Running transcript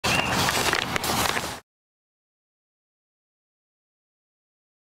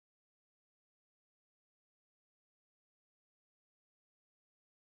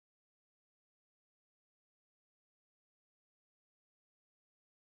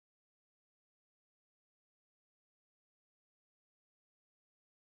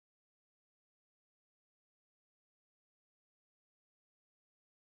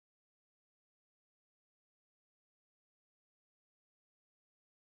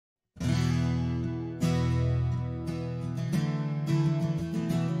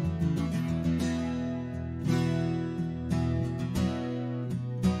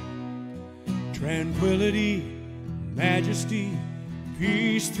Tranquility, majesty,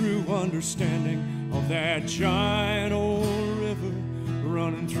 peace through understanding of that giant old river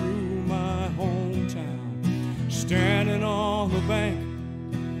running through my hometown. Standing on the bank,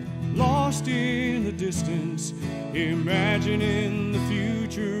 lost in the distance, imagining the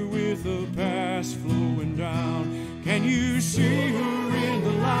future with the past flowing down. Can you see her in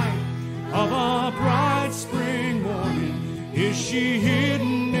the light of a bright spring morning? Is she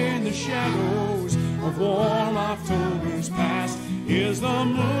hidden in the shadows of warm October's past? Is the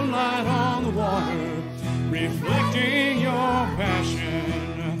moonlight on the water reflecting your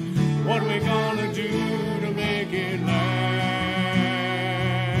passion? What we gonna do to make it last?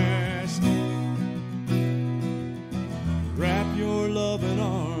 Wrap your loving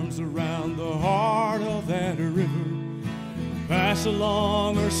arms around the heart of that river. Pass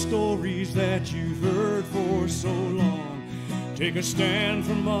along her stories that you've heard for so long. Take a stand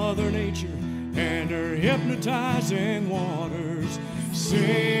for Mother Nature and her hypnotizing waters.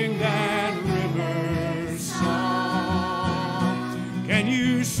 Sing that river song. Can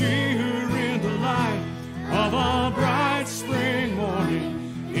you see her in the light of a bright spring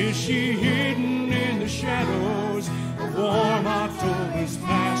morning? Is she hidden in the shadows of warm October's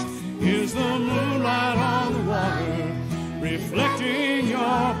past? Is the moonlight on the water reflecting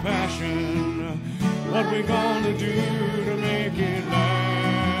your passion? What we gonna do to make it last?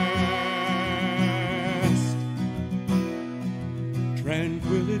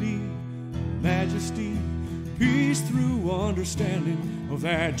 Tranquility, majesty, peace through understanding of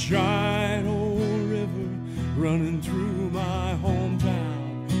that giant old river running through my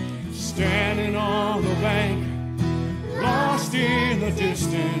hometown. Standing on the bank, lost in the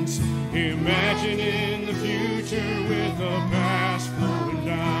distance, imagining the future with the past flowing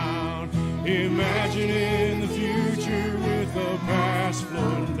down. Imagining the future with the past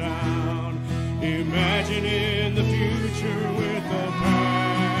flowing down. Imagining the future with the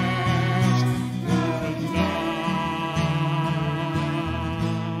past flowing down.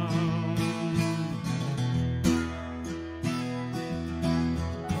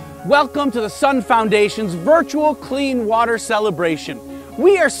 Welcome to the Sun Foundation's virtual clean water celebration.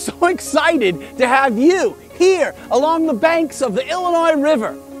 We are so excited to have you here along the banks of the Illinois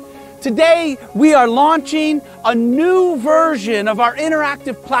River. Today, we are launching a new version of our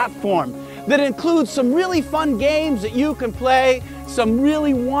interactive platform that includes some really fun games that you can play, some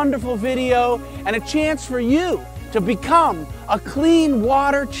really wonderful video, and a chance for you to become a clean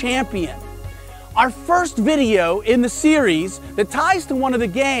water champion. Our first video in the series that ties to one of the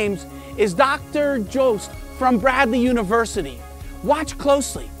games is Dr. Jost from Bradley University. Watch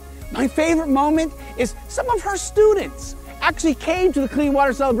closely. My favorite moment is some of her students actually came to the Clean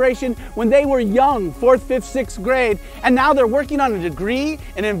Water Celebration when they were young, 4th, 5th, 6th grade, and now they're working on a degree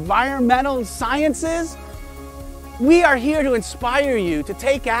in environmental sciences. We are here to inspire you to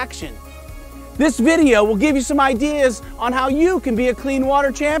take action. This video will give you some ideas on how you can be a clean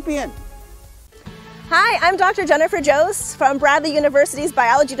water champion. Hi, I'm Dr. Jennifer Jost from Bradley University's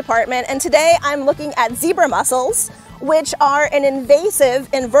Biology Department, and today I'm looking at zebra mussels, which are an invasive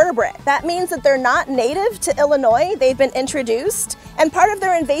invertebrate. That means that they're not native to Illinois. They've been introduced, and part of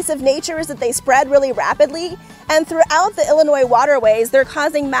their invasive nature is that they spread really rapidly, and throughout the Illinois waterways, they're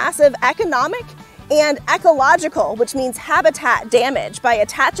causing massive economic and ecological, which means habitat damage, by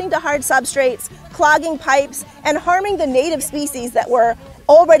attaching to hard substrates, clogging pipes, and harming the native species that were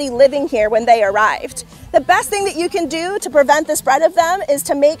already living here when they arrived. The best thing that you can do to prevent the spread of them is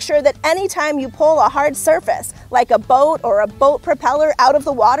to make sure that anytime you pull a hard surface, like a boat or a boat propeller out of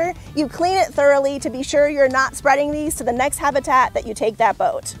the water, you clean it thoroughly to be sure you're not spreading these to the next habitat that you take that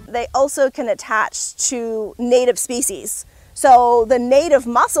boat. They also can attach to native species. So the native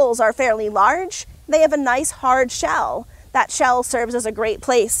mussels are fairly large. They have a nice hard shell. That shell serves as a great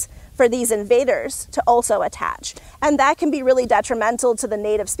place for these invaders to also attach. And that can be really detrimental to the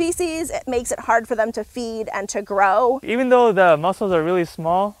native species. It makes it hard for them to feed and to grow. Even though the mussels are really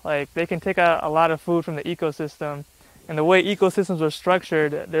small, they can take a lot of food from the ecosystem. And the way ecosystems are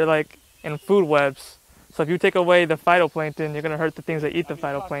structured, they're like in food webs. So if you take away the phytoplankton, you're gonna hurt the things that eat the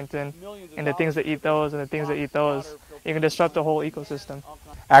phytoplankton, and the things that eat those, and the things that eat those. You can disrupt the whole ecosystem.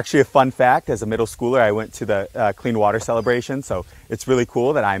 Actually, a fun fact, as a middle schooler, I went to the Clean Water Celebration, so it's really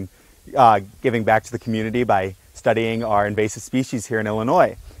cool that I'm giving back to the community by studying our invasive species here in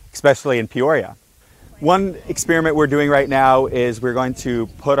Illinois, especially in Peoria. One experiment we're doing right now is we're going to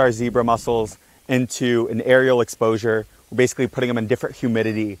put our zebra mussels into an aerial exposure. We're basically putting them in different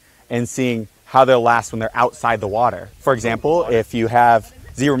humidity and seeing how they'll last when they're outside the water. For example, if you have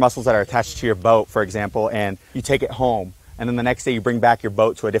zebra mussels that are attached to your boat, for example, and you take it home, and then the next day you bring back your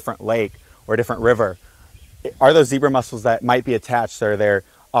boat to a different lake or a different river, are those zebra mussels that might be attached, or their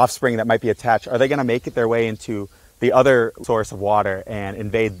offspring that might be attached, are they going to make it their way into the other source of water and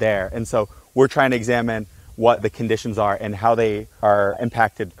invade there? And so we're trying to examine what the conditions are and how they are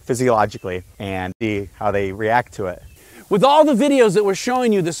impacted physiologically and see how they react to it. With all the videos that we're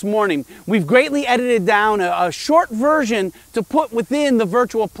showing you this morning, we've greatly edited down a short version to put within the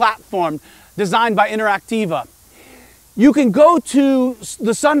virtual platform designed by Interactiva. You can go to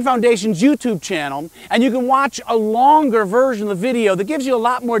the Sun Foundation's YouTube channel and you can watch a longer version of the video that gives you a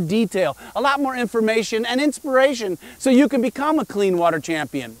lot more detail, a lot more information and inspiration so you can become a clean water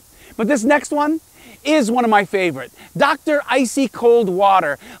champion. But this next one is one of my favorite. Dr. Icy Cold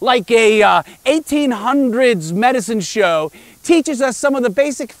Water, like a 1800s medicine show, teaches us some of the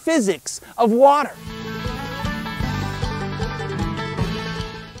basic physics of water.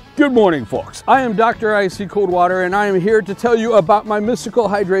 Good morning, folks. I am Dr. Icy Cold Water, and I am here to tell you about my mystical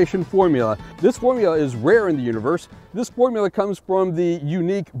hydration formula. This formula is rare in the universe. This formula comes from the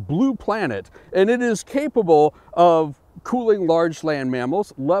unique blue planet, and it is capable of cooling large land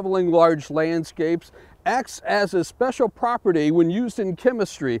mammals, leveling large landscapes, acts as a special property when used in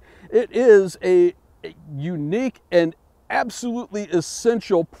chemistry. It is a unique and absolutely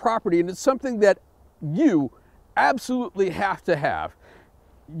essential property, and it's something that you absolutely have to have.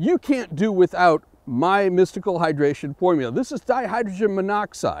 You can't do without my mystical hydration formula. This is dihydrogen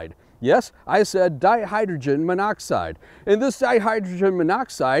monoxide. Yes, I said dihydrogen monoxide. And this dihydrogen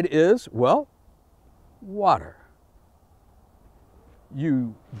monoxide is, well, water.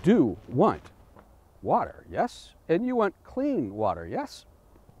 You do want water, yes? And you want clean water, yes?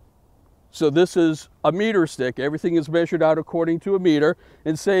 So this is a meter stick. Everything is measured out according to a meter,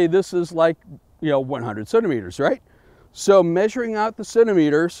 and say this is like, 100 centimeters, right? So measuring out the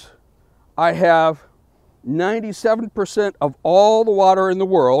centimeters, I have 97% of all the water in the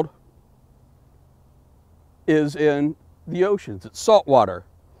world is in the oceans. It's salt water.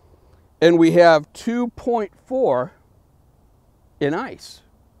 And we have 2.4 in ice,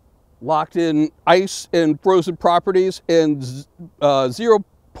 locked in ice and frozen properties, and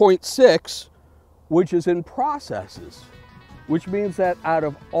 0.6, which is in processes, which means that out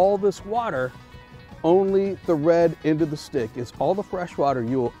of all this water, only the red end of the stick is all the fresh water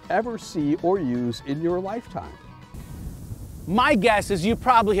you will ever see or use in your lifetime. My guess is you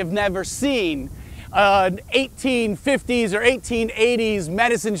probably have never seen an 1850s or 1880s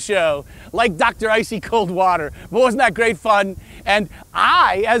medicine show like Dr. Icy Cold Water. But wasn't that great fun? And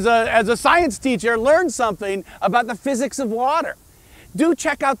I, as a science teacher, learned something about the physics of water. Do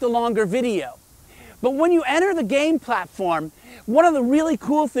check out the longer video. But when you enter the game platform, one of the really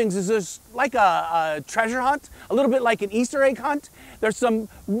cool things is there's like a treasure hunt, a little bit like an Easter egg hunt. There's some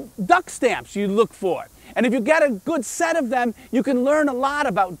duck stamps you look for. And if you get a good set of them, you can learn a lot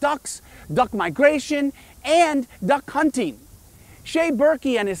about ducks, duck migration, and duck hunting. Shae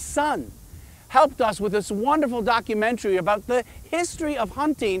Birkey and his son helped us with this wonderful documentary about the history of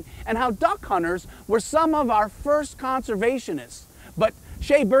hunting and how duck hunters were some of our first conservationists. But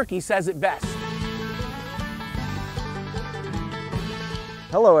Shae Birkey says it best.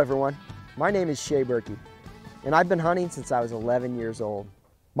 Hello everyone, my name is Shae Birkey, and I've been hunting since I was 11 years old.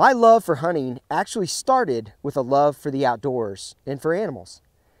 My love for hunting actually started with a love for the outdoors and for animals.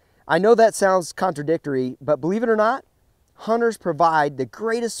 I know that sounds contradictory, but believe it or not, hunters provide the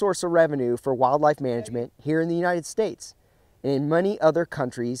greatest source of revenue for wildlife management here in the United States and in many other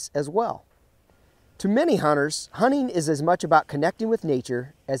countries as well. To many hunters, hunting is as much about connecting with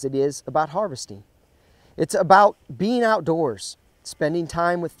nature as it is about harvesting. It's about being outdoors, spending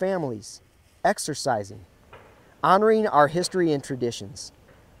time with families, exercising, honoring our history and traditions,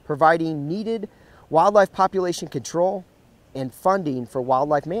 providing needed wildlife population control, and funding for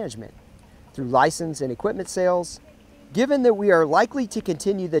wildlife management through license and equipment sales. Given that we are likely to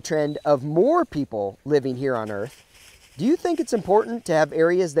continue the trend of more people living here on Earth, do you think it's important to have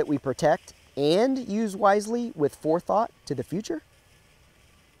areas that we protect and use wisely with forethought to the future?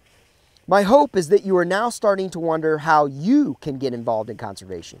 My hope is that you are now starting to wonder how you can get involved in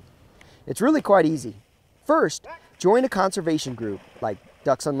conservation. It's really quite easy. First, join a conservation group like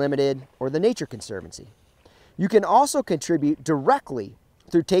Ducks Unlimited or the Nature Conservancy. You can also contribute directly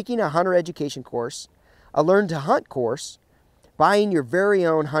through taking a hunter education course, a Learn to Hunt course, buying your very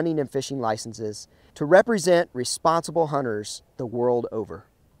own hunting and fishing licenses to represent responsible hunters the world over.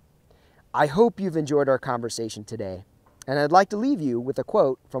 I hope you've enjoyed our conversation today, and I'd like to leave you with a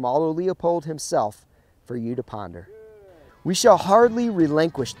quote from Aldo Leopold himself for you to ponder. We shall hardly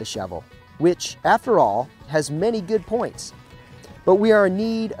relinquish the shovel, which, after all, has many good points, but we are in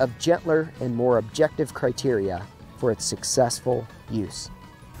need of gentler and more objective criteria for its successful use.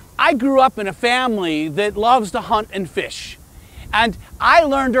 I grew up in a family that loves to hunt and fish. And I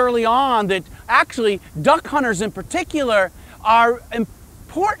learned early on that actually duck hunters in particular are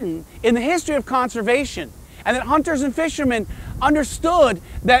important in the history of conservation, and that hunters and fishermen understood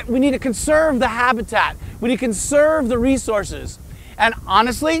that we need to conserve the habitat, we need to conserve the resources. And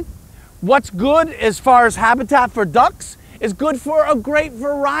honestly, what's good as far as habitat for ducks is good for a great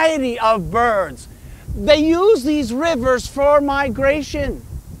variety of birds. They use these rivers for migration.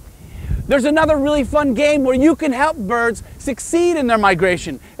 There's another really fun game where you can help birds succeed in their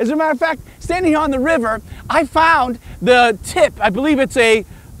migration. As a matter of fact, standing here on the river, I found the tip, I believe it's a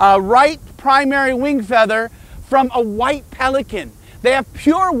right primary wing feather from a white pelican. They have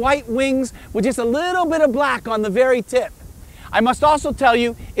pure white wings with just a little bit of black on the very tip. I must also tell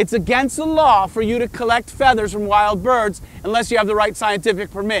you, it's against the law for you to collect feathers from wild birds unless you have the right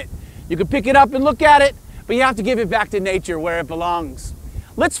scientific permit. You can pick it up and look at it, but you have to give it back to nature where it belongs.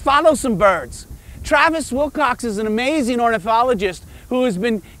 Let's follow some birds. Travis Wilcoxen is an amazing ornithologist who has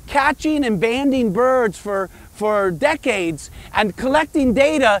been catching and banding birds for decades and collecting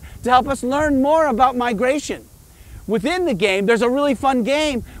data to help us learn more about migration. Within the game, there's a really fun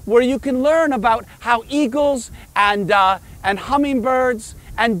game where you can learn about how eagles and hummingbirds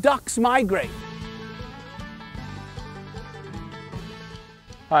and ducks migrate.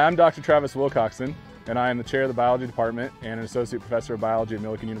 Hi, I'm Dr. Travis Wilcoxen, and I am the chair of the biology department and an associate professor of biology at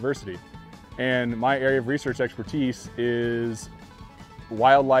Millikan University. And my area of research expertise is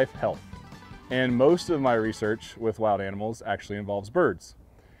wildlife health. And most of my research with wild animals actually involves birds.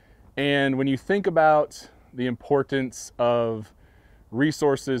 And when you think about the importance of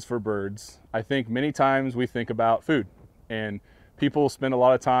resources for birds, I think many times we think about food. And people spend a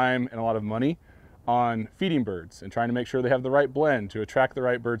lot of time and a lot of money on feeding birds and trying to make sure they have the right blend to attract the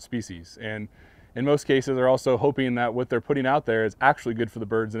right bird species. And in most cases, they're also hoping that what they're putting out there is actually good for the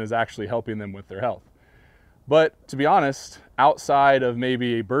birds and is actually helping them with their health. But to be honest, outside of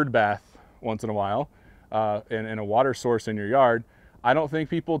maybe a bird bath once in a while and a water source in your yard, I don't think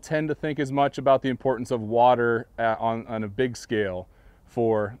people tend to think as much about the importance of water on a big scale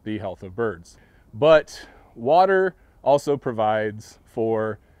for the health of birds. But water also provides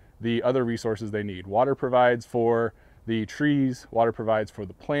for the other resources they need. Water provides for the trees, water provides for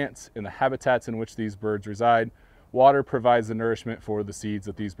the plants and the habitats in which these birds reside. Water provides the nourishment for the seeds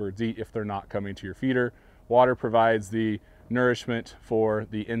that these birds eat if they're not coming to your feeder. Water provides the nourishment for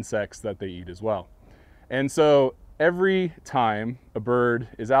the insects that they eat as well. And so every time a bird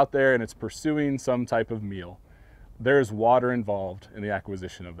is out there and it's pursuing some type of meal, there's water involved in the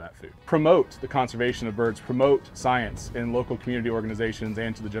acquisition of that food. Promote the conservation of birds, promote science in local community organizations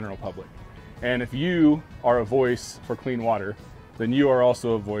and to the general public. And if you are a voice for clean water, then you are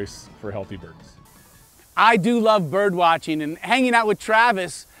also a voice for healthy birds. I do love bird watching, and hanging out with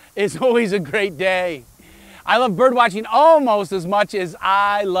Travis is always a great day. I love bird watching almost as much as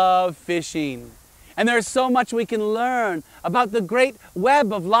I love fishing. And there's so much we can learn about the great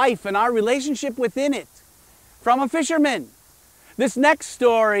web of life and our relationship within it from a fisherman. This next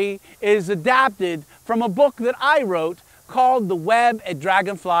story is adapted from a book that I wrote called The Web at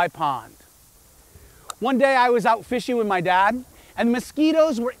Dragonfly Pond. One day I was out fishing with my dad, and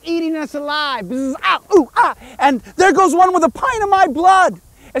mosquitoes were eating us alive. Bzz, ah, ooh, ah, and there goes one with a pint of my blood.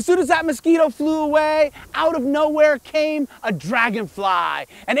 As soon as that mosquito flew away, out of nowhere came a dragonfly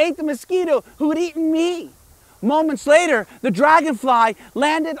and ate the mosquito who had eaten me. Moments later, the dragonfly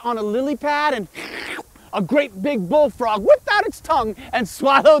landed on a lily pad, and a great big bullfrog whipped out its tongue and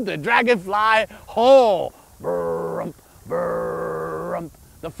swallowed the dragonfly whole. Brrrump, brrrump.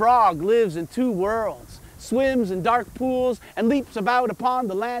 The frog lives in two worlds, swims in dark pools and leaps about upon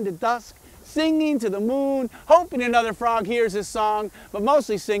the land at dusk, singing to the moon, hoping another frog hears his song, but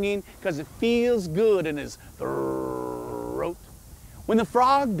mostly singing because it feels good in his throat. When the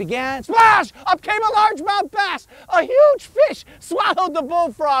frog began, splash! Up came a largemouth bass. A huge fish swallowed the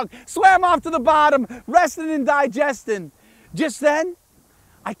bullfrog, swam off to the bottom, resting and digesting. Just then,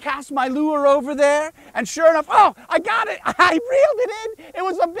 I cast my lure over there, and sure enough, oh, I got it. I reeled it in. It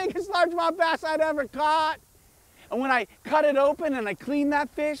was the biggest largemouth bass I'd ever caught. And when I cut it open and I cleaned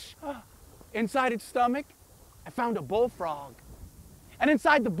that fish, inside its stomach, I found a bullfrog. And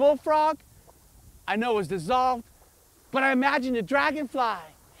inside the bullfrog, I know it was dissolved, but I imagined a dragonfly.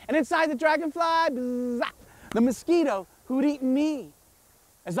 And inside the dragonfly, bzz, the mosquito who'd eaten me.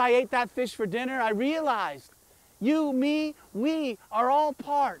 As I ate that fish for dinner, I realized you, me, we are all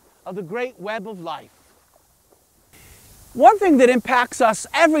part of the great web of life. One thing that impacts us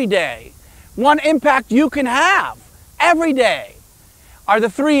every day, one impact you can have every day, are the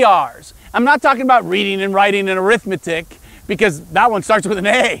 3 R's. I'm not talking about reading and writing and arithmetic, because that one starts with an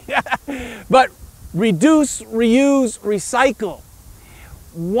A. But reduce, reuse, recycle.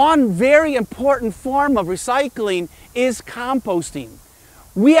 One very important form of recycling is composting.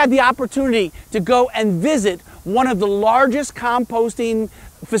 We had the opportunity to go and visit one of the largest composting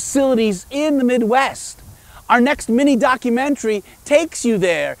facilities in the Midwest. Our next mini documentary takes you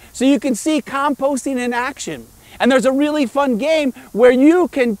there so you can see composting in action. And there's a really fun game where you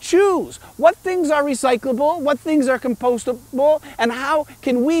can choose what things are recyclable, what things are compostable, and how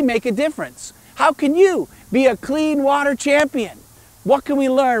can we make a difference? How can you be a clean water champion? What can we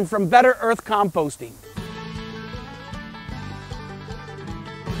learn from Better Earth composting?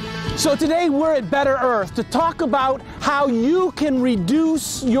 So today we're at Better Earth to talk about how you can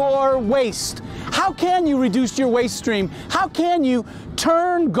reduce your waste. How can you reduce your waste stream? How can you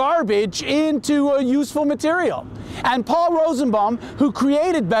turn garbage into a useful material? And Paul Rosenbaum, who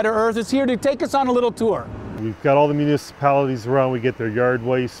created Better Earth, is here to take us on a little tour. We've got all the municipalities around. We get their yard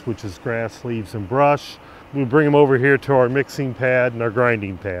waste, which is grass, leaves, and brush. We bring them over here to our mixing pad and our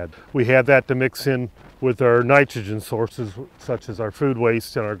grinding pad. We have that to mix in with our nitrogen sources, such as our food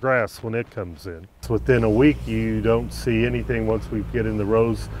waste and our grass when it comes in. So within a week, you don't see anything once we get in the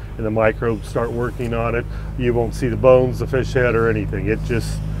rows and the microbes start working on it. You won't see the bones, the fish head, or anything. It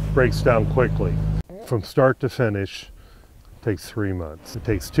just breaks down quickly. From start to finish, it takes 3 months. It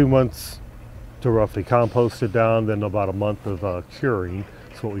takes 2 months to roughly compost it down, then about a month of curing.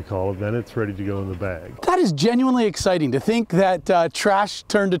 That's what we call it. Then it's ready to go in the bag. That is genuinely exciting to think that trash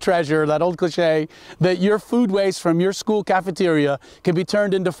turned to treasure, that old cliche, that your food waste from your school cafeteria can be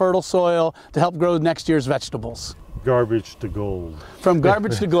turned into fertile soil to help grow next year's vegetables. Garbage to gold. From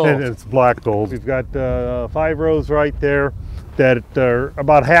garbage to gold. And it's black gold. We've got 5 rows right there that are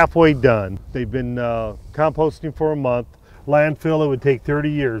about halfway done. They've been composting for a month. Landfill, it would take 30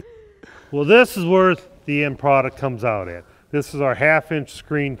 years. Well, this is where the end product comes out at. This is our 1/2-inch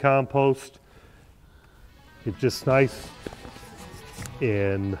screen compost. It's just nice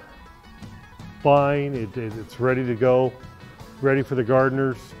and fine. It's ready to go, ready for the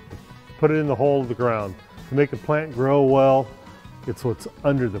gardeners. Put it in the hole of the ground. To make a plant grow well, it's what's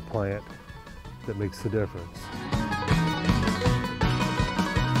under the plant that makes the difference.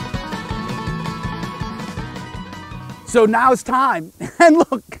 So now it's time, and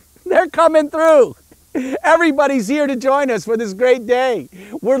look, they're coming through. Everybody's here to join us for this great day.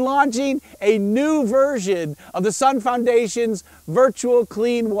 We're launching a new version of the Sun Foundation's virtual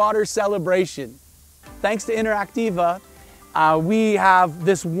clean water celebration. Thanks to Interactiva, we have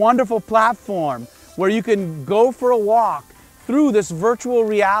this wonderful platform where you can go for a walk through this virtual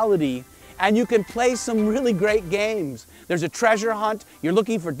reality and you can play some really great games. There's a treasure hunt, you're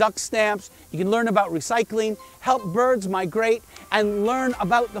looking for duck stamps, you can learn about recycling, help birds migrate, and learn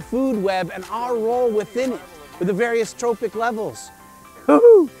about the food web and our role within it with the various trophic levels.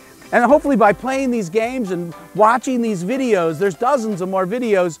 Woo-hoo! And hopefully by playing these games and watching these videos, there's dozens of more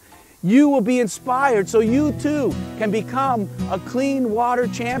videos, you will be inspired so you too can become a clean water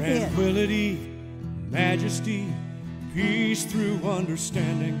champion. Tranquility, majesty, peace through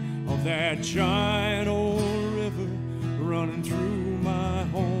understanding of that giant old river running through my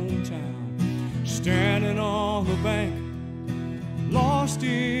hometown. Standing on the bank, lost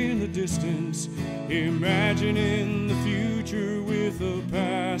in the distance, imagining the future with the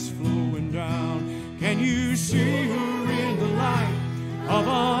past flowing down. Can you see her in the light of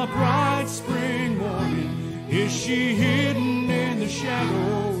a bright spring morning? Is she hidden in the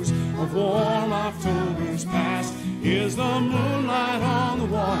shadows of warm October's past? Is the moonlight on the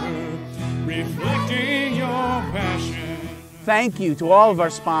water reflecting your passion? Thank you to all of our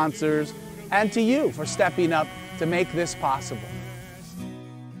sponsors and to you for stepping up to make this possible.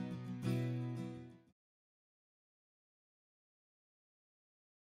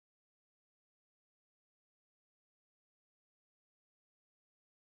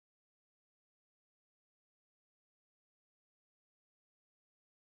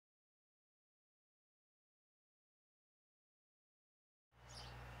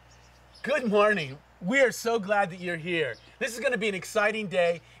 Good morning. We are so glad that you're here. This is going to be an exciting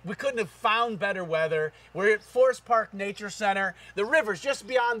day. We couldn't have found better weather. We're at Forest Park Nature Center. The river's just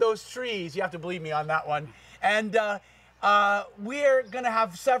beyond those trees. You have to believe me on that one. And we're going to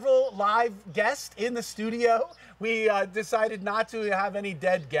have several live guests in the studio. We decided not to have any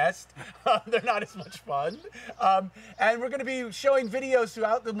dead guests. They're not as much fun. And we're going to be showing videos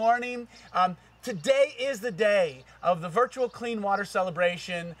throughout the morning. Today is the day of the virtual clean water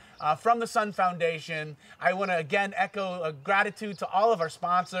celebration from the Sun Foundation. I want to again echo gratitude to all of our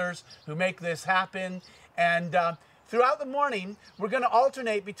sponsors who make this happen. And throughout the morning, we're going to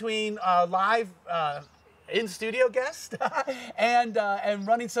alternate between live in-studio guest and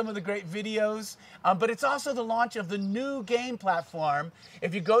running some of the great videos. But it's also the launch of the new game platform.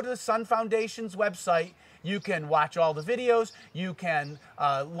 If you go to the Sun Foundation's website, you can watch all the videos, you can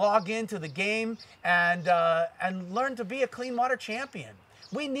log into the game and learn to be a clean water champion.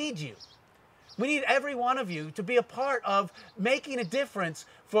 We need you. We need every one of you to be a part of making a difference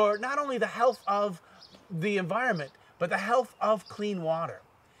for not only the health of the environment, but the health of clean water.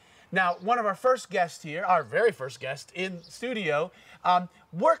 Now, one of our first guests here, our very first guest in studio,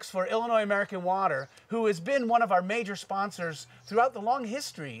 works for Illinois American Water, who has been one of our major sponsors throughout the long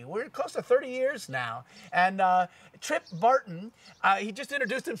history. We're close to 30 years now. And Trip Barton, he just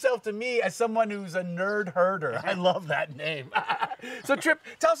introduced himself to me as someone who's a nerd herder. I love that name. So Trip,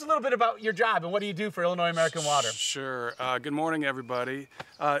 tell us a little bit about your job and what do you do for Illinois American Water? Sure. Good morning, everybody.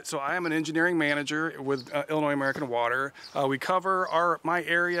 So I am an engineering manager with Illinois American Water. We cover my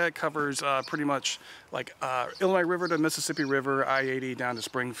area covers pretty much like Illinois River to Mississippi River, I-80 down to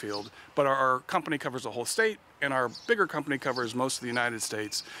Springfield. But our company covers the whole state, and our bigger company covers most of the United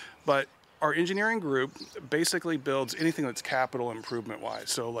States. But our engineering group basically builds anything that's capital improvement wise.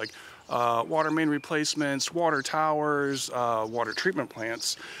 So like water main replacements, water towers, water treatment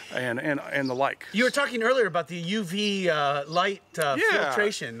plants, and the like. You were talking earlier about the UV light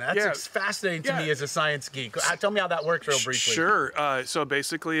filtration. That's fascinating to me as a science geek. Tell me how that works real briefly. Sure. So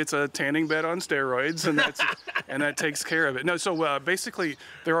basically it's a tanning bed on steroids, and that's and that takes care of it. No, so basically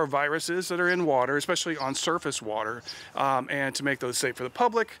there are viruses that are in water, especially on surface water, and to make those safe for the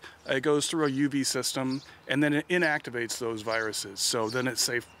public, it goes through a UV system, and then it inactivates those viruses. So then it's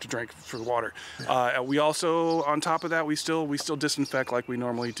safe to drink for the water. We also, on top of that, we still disinfect like we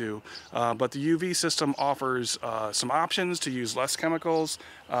normally do. But the UV system offers some options to use less chemicals,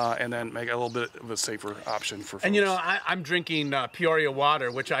 and then make it a little bit of a safer option for folks. And you know, I'm drinking Peoria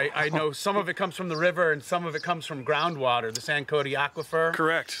water, which I know some of it comes from the river and some of it comes from groundwater, the San Cody Aquifer.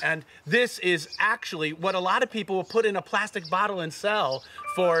 Correct. And this is actually what a lot of people will put in a plastic bottle and sell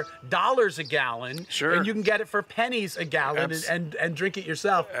for dollars a gallon. Sure. And you can get it for pennies a gallon and drink it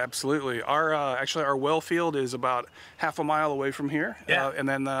yourself. Absolutely. Our well field is about half a mile away from here. Yeah. And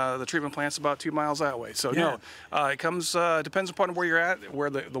then the treatment plant's about 2 miles that way. So no, it comes, depends upon where you're at, where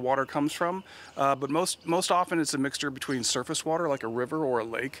the water comes from. But most often it's a mixture between surface water, like a river or a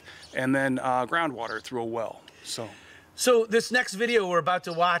lake, and then groundwater through a well. So this next video we're about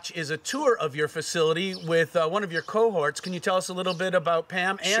to watch is a tour of your facility with one of your cohorts. Can you tell us a little bit about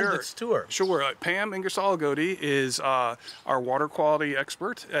Pam and this tour? Sure. Pam Ingersoll-Gody is our water quality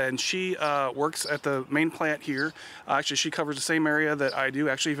expert, and she works at the main plant here. Actually, she covers the same area that I do,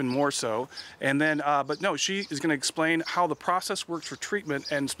 actually even more so. And then, but no, she is going to explain how the process works for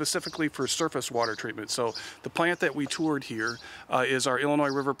treatment and specifically for surface water treatment. So the plant that we toured here is our Illinois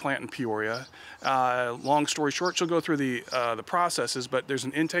River plant in Peoria. Long story short, she'll go through the processes, but there's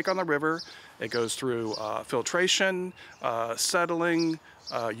an intake on the river. It goes through filtration, settling,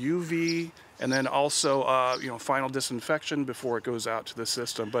 UV, and then also final disinfection before it goes out to the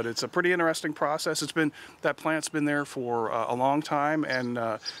system. But it's a pretty interesting process. That plant's been there for a long time, and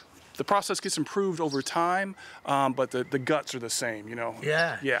the process gets improved over time, but the guts are the same, you know.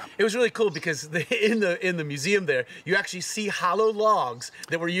 Yeah. It was really cool because in the museum there, you actually see hollow logs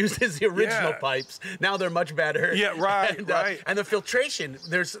that were used as the original pipes. Now they're much better. Yeah, right, and the filtration,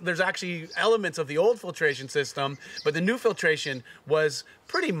 there's actually elements of the old filtration system, but the new filtration was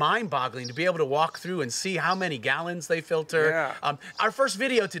pretty mind-boggling to be able to walk through and see how many gallons they filter. Yeah. Our first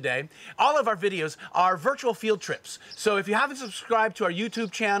video today, all of our videos are virtual field trips. So if you haven't subscribed to our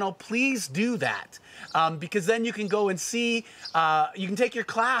YouTube channel, please do that. Because then you can go and see, you can take your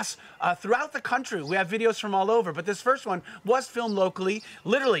class throughout the country. We have videos from all over, but this first one was filmed locally,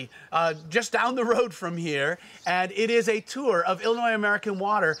 literally just down the road from here. And it is a tour of Illinois American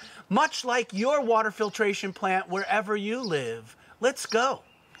Water, much like your water filtration plant wherever you live. Let's go.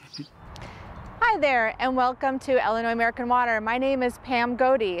 Hi there, and welcome to Illinois American Water. My name is Pam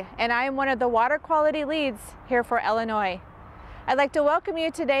Gody, and I am one of the water quality leads here for Illinois. I'd like to welcome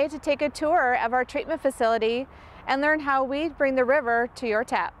you today to take a tour of our treatment facility and learn how we bring the river to your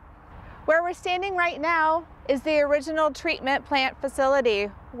tap. Where we're standing right now is the original treatment plant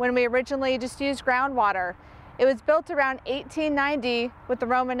facility when we originally just used groundwater. It was built around 1890 with the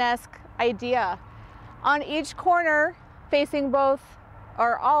Romanesque idea. On each corner, facing both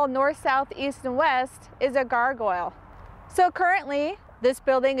or all north, south, east, and west, is a gargoyle. So currently, this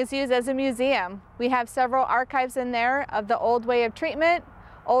building is used as a museum. We have several archives in there of the old way of treatment,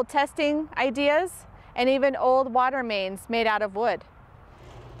 old testing ideas, and even old water mains made out of wood.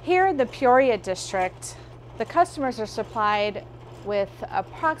 Here in the Peoria district, the customers are supplied with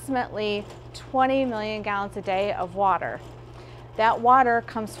approximately 20 million gallons a day of water. That water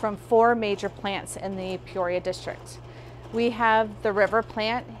comes from 4 major plants in the Peoria district. We have the river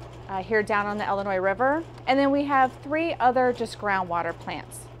plant here down on the Illinois River, and then we have 3 other just groundwater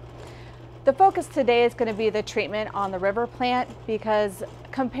plants. The focus today is going to be the treatment on the river plant because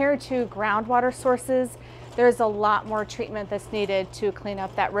compared to groundwater sources, there's a lot more treatment that's needed to clean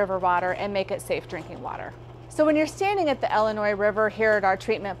up that river water and make it safe drinking water. So when you're standing at the Illinois River here at our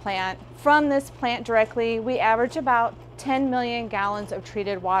treatment plant, from this plant directly, we average about 10 million gallons of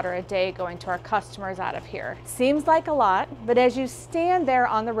treated water a day going to our customers out of here. Seems like a lot, but as you stand there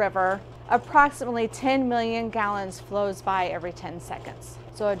on the river, approximately 10 million gallons flows by every 10 seconds.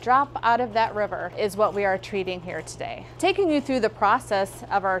 So a drop out of that river is what we are treating here today. Taking you through the process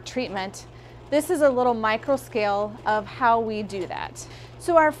of our treatment, this is a little micro scale of how we do that.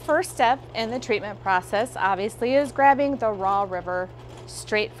 So our first step in the treatment process obviously is grabbing the raw river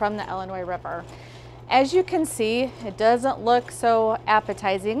straight from the Illinois River. As you can see, it doesn't look so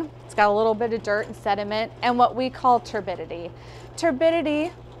appetizing. It's got a little bit of dirt and sediment and what we call turbidity.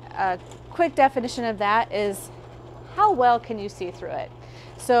 Turbidity, a quick definition of that is how well can you see through it?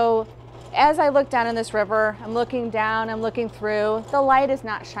 So as I look down in this river, I'm looking down, I'm looking through, the light is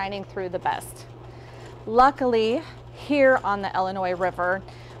not shining through the best. Luckily, here on the Illinois River,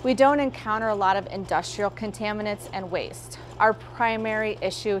 we don't encounter a lot of industrial contaminants and waste. Our primary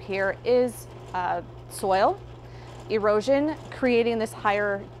issue here is soil erosion, creating this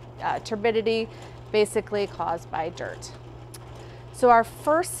higher turbidity, basically caused by dirt. So our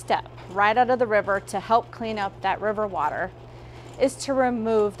first step right out of the river to help clean up that river water is to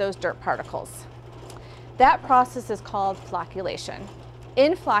remove those dirt particles. That process is called flocculation.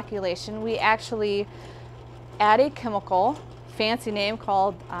 In flocculation, we actually add a chemical, fancy name,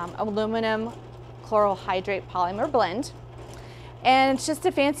 called aluminum chlorohydrate polymer blend. And it's just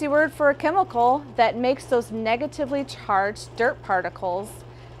a fancy word for a chemical that makes those negatively charged dirt particles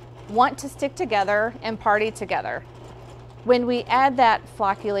want to stick together and party together. When we add that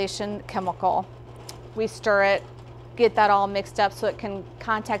flocculation chemical, we stir it, get that all mixed up so it can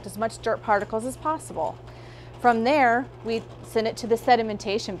contact as much dirt particles as possible. From there, we send it to the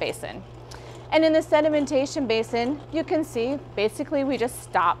sedimentation basin. And in the sedimentation basin, you can see, basically we just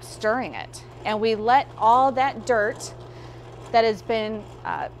stop stirring it. And we let all that dirt that has been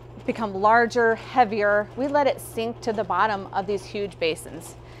become larger, heavier, we let it sink to the bottom of these huge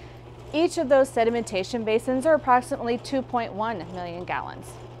basins. Each of those sedimentation basins are approximately 2.1 million gallons.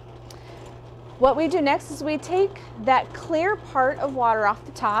 What we do next is we take that clear part of water off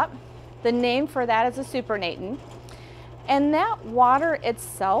the top. The name for that is a supernatant. And that water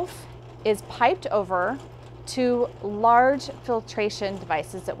itself is piped over to large filtration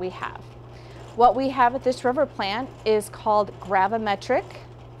devices that we have. What we have at this river plant is called gravimetric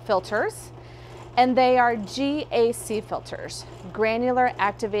filters, and they are GAC filters, granular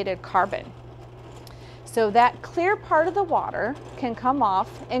activated carbon. So that clear part of the water can come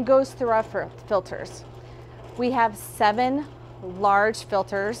off and goes through our filters. We have 7 large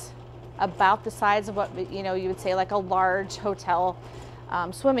filters about the size of what you would say like a large hotel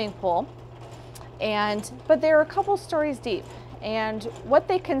swimming pool, but they're a couple stories deep, and what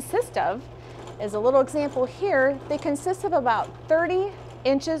they consist of is a little example here. They consist of about 30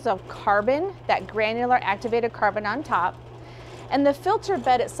 inches of carbon, that granular activated carbon on top, and the filter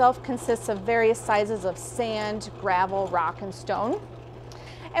bed itself consists of various sizes of sand, gravel, rock, and stone.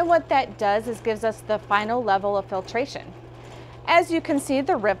 And what that does is gives us the final level of filtration. As you can see,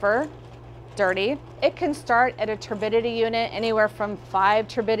 the river, dirty, it can start at a turbidity unit anywhere from 5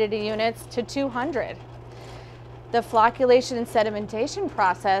 turbidity units to 200. The flocculation and sedimentation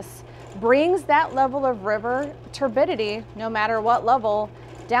process brings that level of river turbidity, no matter what level,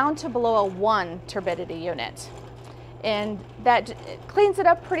 down to below a 1 turbidity unit. And that cleans it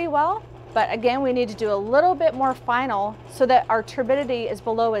up pretty well, but again, we need to do a little bit more final so that our turbidity is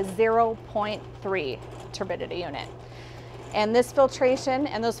below a 0.3 turbidity unit. And this filtration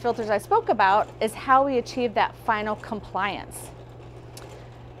and those filters I spoke about is how we achieve that final compliance.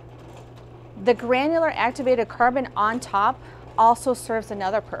 The granular activated carbon on top also serves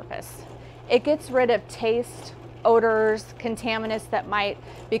another purpose. It gets rid of taste, odors, contaminants that might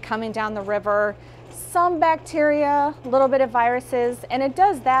be coming down the river, some bacteria, a little bit of viruses, and it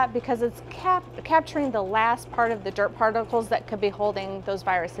does that because it's capturing the last part of the dirt particles that could be holding those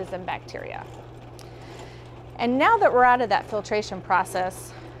viruses and bacteria. And now that we're out of that filtration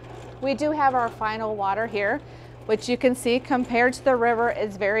process, we do have our final water here, which you can see compared to the river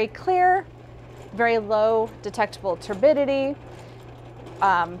is very clear, very low detectable turbidity.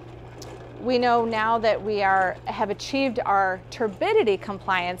 We know now that we have achieved our turbidity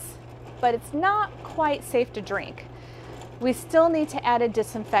compliance, but it's not quite safe to drink. We still need to add a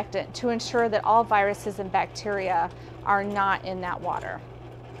disinfectant to ensure that all viruses and bacteria are not in that water.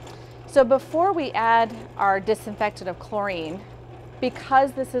 So before we add our disinfectant of chlorine,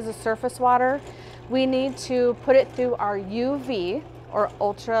 because this is a surface water, we need to put it through our UV, or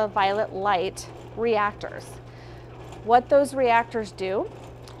ultraviolet light, reactors. What those reactors do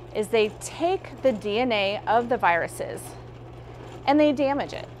is they take the DNA of the viruses and they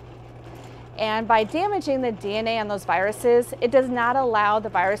damage it. And by damaging the DNA on those viruses, it does not allow the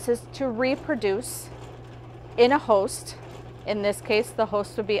viruses to reproduce in a host. In this case, the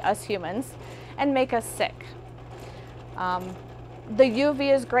host would be us humans, and make us sick. The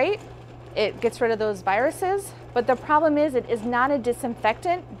UV is great. It gets rid of those viruses, but the problem is it is not a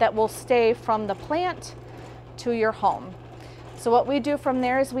disinfectant that will stay from the plant to your home. So what we do from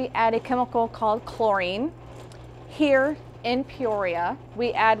there is we add a chemical called chlorine. Here in Peoria,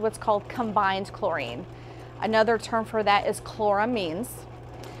 we add what's called combined chlorine. Another term for that is chloramines.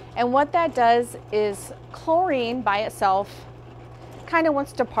 And what that does is chlorine by itself kind of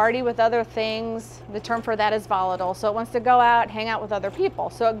wants to party with other things. The term for that is volatile. So it wants to go out, hang out with other people.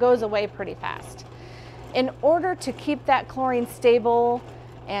 So it goes away pretty fast. In order to keep that chlorine stable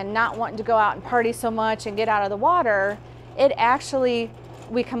and not wanting to go out and party so much and get out of the water,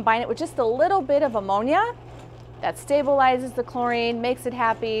 we combine it with just a little bit of ammonia that stabilizes the chlorine, makes it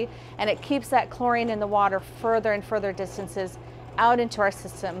happy, and it keeps that chlorine in the water further and further distances out into our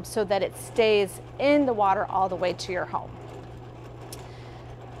system so that it stays in the water all the way to your home.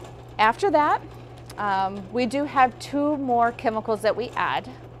 After that, we do have two more chemicals that we add.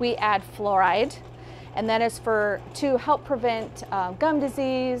 We add fluoride, and that is to help prevent gum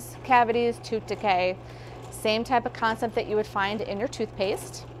disease, cavities, tooth decay. Same type of concept that you would find in your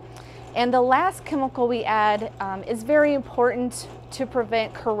toothpaste. And the last chemical we add is very important to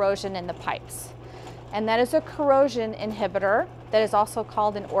prevent corrosion in the pipes. And that is a corrosion inhibitor that is also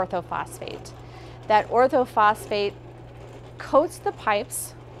called an orthophosphate. That orthophosphate coats the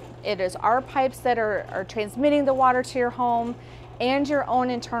pipes. It is our pipes that are transmitting the water to your home and your own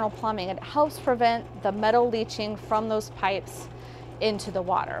internal plumbing. It helps prevent the metal leaching from those pipes into the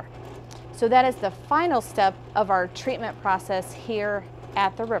water. So that is the final step of our treatment process here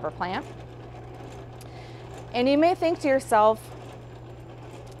at the river plant. And you may think to yourself,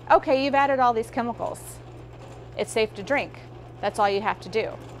 okay, you've added all these chemicals. It's safe to drink. That's all you have to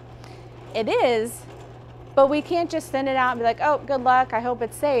do. It is, but we can't just send it out and be like, oh, good luck, I hope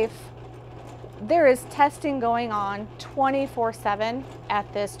it's safe. There is testing going on 24/7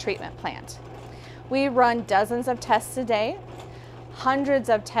 at this treatment plant. We run dozens of tests a day, hundreds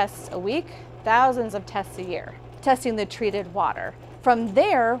of tests a week, thousands of tests a year, testing the treated water. From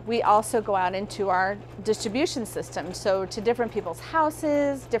there, we also go out into our distribution system, so to different people's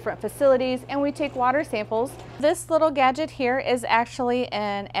houses, different facilities, and we take water samples. This little gadget here is actually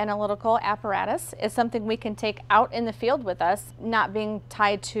an analytical apparatus. It's something we can take out in the field with us, not being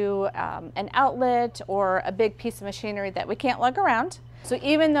tied to an outlet or a big piece of machinery that we can't lug around. So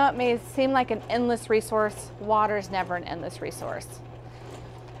even though it may seem like an endless resource, water is never an endless resource.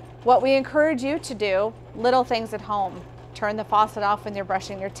 What we encourage you to do, little things at home. Turn the faucet off when you're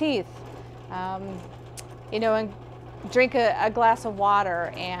brushing your teeth. And drink a glass of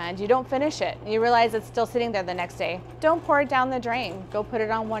water and you don't finish it. You realize it's still sitting there the next day. Don't pour it down the drain. Go put it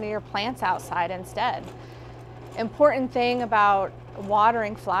on one of your plants outside instead. Important thing about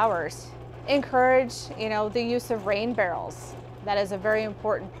watering flowers. Encourage, the use of rain barrels. That is a very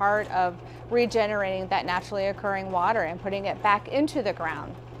important part of regenerating that naturally occurring water and putting it back into the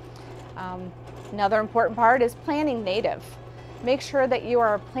ground. Another important part is planting native. Make sure that you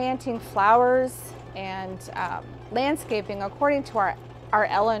are planting flowers and landscaping according to our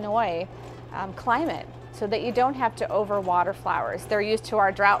Illinois climate so that you don't have to overwater flowers. They're used to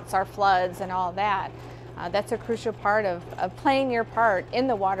our droughts, our floods, and all that. That's a crucial part of playing your part in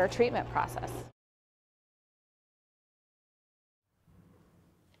the water treatment process.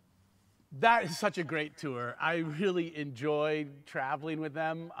 That is such a great tour. I really enjoyed traveling with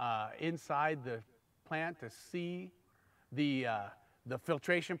them inside the plant to see the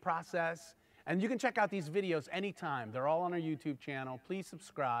filtration process. And you can check out these videos anytime. They're all on our YouTube channel. Please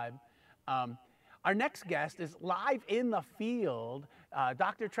subscribe. Our next guest is live in the field.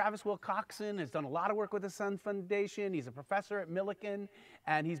 Dr.Travis Wilcoxen has done a lot of work with the Sun Foundation. He's a professor at Millikan,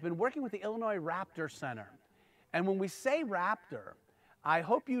 and he's been working with the Illinois Raptor Center. And when we say raptor, I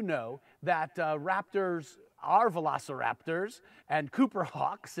hope you know that raptors are velociraptors and Cooper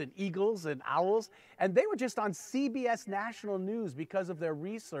hawks and eagles and owls, and they were just on CBS National News because of their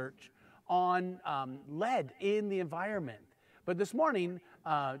research on lead in the environment. But this morning,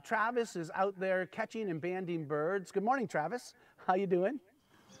 Travis is out there catching and banding birds. Good morning, Travis. How you doing?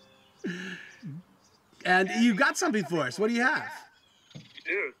 And you got something for us. What do you have? We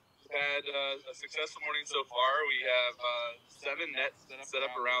do. We've had a successful morning so far. We have 7 nets set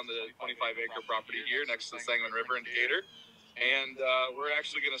up around the 25-acre property here next to the Sangamon River in Decatur. And we're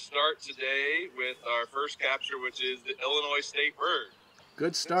actually going to start today with our first capture, which is the Illinois state bird.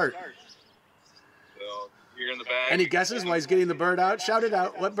 Good start. So here in the bag. Any guesses while he's getting the bird out? Shout it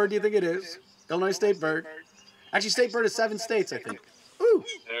out. What bird do you think it is? Illinois state bird. Actually, state bird is 7 states, I think. Ooh.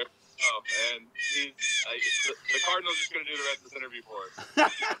 There. Oh, and the Cardinal's just going to do the rest of this interview for us.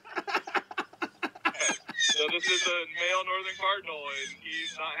 So this is a male northern cardinal, and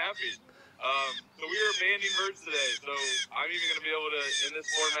he's not happy. So we are banding birds today. So I'm even going to be able to, in this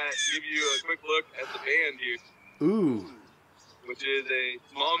format, give you a quick look at the band here. Ooh. Which is a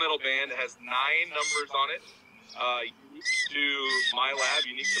small metal band. It has 9 numbers on it. Unique to my lab,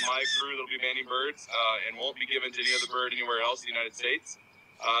 unique to my crew that'll be banding birds, and won't be given to any other bird anywhere else in the United States.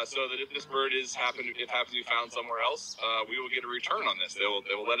 So that if this bird happens to be found somewhere else, we will get a return on this. They will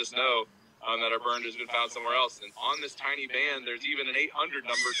let us know that our bird has been found somewhere else. And on this tiny band, there's even an 800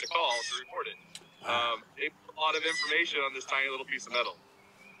 number to call to report it. They put a lot of information on this tiny little piece of metal.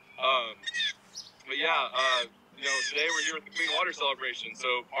 But yeah, today we're here with the Clean Water Celebration.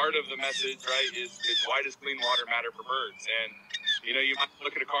 So part of the message, right, is why does clean water matter for birds? And, you might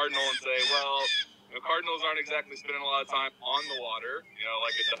look at a cardinal and say, well, cardinals aren't exactly spending a lot of time on the water,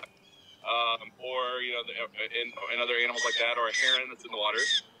 like a duck, or, and other animals like that, or a heron that's in the water.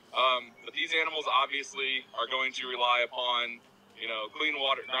 But these animals obviously are going to rely upon, clean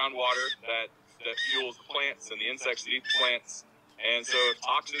water, groundwater that fuels the plants and the insects that eat the plants. And so if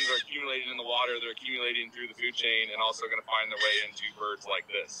toxins are accumulated in the water, they're accumulating through the food chain and also going to find their way into birds like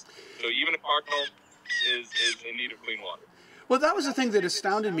this. So even a cardinal is in need of clean water. Well, that was the thing that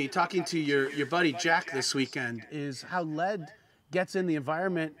astounded me talking to your buddy Jack this weekend, is how lead gets in the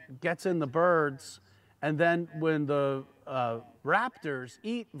environment, gets in the birds, and then when the raptors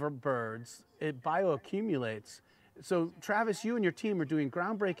eat birds, it bioaccumulates. So Travis, you and your team are doing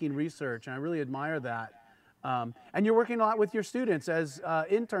groundbreaking research, and I really admire that. And you're working a lot with your students as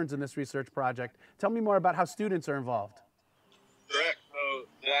interns in this research project. Tell me more about how students are involved. Correct. So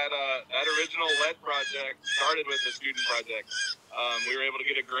that original lead project started with a student project. We were able to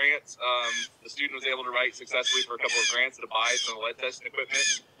get a grant. The student was able to write successfully for a couple of grants to buy some lead testing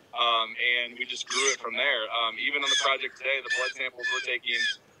equipment, and we just grew it from there. Even on the project today, the blood samples we're taking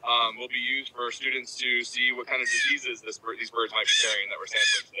will be used for students to see what kind of diseases these birds might be carrying that we're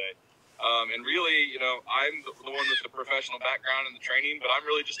sampling today. And really, I'm the one with the professional background and the training, but I'm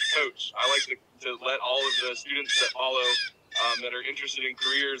really just a coach. I like to let all of the students that follow that are interested in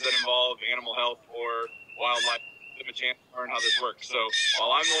careers that involve animal health or wildlife have a chance to learn how this works. So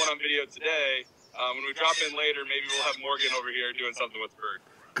while I'm the one on video today, when we drop in later, maybe we'll have Morgan over here doing something with the bird.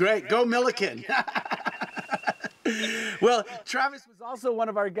 Great. Go Milliken. Well, Travis was also one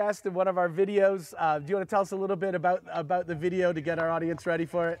of our guests in one of our videos. Do you want to tell us a little bit about the video to get our audience ready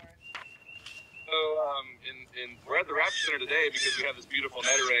for it? So we're at the Raptor Center today because we have this beautiful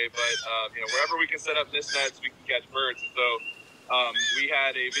net array, but wherever we can set up mist nets, we can catch birds. And so we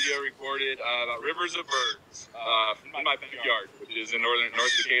had a video recorded about rivers of birds in my backyard, which is in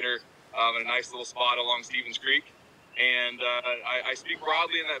North Decatur, in a nice little spot along Stevens Creek. And I speak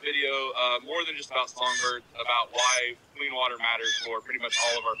broadly in that video more than just about songbirds, about why clean water matters for pretty much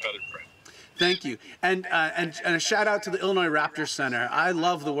all of our feathered friends. Thank you. And a shout out to the Illinois Raptor Center. I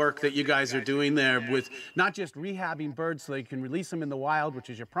love the work that you guys are doing there with not just rehabbing birds so they can release them in the wild, which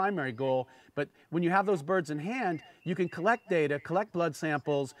is your primary goal, but when you have those birds in hand, you can collect data, collect blood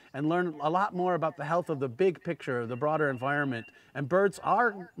samples, and learn a lot more about the health of the big picture, the broader environment. And birds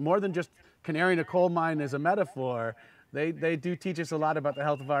are more than just canary in a coal mine as a metaphor. They do teach us a lot about the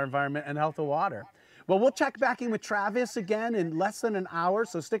health of our environment and health of water. Well, we'll check back in with Travis again in less than an hour,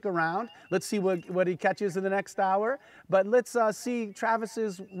 so stick around. Let's see what he catches in the next hour. But let's see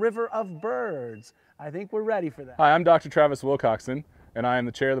Travis's River of Birds. I think we're ready for that. Hi, I'm Dr.Travis Wilcoxen, and I am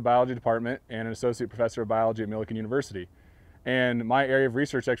the chair of the biology department and an associate professor of biology at Millikan University. And my area of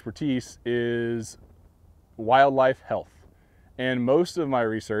research expertise is wildlife health. And most of my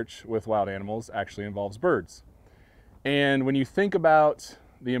research with wild animals actually involves birds. And when you think about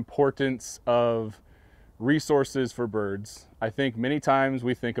the importance of resources for birds, I think many times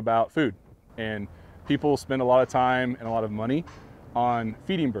we think about food, and people spend a lot of time and a lot of money on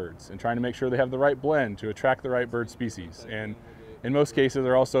feeding birds and trying to make sure they have the right blend to attract the right bird species. And in most cases,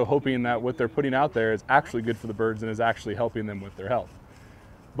 they're also hoping that what they're putting out there is actually good for the birds and is actually helping them with their health.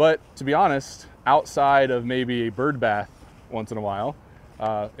 But to be honest, outside of maybe a bird bath once in a while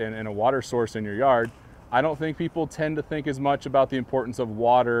and a water source in your yard, I don't think people tend to think as much about the importance of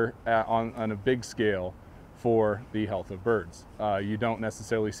water on a big scale for the health of birds. You don't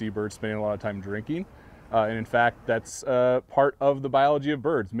necessarily see birds spending a lot of time drinking. And in fact, that's part of the biology of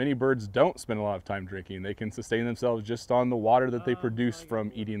birds. Many birds don't spend a lot of time drinking. They can sustain themselves just on the water that they produce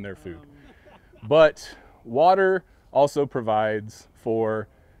from eating their food. But water also provides for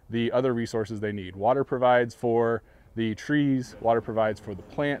the other resources they need. Water provides for the trees, water provides for the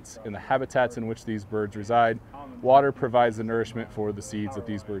plants and the habitats in which these birds reside. Water provides the nourishment for the seeds that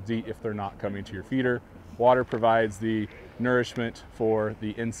these birds eat if they're not coming to your feeder. Water provides the nourishment for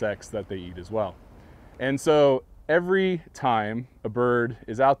the insects that they eat as well. And so every time a bird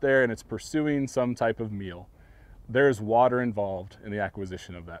is out there and it's pursuing some type of meal, there's water involved in the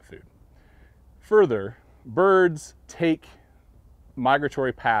acquisition of that food. Further, birds take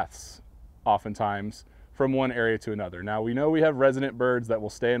migratory paths oftentimes from one area to another. Now we know we have resident birds that will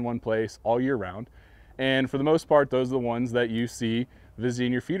stay in one place all year round. And for the most part, those are the ones that you see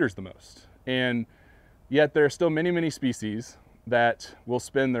visiting your feeders the most. And yet there are still many, many species that will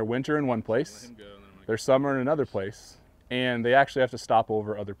spend their winter in one place, their summer in another place, and they actually have to stop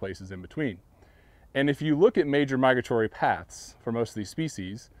over other places in between. And if you look at major migratory paths for most of these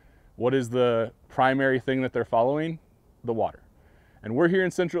species, what is the primary thing that they're following? The water. And we're here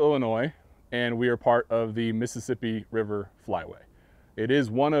in central Illinois, and we are part of the Mississippi River Flyway. It is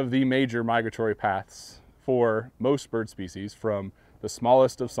one of the major migratory paths for most bird species, from the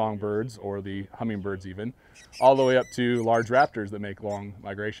smallest of songbirds, or the hummingbirds even, all the way up to large raptors that make long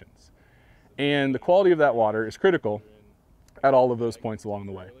migrations. And the quality of that water is critical at all of those points along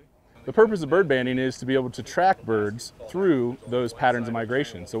the way. The purpose of bird banding is to be able to track birds through those patterns of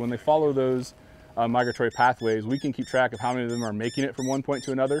migration. So when they follow those migratory pathways, we can keep track of how many of them are making it from one point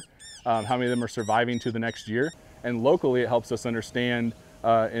to another, how many of them are surviving to the next year. And locally, it helps us understand,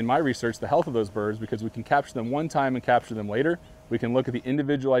 in my research, the health of those birds, because we can capture them one time and capture them later. We can look at the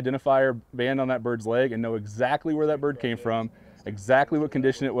individual identifier band on that bird's leg and know exactly where that bird came from, exactly what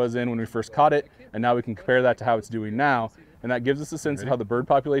condition it was in when we first caught it, and now we can compare that to how it's doing now. And that gives us a sense of how the bird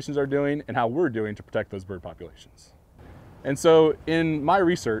populations are doing and how we're doing to protect those bird populations. And so in my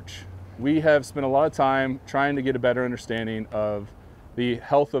research, we have spent a lot of time trying to get a better understanding of the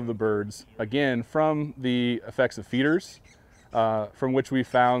health of the birds, again, from the effects of feeders, from which we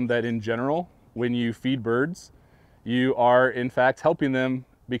found that in general, when you feed birds, you are in fact helping them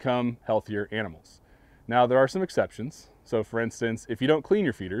become healthier animals. Now, there are some exceptions. So for instance, if you don't clean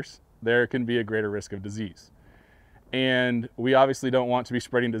your feeders, there can be a greater risk of disease. And we obviously don't want to be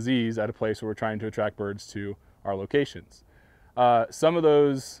spreading disease at a place where we're trying to attract birds to our locations. Some of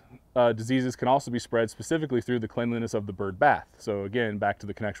those diseases can also be spread specifically through the cleanliness of the bird bath. So again, back to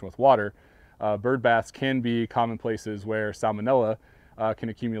the connection with water, bird baths can be common places where salmonella can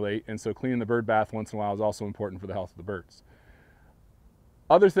accumulate, and so cleaning the bird bath once in a while is also important for the health of the birds.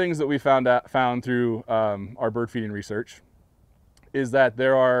 Other things that we found through our bird feeding research is that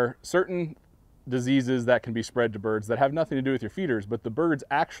there are certain diseases that can be spread to birds that have nothing to do with your feeders, but the birds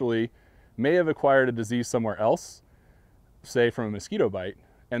actually may have acquired a disease somewhere else, say from a mosquito bite,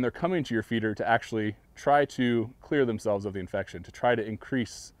 and they're coming to your feeder to actually try to clear themselves of the infection, to try to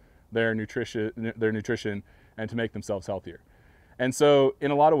increase their nutrition and to make themselves healthier. And so in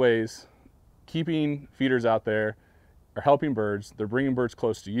a lot of ways, keeping feeders out there are helping birds. They're bringing birds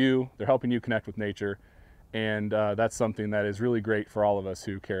close to you. They're helping you connect with nature. And that's something that is really great for all of us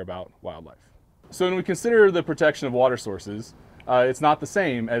who care about wildlife. So when we consider the protection of water sources, it's not the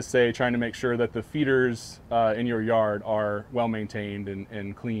same as, say, trying to make sure that the feeders in your yard are well maintained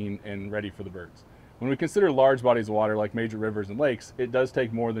and clean and ready for the birds. When we consider large bodies of water like major rivers and lakes, it does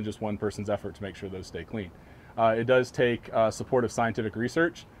take more than just one person's effort to make sure those stay clean. It does take support of scientific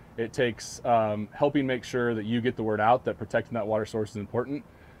research. It takes helping make sure that you get the word out that protecting that water source is important.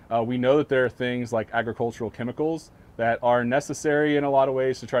 We know that there are things like agricultural chemicals that are necessary in a lot of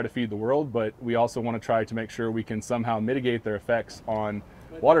ways to try to feed the world, but we also want to try to make sure we can somehow mitigate their effects on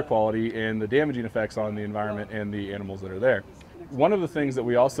water quality and the damaging effects on the environment and the animals that are there. One of the things that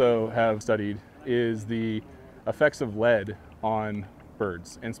we also have studied is the effects of lead on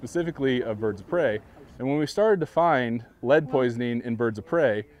birds, and specifically of birds of prey. And when we started to find lead poisoning in birds of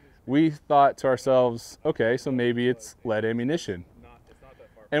prey, we thought to ourselves, okay, so maybe it's lead ammunition.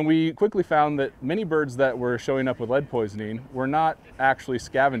 And we quickly found that many birds that were showing up with lead poisoning were not actually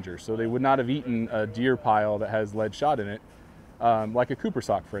scavengers. So they would not have eaten a deer pile that has lead shot in it, like a Cooper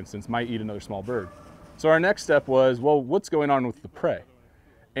sock, for instance, might eat another small bird. So our next step was, well, what's going on with the prey?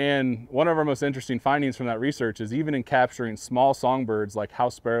 And one of our most interesting findings from that research is even in capturing small songbirds like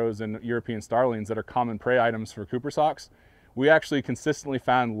house sparrows and European starlings that are common prey items for Cooper's hawks, we actually consistently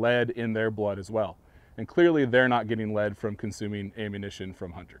found lead in their blood as well. And clearly they're not getting lead from consuming ammunition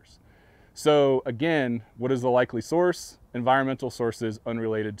from hunters. So again, what is the likely source? Environmental sources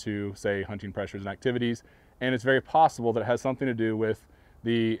unrelated to, say, hunting pressures and activities. And it's very possible that it has something to do with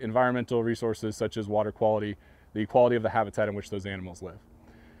the environmental resources such as water quality, the quality of the habitat in which those animals live.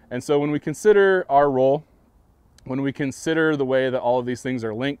 And so when we consider our role, when we consider the way that all of these things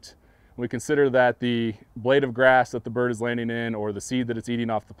are linked, we consider that the blade of grass that the bird is landing in, or the seed that it's eating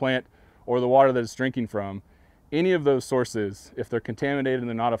off the plant, or the water that it's drinking from, any of those sources, if they're contaminated and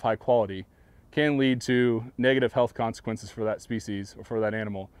they're not of high quality, can lead to negative health consequences for that species or for that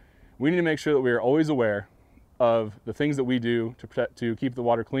animal. We need to make sure that we are always aware of the things that we do to keep the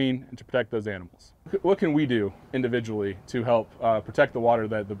water clean and to protect those animals. What can we do individually to help protect the water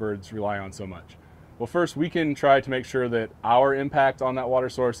that the birds rely on so much? Well, first, we can try to make sure that our impact on that water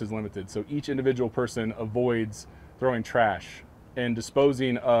source is limited. So each individual person avoids throwing trash and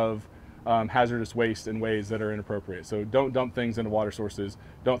disposing of hazardous waste in ways that are inappropriate. So don't dump things into water sources.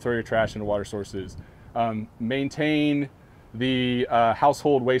 Don't throw your trash into water sources. Maintain the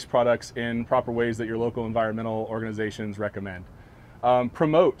household waste products in proper ways that your local environmental organizations recommend.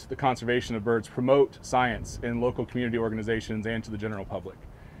 Promote the conservation of birds. Promote science in local community organizations and to the general public.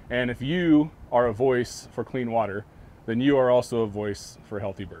 And if you are a voice for clean water, then you are also a voice for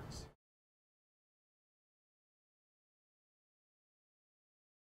healthy birds.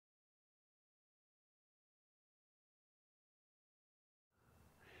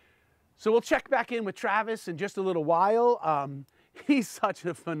 So we'll check back in with Travis in just a little while. He's such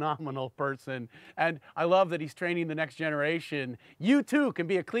a phenomenal person, and I love that he's training the next generation. You too can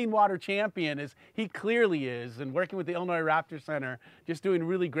be a clean water champion, as he clearly is, and working with the Illinois Raptor Center, just doing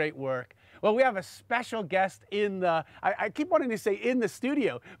really great work. Well, we have a special guest in the, I keep wanting to say in the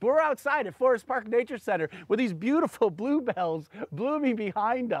studio, but we're outside at Forest Park Nature Center with these beautiful bluebells blooming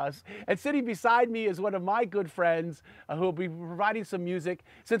behind us. And sitting beside me is one of my good friends who will be providing some music.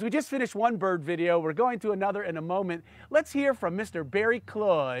 Since we just finished one bird video, we're going to another in a moment. Let's hear from Mr. Barry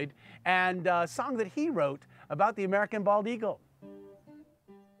Cloyd and a song that he wrote about the American bald eagle.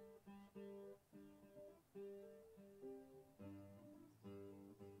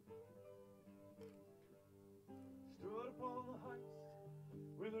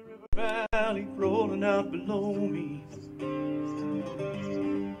 Valley rolling out below me.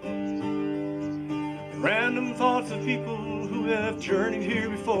 Random thoughts of people who have journeyed here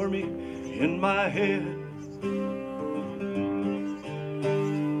before me in my head.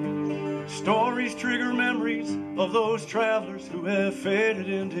 Stories trigger memories of those travelers who have faded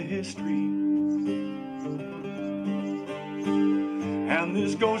into history. And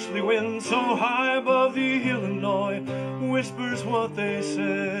this ghostly wind so high above the Illinois whispers what they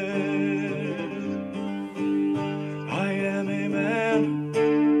said. I am a man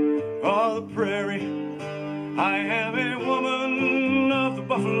of the prairie. I am a woman of the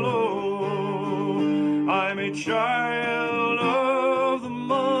buffalo. I'm a child of the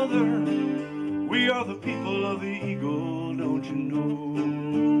mother. We are the people of the eagle, don't you know?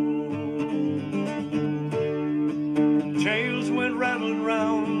 Tales went rattling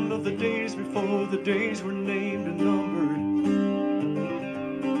round of the days before the days were named and numbered.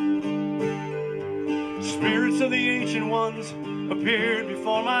 Spirits of the ancient ones appeared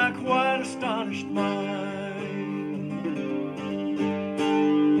before my quite astonished mind.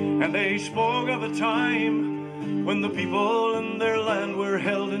 And they spoke of a time when the people in their land were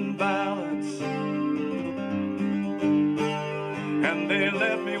held in balance. And they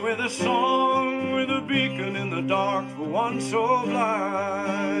left me with a song, with a beacon in the dark for one so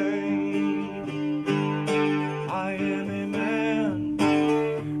blind. I am a man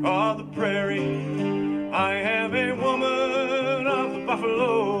of the prairie. I am a woman of the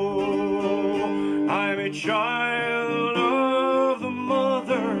buffalo. I'm a child of the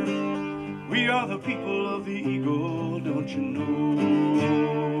mother. We are the people of the eagle, don't you know?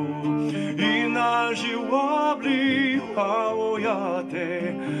 Inaji, Wabli,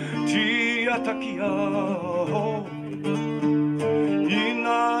 Haoyate, Tiatakia.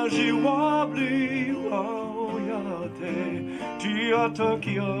 Inaji, Wabli, Haoyate,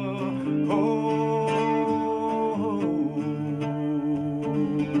 Tiatakia.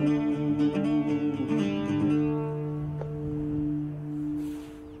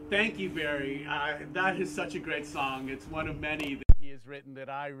 Thank you, Barry. That is such a great song. It's one of many that he has written that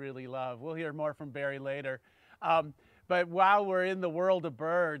I really love. We'll hear more from Barry later. But while we're in the world of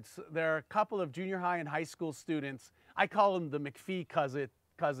birds, there are a couple of junior high and high school students. I call them the McPhie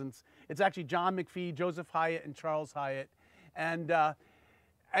cousins. It's actually John McPhie, Joseph Hiatt, and Charles Hiatt. And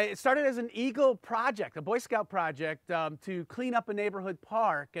it started as an Eagle project, a Boy Scout project to clean up a neighborhood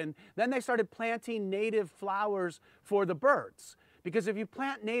park. And then they started planting native flowers for the birds. Because if you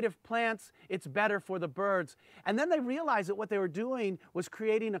plant native plants, it's better for the birds. And then they realized that what they were doing was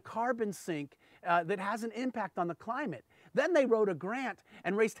creating a carbon sink that has an impact on the climate. Then they wrote a grant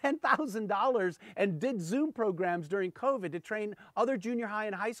and raised $10,000 and did Zoom programs during COVID to train other junior high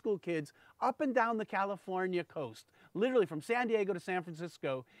and high school kids up and down the California coast. Literally from San Diego to San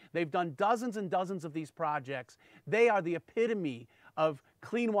Francisco. They've done dozens and dozens of these projects. They are the epitome of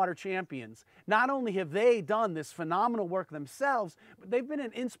clean water champions. Not only have they done this phenomenal work themselves, but they've been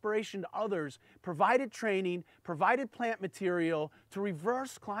an inspiration to others, provided training, provided plant material to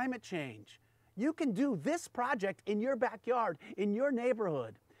reverse climate change. You can do this project in your backyard, in your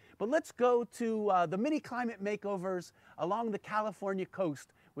neighborhood. But let's go to the mini climate makeovers along the California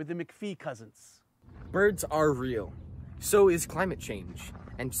coast with the McPhie cousins. Birds are real. So is climate change,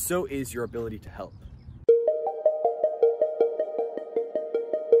 and so is your ability to help.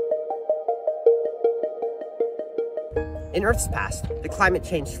 In Earth's past, the climate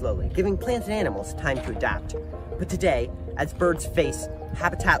changed slowly, giving plants and animals time to adapt. But today, as birds face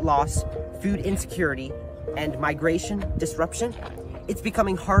habitat loss, food insecurity, and migration disruption, it's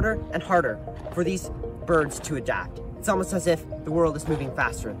becoming harder and harder for these birds to adapt. It's almost as if the world is moving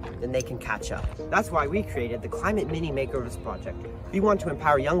faster than they can catch up. That's why we created the Climate Mini-Makeovers project. We want to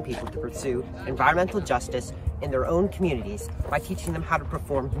empower young people to pursue environmental justice in their own communities by teaching them how to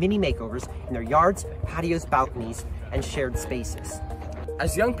perform mini-makeovers in their yards, patios, balconies, and shared spaces.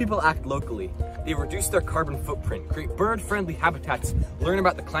 As young people act locally, they reduce their carbon footprint, create bird-friendly habitats, learn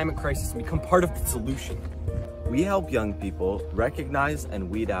about the climate crisis, and become part of the solution. We help young people recognize and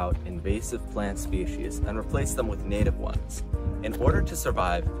weed out invasive plant species and replace them with native ones. In order to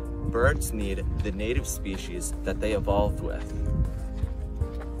survive, birds need the native species that they evolved with.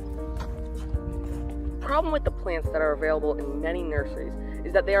 The problem with the plants that are available in many nurseries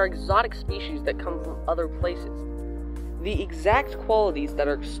is that they are exotic species that come from other places. The exact qualities that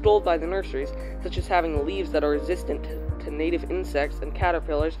are extolled by the nurseries, such as having leaves that are resistant to native insects and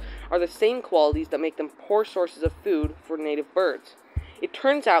caterpillars, are the same qualities that make them poor sources of food for native birds. It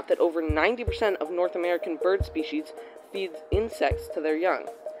turns out that over 90% of North American bird species feeds insects to their young.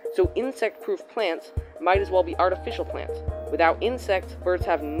 So insect-proof plants might as well be artificial plants. Without insects, birds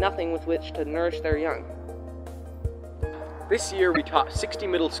have nothing with which to nourish their young. This year we taught 60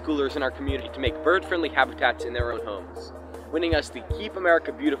 middle schoolers in our community to make bird-friendly habitats in their own homes, winning us the Keep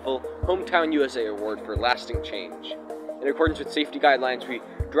America Beautiful Hometown USA Award for lasting change. In accordance with safety guidelines, we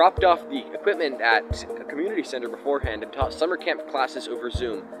dropped off the equipment at a community center beforehand and taught summer camp classes over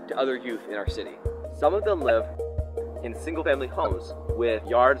Zoom to other youth in our city. Some of them live in single-family homes with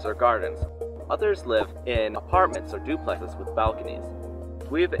yards or gardens. Others live in apartments or duplexes with balconies.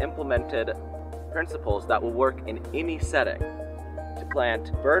 We've implemented principles that will work in any setting to plant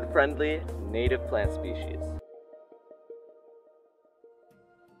bird-friendly native plant species.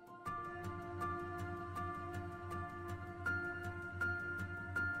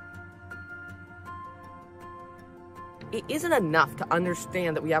 It isn't enough to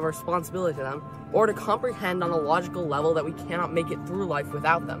understand that we have a responsibility to them, or to comprehend on a logical level that we cannot make it through life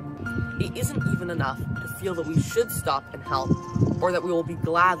without them. It isn't even enough to feel that we should stop and help, or that we will be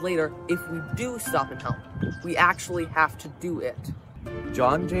glad later if we do stop and help. We actually have to do it.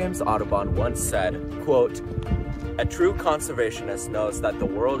 John James Audubon once said, quote, "A true conservationist knows that the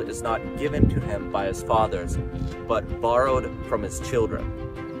world is not given to him by his fathers, but borrowed from his children."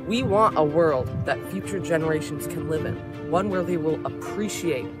 We want a world that future generations can live in, one where they will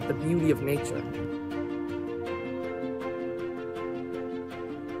appreciate the beauty of nature.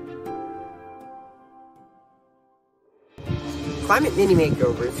 Climate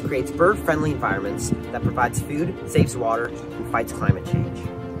Mini-Makeovers creates bird-friendly environments that provides food, saves water, and fights climate change.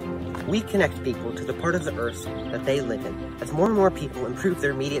 We connect people to the part of the Earth that they live in. As more and more people improve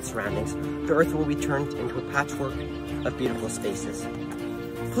their immediate surroundings, the Earth will be turned into a patchwork of beautiful spaces.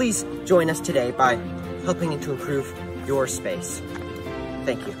 Please join us today by helping to improve your space.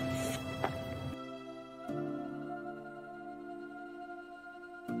 Thank you.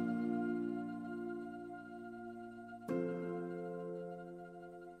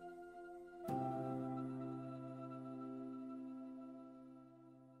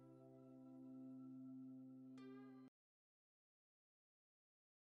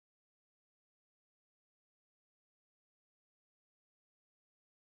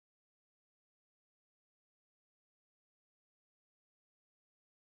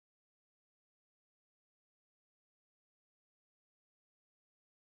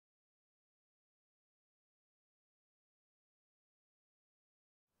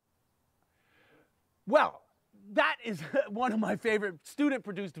 Well, that is one of my favorite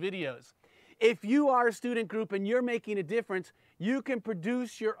student-produced videos. If you are a student group and you're making a difference, you can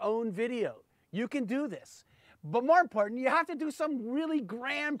produce your own video. You can do this. But more important, you have to do some really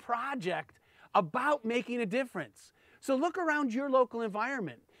grand project about making a difference. So look around your local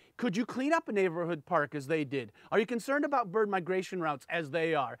environment. Could you clean up a neighborhood park as they did? Are you concerned about bird migration routes as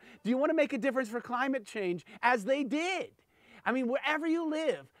they are? Do you want to make a difference for climate change as they did? I mean, wherever you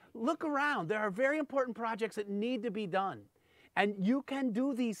live, look around. There are very important projects that need to be done. And you can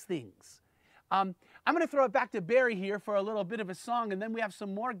do these things. I'm going to throw it back to Barry here for a little bit of a song, and then we have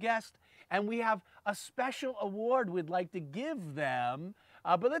some more guests, and we have a special award we'd like to give them.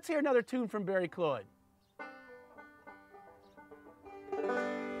 But let's hear another tune from Barry Cloyd.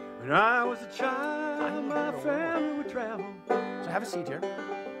 When I was a child, my family would travel. So have a seat here.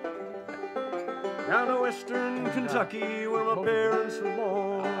 Down to western Kentucky where my parents were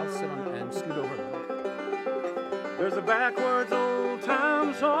born. I'll sit on and scoot over. There's a backwards old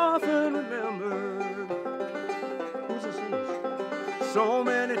times often remembered. Who's this is? So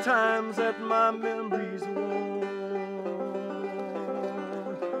many times that my memories are worn.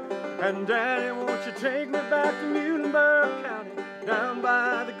 And Daddy, won't you take me back to Muhlenberg County, down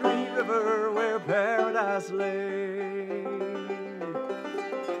by the Green River where paradise lay.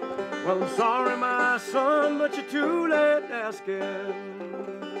 Well, I'm sorry, my son, but you're too late asking.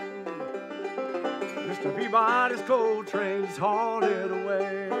 Mr. Peabody's coal train's hauled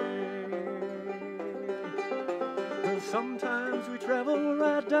away. Well, sometimes we travel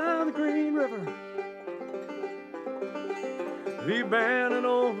right down the Green River, the abandoned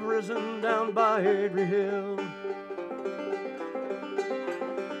old prison down by Adrie Hill,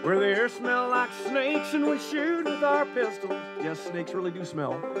 where the air smell like snakes and we shoot with our pistols. Yes, snakes really do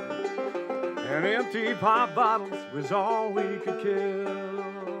smell. And empty pop bottles was all we could kill.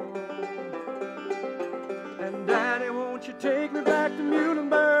 And Daddy, won't you take me back to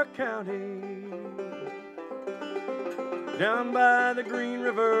Muhlenberg County, down by the Green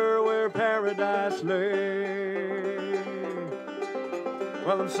River where paradise lay.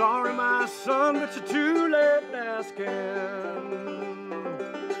 Well, I'm sorry, my son, but you're too late asking.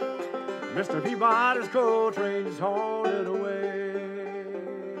 Mr. Peabody's coal train is hauled away.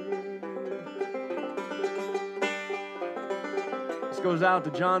 This goes out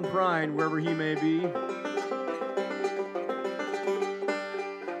to John Prine, wherever he may be.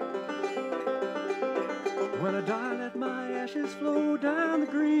 When I die, let my ashes flow down the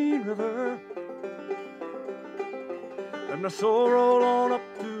Green River, and my soul roll on up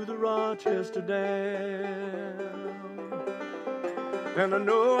to the Rochester Dam. And I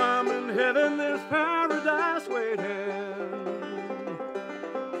know I'm in heaven, there's paradise waiting,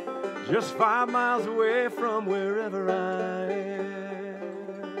 just 5 miles away from wherever I am.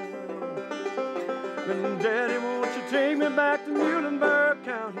 And Daddy, won't you take me back to Muhlenberg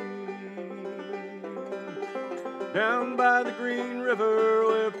County, down by the Green River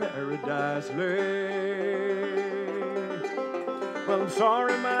where paradise lay. Well, I'm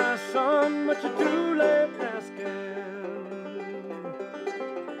sorry, my son, but you're too late asking.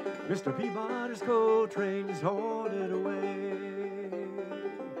 Mr. Peabody's coal train is hauled away.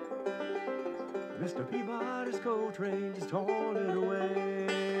 Mr. Peabody's coal train is hauled away.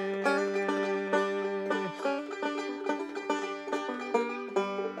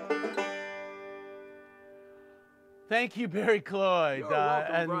 Thank you, Barry Cloyd. You're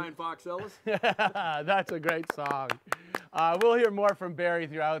welcome, Brian Fox Ellis. That's a great song. We'll hear more from Barry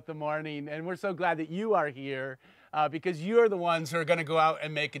throughout the morning, and we're so glad that you are here because you're the ones who are going to go out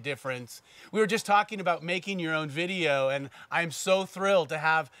and make a difference. We were just talking about making your own video, and I'm so thrilled to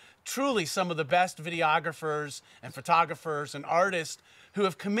have truly some of the best videographers and photographers and artists who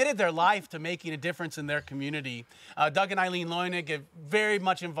have committed their life to making a difference in their community. Doug and Eileen Loenig are very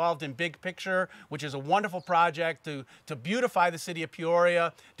much involved in Big Picture, which is a wonderful project to beautify the city of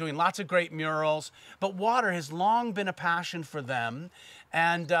Peoria, doing lots of great murals. But water has long been a passion for them.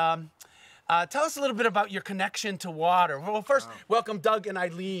 And tell us a little bit about your connection to water. Well, first, welcome Doug and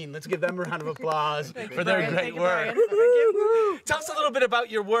Eileen. Let's give them a round of applause for their great work. Tell us a little bit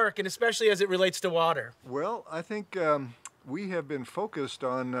about your work, and especially as it relates to water. Well, I think we have been focused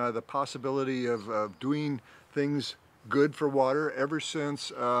on the possibility of doing things good for water ever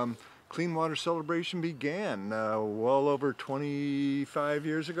since Clean Water Celebration began well over 25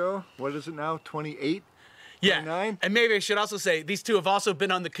 years ago. What is it now, 28? Yeah, 29? And maybe I should also say, these two have also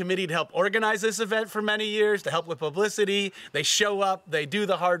been on the committee to help organize this event for many years, to help with publicity. They show up, they do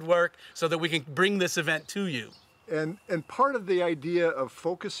the hard work so that we can bring this event to you. And part of the idea of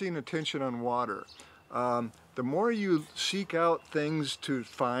focusing attention on water, the more you seek out things to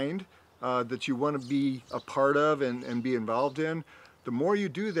find, that you want to be a part of and be involved in, the more you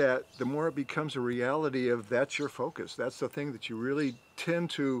do that, the more it becomes a reality of that's your focus. That's the thing that you really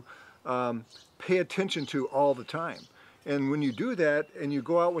tend to pay attention to all the time. And when you do that and you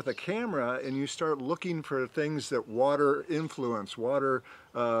go out with a camera and you start looking for things that water influence, water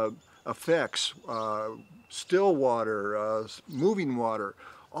affects, still water, moving water,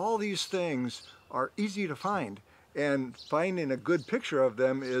 all these things are easy to find. And finding a good picture of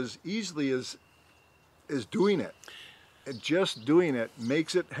them is easily as doing it. And just doing it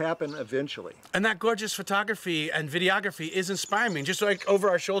makes it happen eventually. And that gorgeous photography and videography is inspiring me. Just like over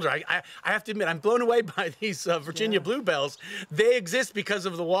our shoulder, I have to admit, I'm blown away by these Virginia bluebells. They exist because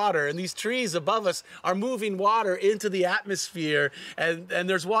of the water, and these trees above us are moving water into the atmosphere, and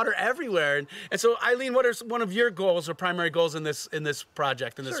there's water everywhere. And so, Eileen, what are one of your goals or primary goals in this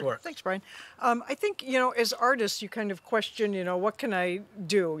project, in this work? Thanks, Brian. I think, as artists, you kind of question, what can I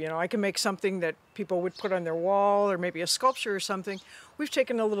do? I can make something that people would put on their wall, or maybe a sculpture or something. We've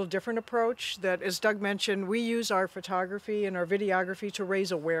taken a little different approach that, as Doug mentioned, we use our photography and our videography to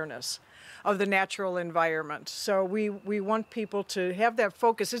raise awareness of the natural environment. So we want people to have that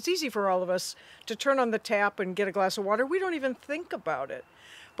focus. It's easy for all of us to turn on the tap and get a glass of water. We don't even think about it.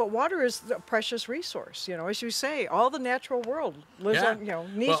 But water is a precious resource. As you say, all the natural world lives on,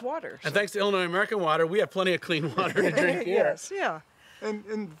 needs water. So. And thanks to Illinois American Water, we have plenty of clean water to drink here. Yes, yeah.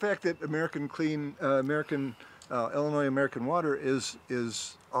 And the fact that Illinois American Water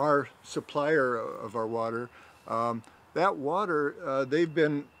is our supplier of our water, that water they've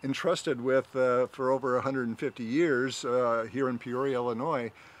been entrusted with for over 150 years here in Peoria,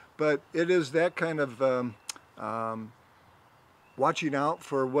 Illinois. But it is that kind of watching out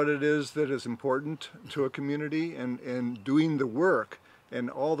for what it is that is important to a community and doing the work. And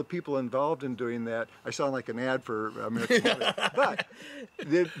all the people involved in doing that, I sound like an ad for American Water, but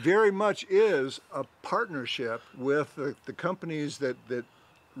it very much is a partnership with the companies that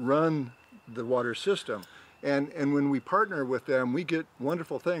run the water system. And when we partner with them, we get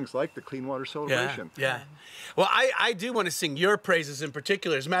wonderful things like the Clean Water Celebration. Yeah. Well, I do want to sing your praises in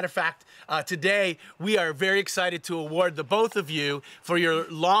particular. As a matter of fact, today we are very excited to award the both of you for your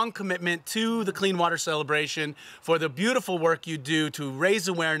long commitment to the Clean Water Celebration, for the beautiful work you do to raise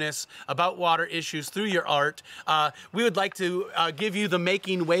awareness about water issues through your art. We would like to give you the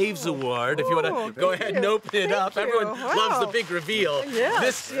Making Waves Award. If you want to go ahead and open it up. Everyone loves the big reveal.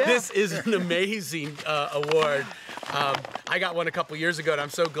 Yes, this is an amazing award. I got one a couple years ago, and I'm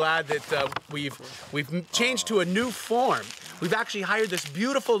so glad that we've changed to a new form. We've actually hired this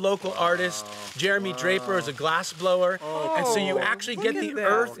beautiful local artist, Jeremy Draper, as a glass blower, and so you actually get the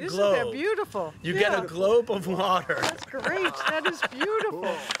earth globe. Isn't that beautiful? You get a globe of water. That's great. That is beautiful.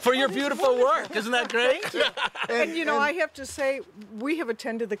 For your beautiful work. Isn't that great? And I have to say, we have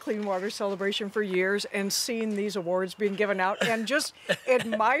attended the Clean Water Celebration for years and seen these awards being given out and just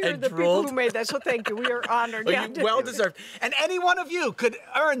admired the people who made that. So thank you. We are honored. Well deserved. And any one of you could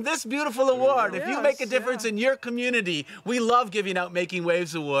earn this beautiful award if you make a difference in your community. We love giving out Making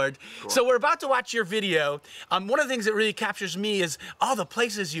Waves Award. Cool. So we're about to watch your video. One of the things that really captures me is all the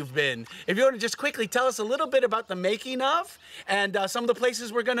places you've been. If you want to just quickly tell us a little bit about the making of and some of the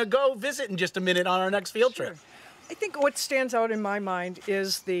places we're going to go visit in just a minute on our next field trip. I think what stands out in my mind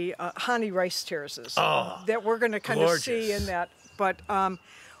is the honey rice terraces that we're going to kind of see in that. But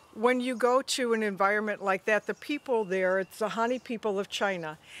when you go to an environment like that, the people there, it's the honey people of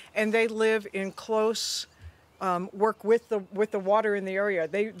China, and they live in close work with the water in the area.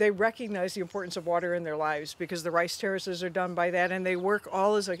 They recognize the importance of water in their lives because the rice terraces are done by that, and they work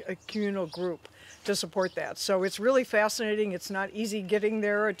all as a communal group to support that. So it's really fascinating. It's not easy getting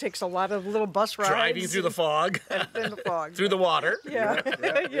there. It takes a lot of little bus rides. Driving through the fog. In the fog. Through the water. Yeah.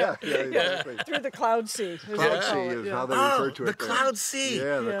 Through the cloud sea. Cloud sea is how they refer to it. The cloud sea.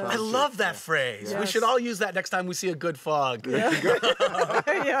 Yeah, the cloud sea. I love that phrase. Yes. We should all use that next time we see a good fog.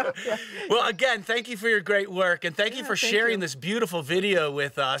 Yeah. Well, again, thank you for your great work, and thank you for sharing this beautiful video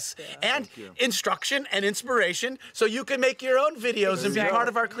with us, and instruction and inspiration so you can make your own videos and be part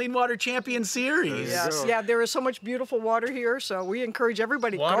of our Clean Water Champion Series. Yes, there is so much beautiful water here, so we encourage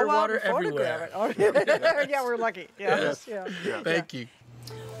everybody to go out and photograph it. Yeah, we're lucky. Yes. Thank you.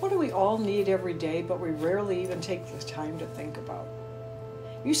 What do we all need every day, but we rarely even take the time to think about?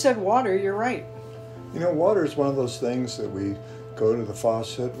 You said water, you're right. Water is one of those things that we go to the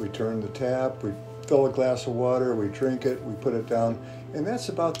faucet, we turn the tap, we fill a glass of water, we drink it, we put it down, and that's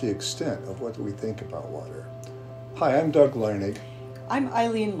about the extent of what we think about water. Hi, I'm Doug Leinig. I'm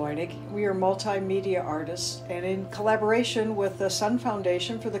Eileen Leinig. We are multimedia artists, and in collaboration with the Sun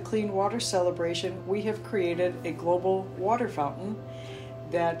Foundation for the Clean Water Celebration, we have created a global water fountain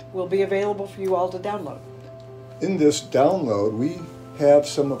that will be available for you all to download. In this download, we have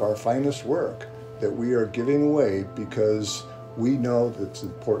some of our finest work that we are giving away because we know that it's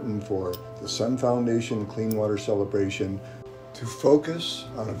important for the Sun Foundation Clean Water Celebration to focus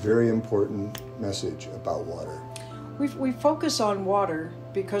on a very important message about water. We focus on water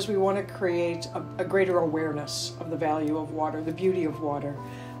because we want to create a greater awareness of the value of water, the beauty of water.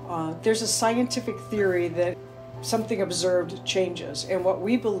 There's a scientific theory that something observed changes, and what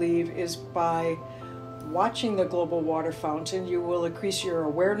we believe is by watching the global water fountain, you will increase your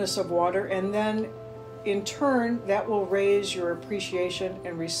awareness of water, and then in turn, that will raise your appreciation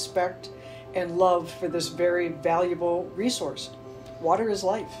and respect and love for this very valuable resource. Water is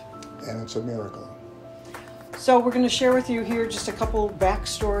life. And it's a miracle. So we're going to share with you here just a couple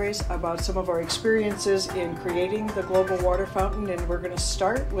backstories about some of our experiences in creating the global water fountain, and we're going to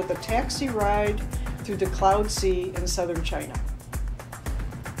start with a taxi ride through the Cloud Sea in southern China.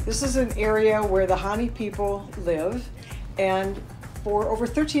 This is an area where the Han people live, and for over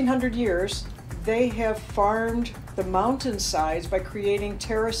 1,300 years, they have farmed the mountainsides by creating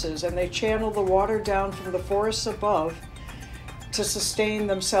terraces, and they channel the water down from the forests above to sustain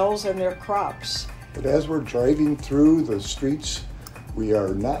themselves and their crops. But as we're driving through the streets, we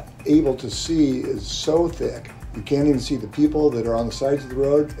are not able to see. It's so thick. You can't even see the people that are on the sides of the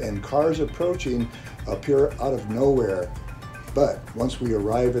road, and cars approaching appear out of nowhere. But once we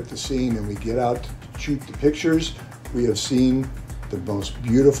arrive at the scene and we get out to shoot the pictures, we have seen the most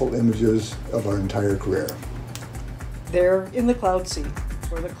beautiful images of our entire career. They're in the Cloud Sea,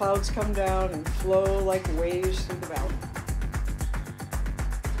 where the clouds come down and flow like waves through the valley.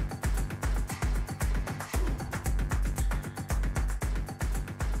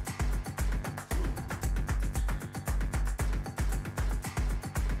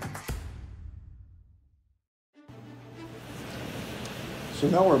 So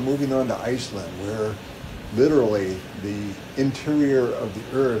now we're moving on to Iceland, where literally the interior of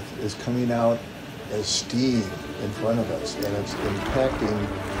the earth is coming out as steam in front of us, and it's impacting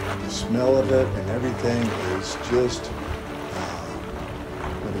the smell of it, and everything is just,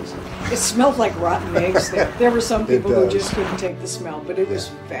 what is it? It smelled like rotten eggs. There were some people who just couldn't take the smell, but it was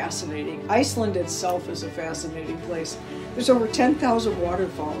fascinating. Iceland itself is a fascinating place. There's over 10,000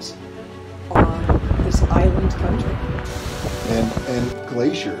 waterfalls on this island country. And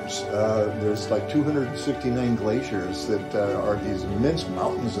glaciers. There's like 269 glaciers that are these immense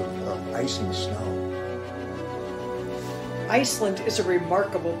mountains of ice and snow. Iceland is a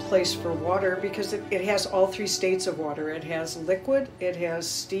remarkable place for water because it has all three states of water. It has liquid, it has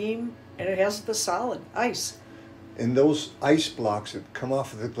steam, and it has the solid, ice. And those ice blocks that come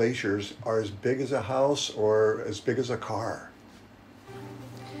off of the glaciers are as big as a house or as big as a car.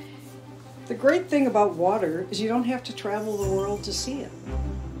 The great thing about water is you don't have to travel the world to see it.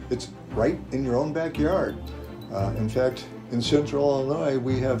 It's right in your own backyard. In fact, in central Illinois,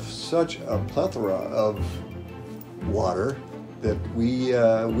 we have such a plethora of water that we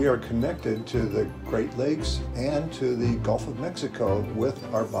are connected to the Great Lakes and to the Gulf of Mexico with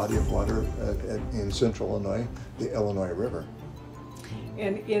our body of water in central Illinois, the Illinois River.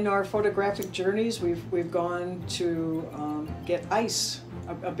 And in our photographic journeys, we've gone to get ice.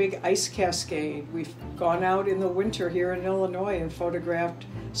 A big ice cascade. We've gone out in the winter here in Illinois and photographed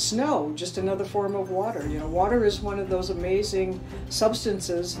snow, just another form of water. You know, water is one of those amazing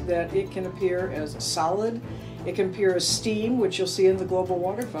substances that it can appear as solid, it can appear as steam, which you'll see in the global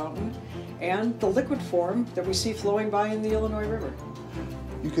water fountain, and the liquid form that we see flowing by in the Illinois River.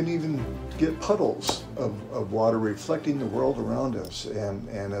 You can even get puddles of water reflecting the world around us, and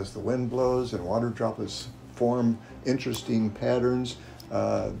as the wind blows and water droplets form interesting patterns,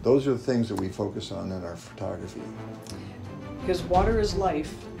 those are the things that we focus on in our photography. Because water is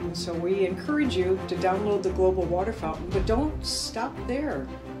life, and so we encourage you to download the Global Water Fountain, but don't stop there.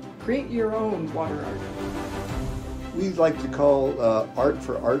 Create your own water art. We like to call art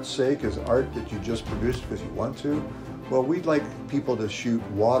for art's sake as art that you just produce because you want to. Well, we'd like people to shoot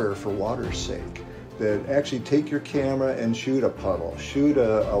water for water's sake. That actually take your camera and shoot a puddle, shoot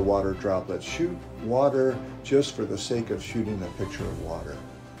a water droplet, shoot water just for the sake of shooting a picture of water.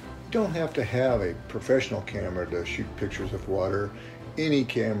 You don't have to have a professional camera to shoot pictures of water. Any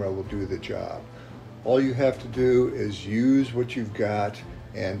camera will do the job. All you have to do is use what you've got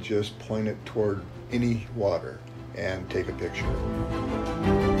and just point it toward any water and take a picture.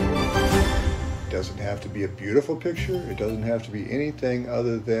 It doesn't have to be a beautiful picture. It doesn't have to be anything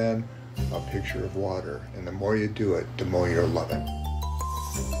other than a picture of water. And the more you do it, the more you'll love it.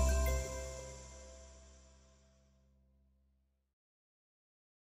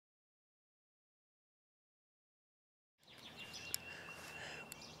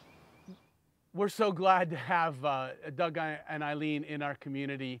 We're so glad to have Doug and Eileen in our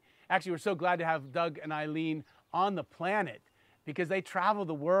community. Actually, we're so glad to have Doug and Eileen on the planet because they travel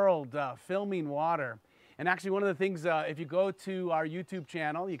the world filming water. And actually, one of the things, if you go to our YouTube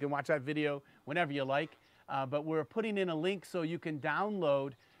channel, you can watch that video whenever you like, but we're putting in a link so you can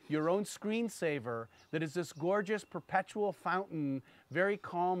download your own screensaver that is this gorgeous perpetual fountain, very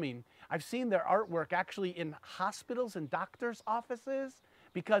calming. I've seen their artwork actually in hospitals and doctors' offices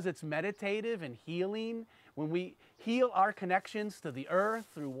because it's meditative and healing. When we heal our connections to the earth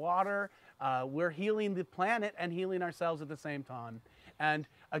through water, we're healing the planet and healing ourselves at the same time. And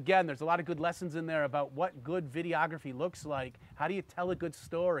again, there's a lot of good lessons in there about what good videography looks like. How do you tell a good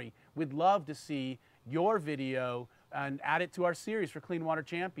story? We'd love to see your video and add it to our series for Clean Water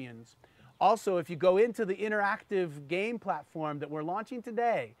Champions. Also, if you go into the interactive game platform that we're launching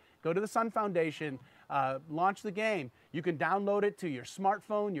today, go to the Sun Foundation, launch the game. You can download it to your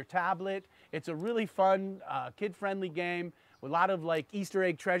smartphone, your tablet. It's a really fun, kid-friendly game with a lot of like Easter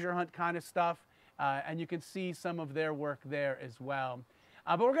egg treasure hunt kind of stuff. And you can see some of their work there as well.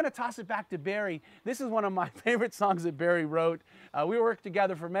 But we're going to toss it back to Barry. This is one of my favorite songs that Barry wrote. We worked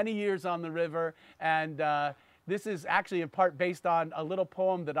together for many years on the river, and this is actually in part based on a little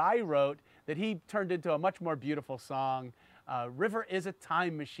poem that I wrote that he turned into a much more beautiful song. River is a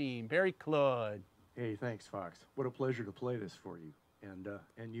Time Machine. Barry Cloyd. Hey, thanks, Fox. What a pleasure to play this for you and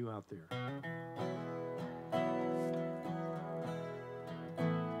you out there.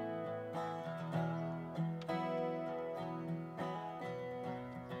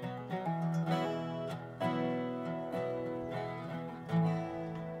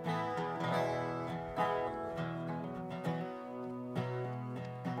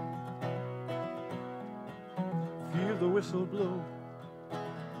 The whistle blow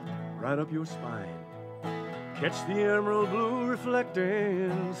right up your spine. Catch the emerald blue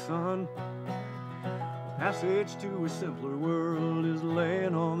reflecting sun. Passage to a simpler world is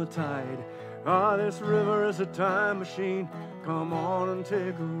laying on the tide. Ah, this river is a time machine. Come on and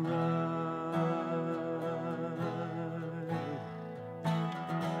take a ride.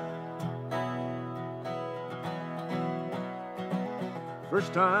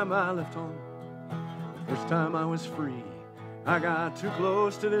 First time I left home, first time I was free, I got too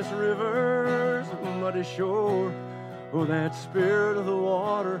close to this river's muddy shore. Oh, that spirit of the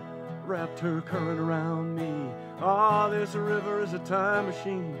water wrapped her current around me. Ah, this river is a time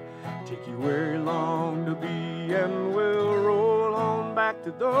machine. Take you where you long to be, and we'll roll on back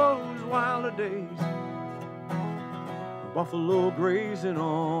to those wilder days. Buffalo grazing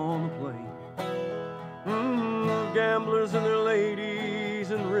on the plain. Gamblers and their ladies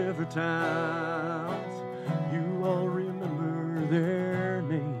in river towns. You all remember their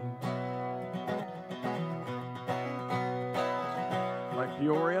names. Like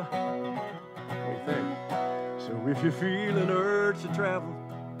Peoria? What do you think? So if you're feeling urge to travel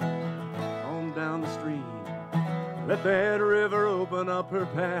on down the stream, let that river open up her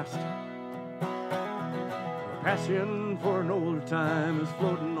past. Her passion for an older time is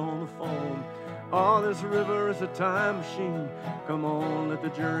floating on the foam. Oh, this river is a time machine. Come on, let the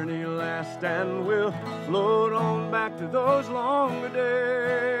journey last, and we'll float on back to those longer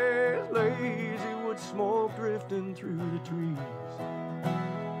days. Lazy wood smoke drifting through the trees.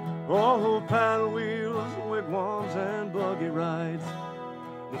 Oh, paddle wheels, wigwams, and buggy rides.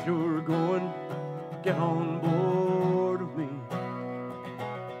 If you're going, get on board with me.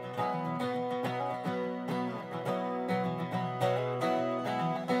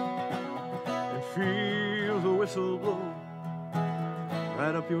 Feel the whistle blow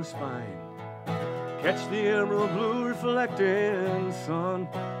right up your spine. Catch the emerald blue reflecting sun.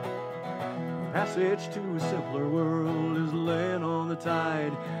 Passage to a simpler world is laying on the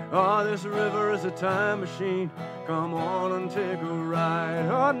tide. Oh, this river is a time machine. Come on and take a ride.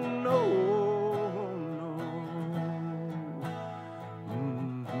 Oh, no.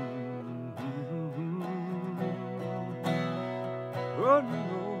 Oh, no.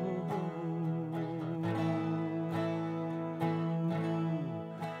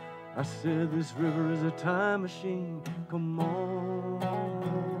 I said this river is a time machine. Come on,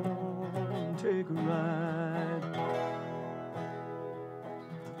 take a ride.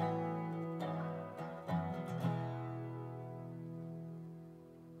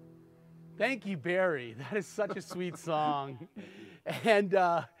 Thank you, Barry. That is such a sweet song. And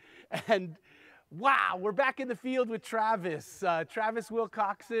wow, we're back in the field with Travis. Travis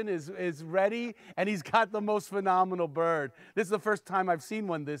Wilcoxen is ready, and he's got the most phenomenal bird. This is the first time I've seen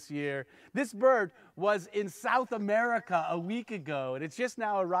one this year. This bird was in South America a week ago, and it's just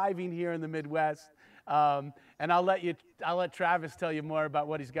now arriving here in the Midwest. And I'll let Travis tell you more about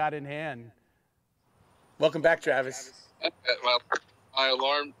what he's got in hand. Welcome back, Travis. My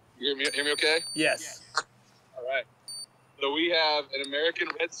alarm, you hear me okay? Yes. All right. So we have an American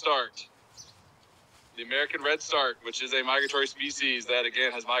redstart. The American redstart, which is a migratory species that,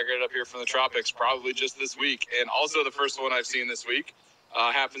 again, has migrated up here from the tropics probably just this week. And also the first one I've seen this week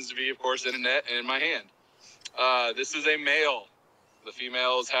happens to be, of course, in a net and in my hand. This is a male. The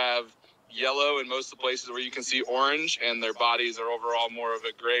females have yellow in most of the places where you can see orange, and their bodies are overall more of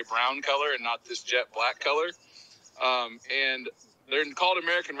a gray-brown color and not this jet black color. And they're called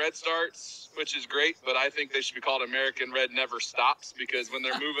American redstars, which is great, but I think they should be called American red never stops, because when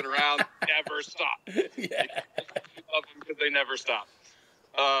they're moving around, never stop. Yeah. Love them because they never stop.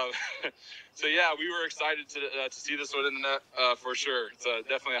 So yeah, we were excited to see this one in the net for sure. It's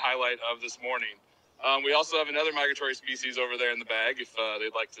definitely a highlight of this morning. We also have another migratory species over there in the bag if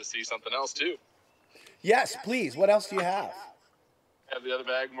they'd like to see something else too. Yes, please. What else do you have? Have the other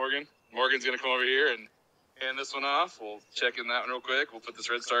bag, Morgan. Morgan's going to come over here and hand this one off. We'll check in that one real quick. We'll put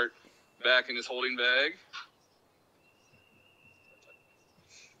this redstart back in his holding bag.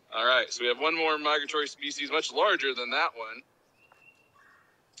 All right, so we have one more migratory species, much larger than that one.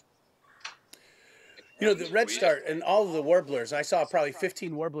 You know, the redstart and all of the warblers, I saw probably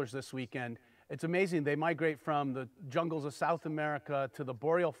 15 warblers this weekend. It's amazing. They migrate from the jungles of South America to the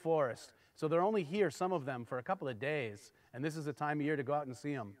boreal forest. So they're only here, some of them, for a couple of days. And this is the time of year to go out and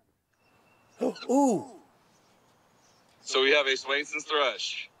see them. Ooh. So we have a Swainson's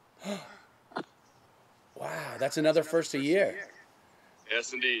thrush. Wow, that's another first a year.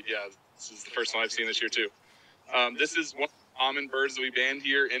 Yes, indeed. Yeah, this is the first one I've seen this year, too. This is one of the common birds that we band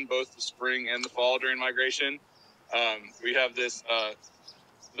here in both the spring and the fall during migration. We have this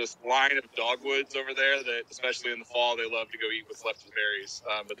line of dogwoods over there that, especially in the fall, they love to go eat what's left of the berries.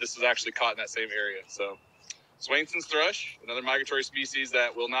 But this is actually caught in that same area. So Swainson's thrush, another migratory species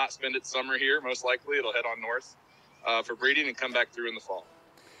that will not spend its summer here. Most likely, it'll head on north for breeding and come back through in the fall.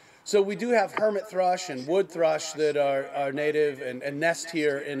 So we do have hermit thrush and wood thrush that are native and nest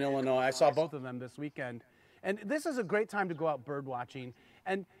here in Illinois. I saw both of them this weekend. And this is a great time to go out bird watching.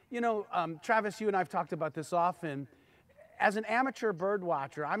 And, you know, Travis, you and I have talked about this often. As an amateur bird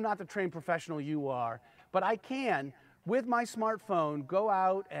watcher, I'm not the trained professional you are, but I can, with my smartphone, go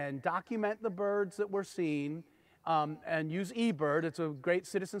out and document the birds that we're seeing and use eBird. It's a great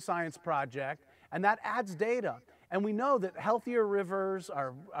citizen science project, and that adds data. And we know that healthier rivers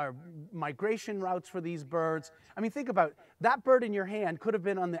are migration routes for these birds. I mean, think about it. That bird in your hand could have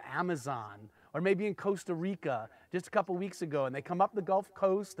been on the Amazon or maybe in Costa Rica just a couple weeks ago, and they come up the Gulf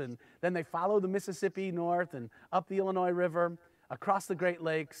Coast, and then they follow the Mississippi north and up the Illinois River, across the Great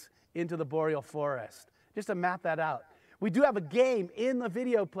Lakes, into the boreal forest. Just to map that out. We do have a game in the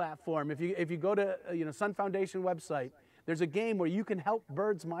video platform. If you go to Sun Foundation website, there's a game where you can help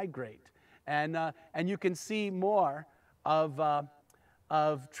birds migrate. And you can see more of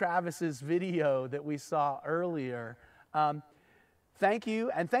Travis's video that we saw earlier. Thank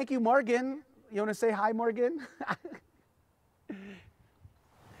you, and thank you, Morgan. You want to say hi, Morgan?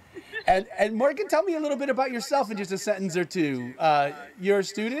 and Morgan, tell me a little bit about yourself in just a sentence or two. You're a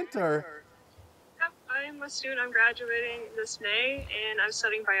student, or? Yep, I'm a student. I'm graduating this May, and I'm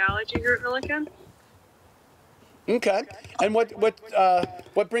studying biology here at Millikan. Okay. And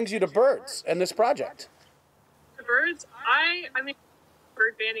what brings you to birds and this project? The birds, I mean,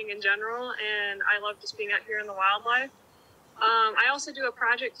 bird banding in general, and I love just being out here in the wildlife. I also do a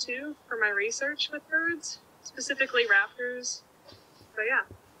project too for my research with birds, specifically raptors. So yeah.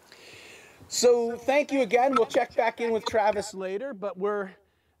 So thank you again. We'll check back in with Travis later, but we're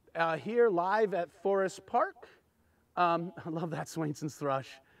here live at Forest Park. I love that Swainson's thrush.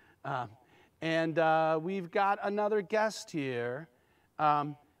 And we've got another guest here.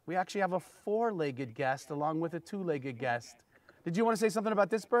 We actually have a four-legged guest along with a two-legged guest. Did you want to say something about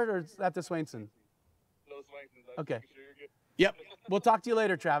this bird, or is that the Swainson? No, Swainson's. Okay. Sure you're good. Yep. We'll talk to you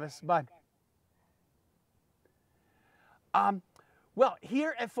later, Travis. Bye. Well,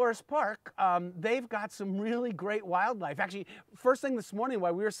 here at Forest Park, they've got some really great wildlife. Actually, first thing this morning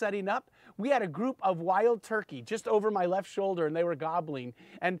while we were setting up, we had a group of wild turkey just over my left shoulder, and they were gobbling.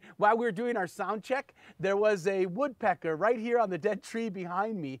 And while we were doing our sound check, there was a woodpecker right here on the dead tree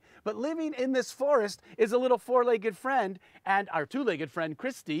behind me. But living in this forest is a little four-legged friend, and our two-legged friend,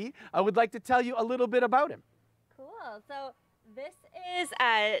 Christy, would like to tell you a little bit about him. Cool. So this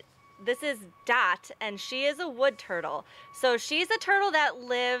is Dot, and she is a wood turtle. So she's a turtle that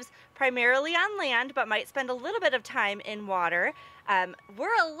lives primarily on land, but might spend a little bit of time in water.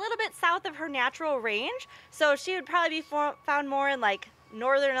 We're a little bit south of her natural range, so she would probably be found more in like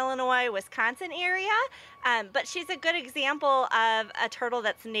northern Illinois, Wisconsin area. But she's a good example of a turtle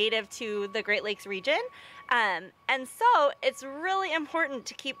that's native to the Great Lakes region. And so it's really important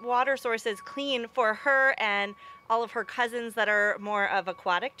to keep water sources clean for her and all of her cousins that are more of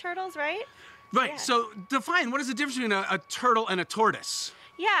aquatic turtles, right? Right. Yeah. So define, what is the difference between a turtle and a tortoise?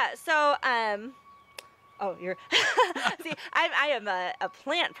 Yeah, so, oh, you're, see, I am a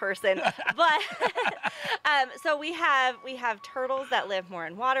plant person, but, so we have turtles that live more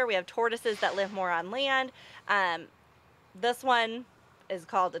in water, we have tortoises that live more on land. This one is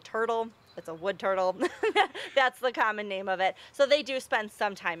called a turtle. It's a wood turtle. That's the common name of it. So they do spend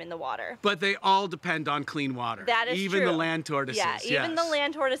some time in the water. But they all depend on clean water. That is even true. the land tortoises. Yeah, even yes. the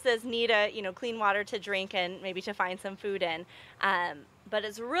land tortoises need clean water to drink and maybe to find some food in. But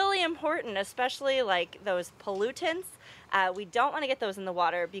it's really important, especially like those pollutants. We don't want to get those in the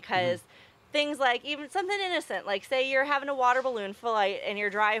water because things like even something innocent, like say you're having a water balloon flight in your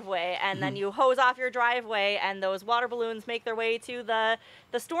driveway and then you hose off your driveway and those water balloons make their way to the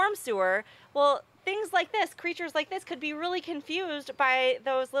storm sewer. Well, things like this, creatures like this could be really confused by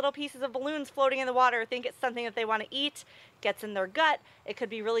those little pieces of balloons floating in the water, think it's something that they want to eat, gets in their gut. It could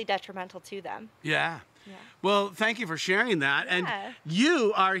be really detrimental to them. Yeah. Well, thank you for sharing that. And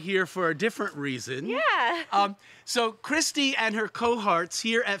you are here for a different reason. Yeah. So Christy and her cohorts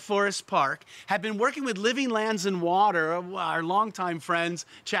here at Forest Park have been working with Living Lands and Water, our longtime friends,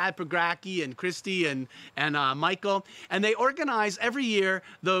 Chad Pagracki and Christy and Michael. And they organize every year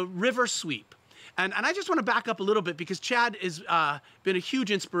the River Sweep. And I just want to back up a little bit because Chad has been a huge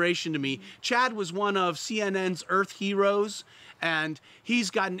inspiration to me. Chad was one of CNN's Earth Heroes, and he's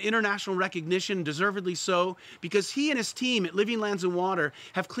gotten international recognition, deservedly so, because he and his team at Living Lands and Water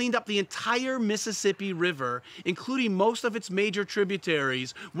have cleaned up the entire Mississippi River, including most of its major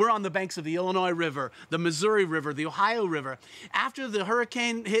tributaries. We're on the banks of the Illinois River, the Missouri River, the Ohio River. After the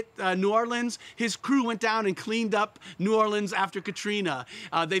hurricane hit New Orleans, his crew went down and cleaned up New Orleans after Katrina.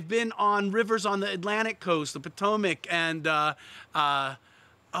 They've been on rivers on the Atlantic coast, the Potomac, and I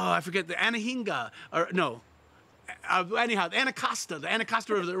forget, the Anahinga, or no. Anyhow, the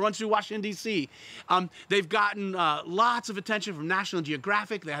Anacostia River that runs through Washington, D.C. They've gotten lots of attention from National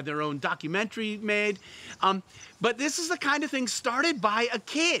Geographic. They had their own documentary made. But this is the kind of thing started by a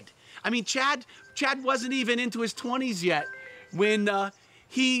kid. I mean, Chad wasn't even into his 20s yet when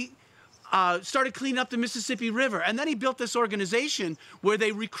he started cleaning up the Mississippi River. And then he built this organization where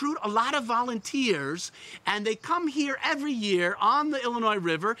they recruit a lot of volunteers, and they come here every year on the Illinois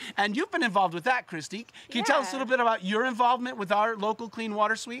River. And you've been involved with that, Christy. Can you tell us a little bit about your involvement with our local clean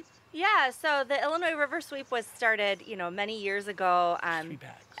water sweep? Yeah, so the Illinois River Sweep was started, many years ago.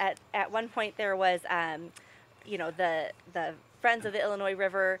 At one point there was, the Friends of the Illinois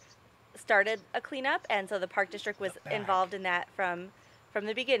River started a cleanup, and so the Park District was involved in that from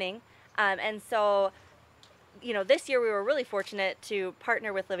the beginning. And so, this year we were really fortunate to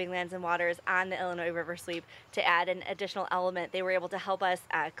partner with Living Lands and Waters on the Illinois River Sweep to add an additional element. They were able to help us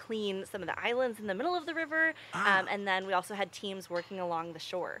clean some of the islands in the middle of the river, and then we also had teams working along the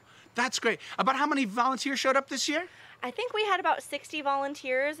shore. That's great. About how many volunteers showed up this year? I think we had about 60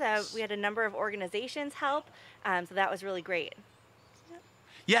 volunteers. We had a number of organizations help, so that was really great.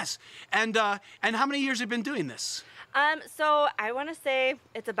 Yes, and how many years have you been doing this? So I want to say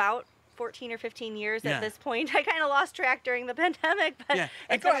it's about 14 or 15 years at this point. I kind of lost track during the pandemic, but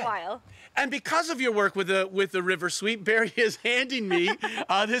it's been a while. And because of your work with the River Sweep, Barry is handing me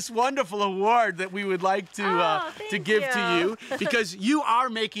this wonderful award that we would like to give to you because you are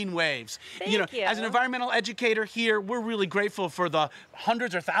making waves. Thank you. As an environmental educator here, we're really grateful for the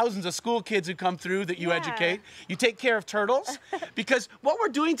hundreds or thousands of school kids who come through that you educate. You take care of turtles because what we're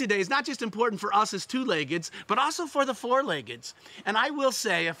doing today is not just important for us as two-leggeds, but also for the four-leggeds. And I will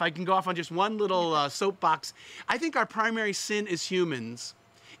say, if I can go off on just one little soapbox, I think our primary sin as humans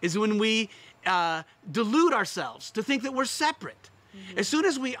is when we delude ourselves to think that we're separate. As soon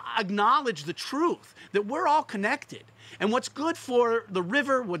as we acknowledge the truth that we're all connected, and what's good for the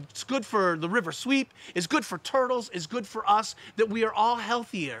river, what's good for the river sweep, is good for turtles, is good for us, that we are all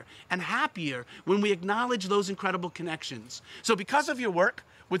healthier and happier when we acknowledge those incredible connections. So because of your work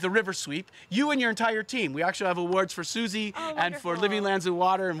with the River Sweep, you and your entire team, we actually have awards for Susie and for Living Lands and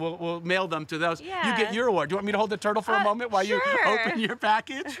Water, and we'll mail them to those. Yeah. You get your award. Do you want me to hold the turtle for a moment while you open your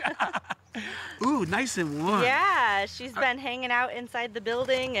package? Ooh, nice and warm. Yeah, she's been hanging out inside the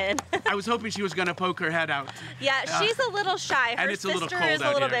building, and I was hoping she was going to poke her head out. Yeah, she's a little shy. Her and it's sister a little cold is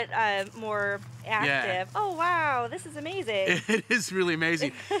a little bit more active. Yeah. Oh, wow, this is amazing. It is really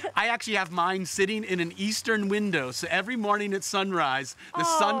amazing. I actually have mine sitting in an eastern window, so every morning at sunrise, the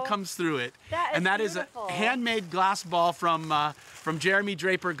sun comes through it. That is a handmade glass ball from Jeremy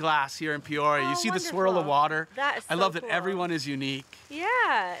Draper Glass here in Peoria. You see the swirl of water? That is I love so that everyone is unique.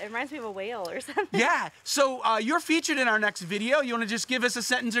 Yeah, it reminds me of a whale or something. Yeah, so you're featured in our next video. You want to just give us a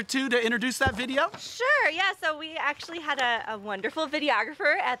sentence or two to introduce that video? Sure, yeah, so we actually had a wonderful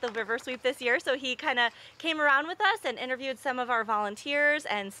videographer at the river sweep this year, so he kind of came around with us and interviewed some of our volunteers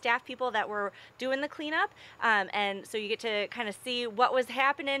and staff people that were doing the cleanup, and so you get to kind of see what was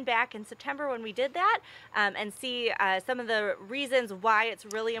happening back in September when we did that, and see some of the reasons why it's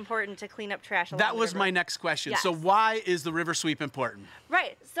really important to clean up trash along the river. That was my next question. Yes. So why is the river sweep important?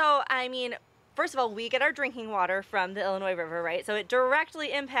 Right, so I mean, first of all, we get our drinking water from the Illinois River, right? So it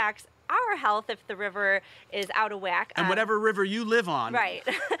directly impacts our health if the river is out of whack. And whatever river you live on. Right.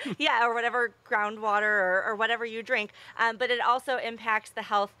 Yeah, or whatever groundwater or whatever you drink. But it also impacts the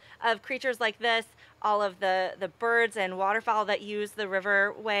health of creatures like this, all of the birds and waterfowl that use the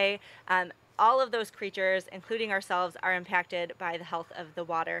riverway. All of those creatures, including ourselves, are impacted by the health of the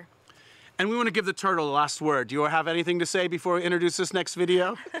water. And we want to give the turtle the last word. Do you have anything to say before we introduce this next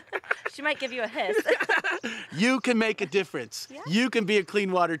video? She might give you a hiss. You can make a difference. Yeah. You can be a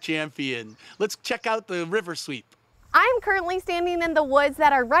clean water champion. Let's check out the river sweep. I'm currently standing in the woods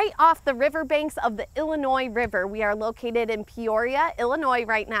that are right off the riverbanks of the Illinois River. We are located in Peoria, Illinois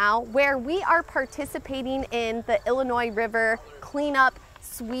right now, where we are participating in the Illinois River Cleanup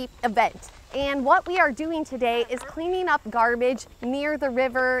Sweep event. And what we are doing today is cleaning up garbage near the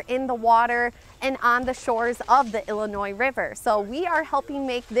river, in the water, and on the shores of the Illinois River. So we are helping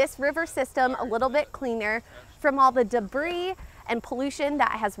make this river system a little bit cleaner from all the debris and pollution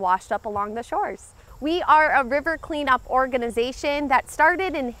that has washed up along the shores. We are a river cleanup organization that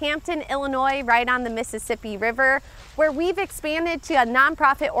started in Hampton, Illinois, right on the Mississippi River, where we've expanded to a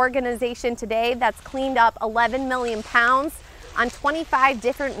nonprofit organization today that's cleaned up 11 million pounds on 25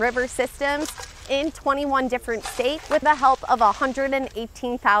 different river systems in 21 different states with the help of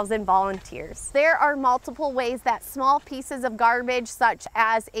 118,000 volunteers. There are multiple ways that small pieces of garbage such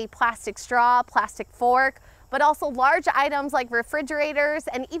as a plastic straw, plastic fork, but also large items like refrigerators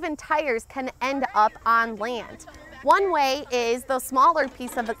and even tires can end up on land. One way is those smaller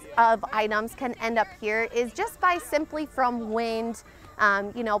pieces of items can end up here is just by simply from wind,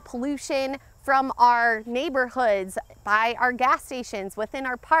 pollution from our neighborhoods, by our gas stations, within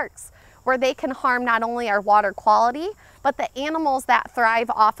our parks, where they can harm not only our water quality, but the animals that thrive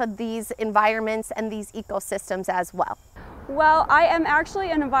off of these environments and these ecosystems as well. Well, I am actually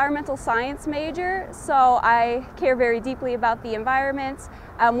an environmental science major, so I care very deeply about the environment.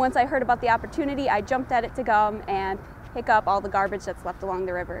 Once I heard about the opportunity, I jumped at it to come and pick up all the garbage that's left along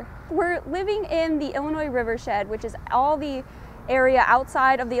the river. We're living in the Illinois Rivershed, which is all the area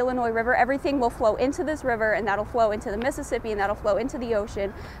outside of the Illinois River. Everything will flow into this river, and that'll flow into the Mississippi, and that'll flow into the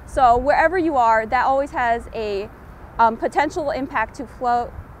ocean. So wherever you are, that always has a potential impact to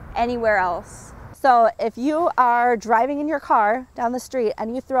flow anywhere else. So if you are driving in your car down the street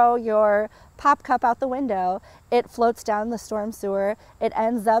and you throw your pop cup out the window, it floats down the storm sewer. It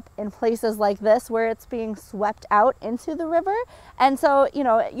ends up in places like this where it's being swept out into the river. And so,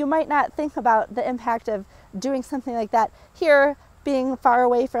 you might not think about the impact of doing something like that here, being far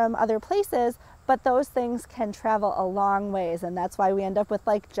away from other places, but those things can travel a long ways, and that's why we end up with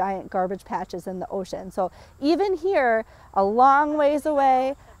like giant garbage patches in the ocean. So even here, a long ways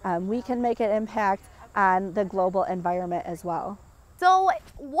away, we can make an impact on the global environment as well. So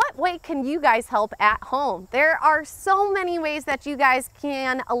what way can you guys help at home? There are so many ways that you guys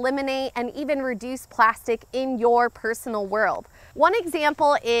can eliminate and even reduce plastic in your personal world. One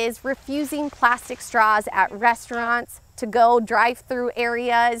example is refusing plastic straws at restaurants, to-go drive-through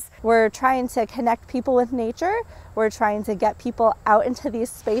areas. We're trying to connect people with nature. We're trying to get people out into these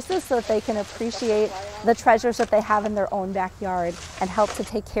spaces so that they can appreciate the treasures that they have in their own backyard and help to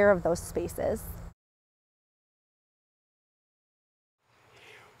take care of those spaces.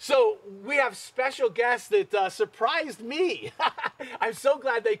 So we have special guests that surprised me. I'm so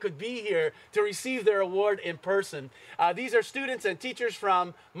glad they could be here to receive their award in person. These are students and teachers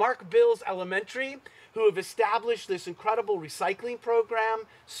from Mark Bills Elementary who have established this incredible recycling program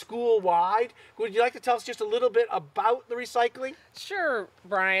school-wide. Would you like to tell us just a little bit about the recycling? Sure,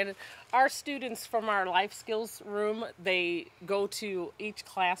 Brian. Our students from our life skills room, they go to each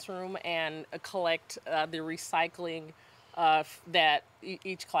classroom and collect the recycling that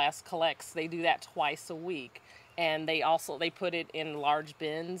each class collects. They do that twice a week, and they put it in large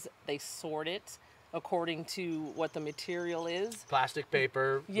bins. They sort it. according to what the material is. Plastic,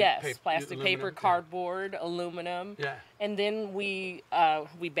 paper. Yes, plastic, aluminum, paper, cardboard, aluminum. Yeah. And then we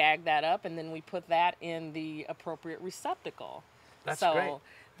bag that up, and then we put that in the appropriate receptacle. That's so,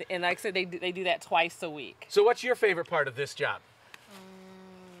 great. And like I said, they do that twice a week. So what's your favorite part of this job?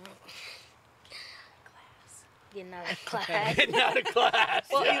 Getting out of class. Getting out of class.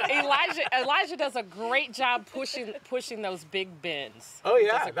 Well, Elijah does a great job pushing those big bins. Oh He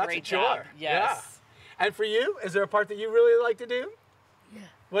yeah, does a that's great a chore. job. Yes. Yeah. And for you, is there a part that you really like to do? Yeah.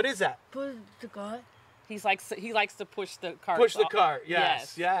 What is that? Push the cart. He likes to push the cart. Push the cart.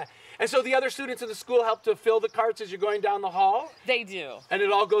 Yes. Yeah. And so the other students in the school help to fill the carts as you're going down the hall? They do. And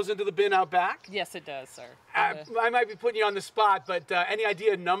it all goes into the bin out back? Yes, it does, sir. I might be putting you on the spot, but any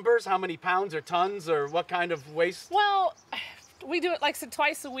idea numbers? How many pounds or tons or what kind of waste? Well, we do it like I said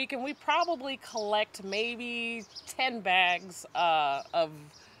twice a week, and we probably collect maybe 10 bags of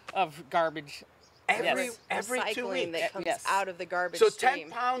garbage. Every 2 weeks. that comes out of the garbage so stream.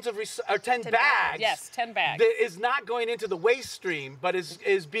 10 pounds of 10 bags. Yes, 10 bags. That is not going into the waste stream, but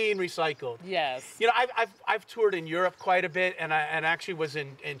is being recycled. Yes. You know, I've toured in Europe quite a bit, and actually was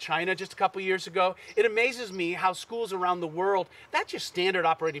in China just a couple years ago. It amazes me how schools around the world, that's just standard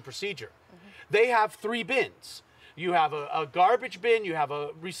operating procedure. They have 3 bins. You have a garbage bin, you have a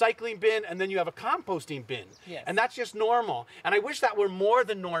recycling bin, and then you have a composting bin. Yes. And that's just normal. And I wish that were more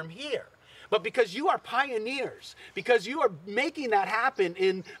the norm here. But because you are pioneers, because you are making that happen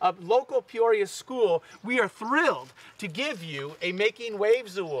in a local Peoria school, we are thrilled to give you a Making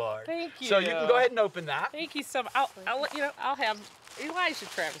Waves Award. Thank you. So you can go ahead and open that. Thank you so much. I'll have Elijah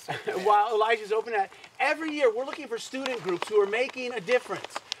Travis open it. While Elijah's opening that, every year we're looking for student groups who are making a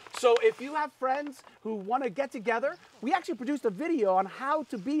difference. So if you have friends who want to get together, we actually produced a video on how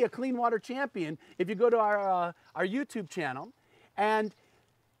to be a clean water champion if you go to our YouTube channel. And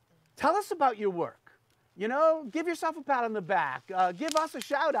tell us about your work. You know, give yourself a pat on the back. Give us a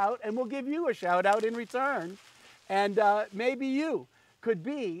shout out, and we'll give you a shout out in return. And maybe you could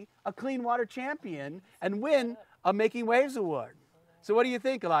be a clean water champion and win a Making Waves Award. So what do you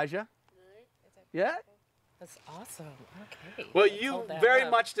think, Elijah? Yeah? That's awesome. Okay. Well, you very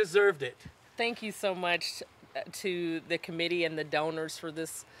much deserved it. Thank you so much to the committee and the donors for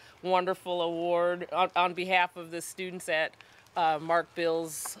this wonderful award. On behalf of the students at Mark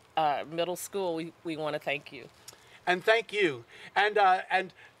Bill's Middle School, we want to thank you. And thank you.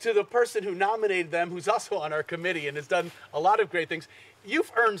 And to the person who nominated them, who's also on our committee and has done a lot of great things.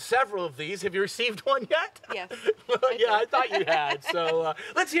 You've earned several of these. Have you received one yet? Yes. Well, yeah, I thought you had. So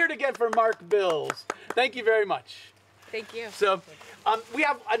let's hear it again for Mark Bills. Thank you very much. Thank you. So we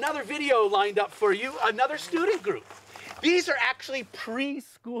have another video lined up for you, another student group. These are actually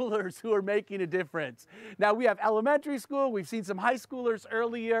preschoolers who are making a difference. Now, we have elementary school, we've seen some high schoolers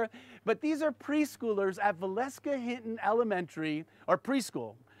earlier, but these are preschoolers at Valeska Hinton Elementary, or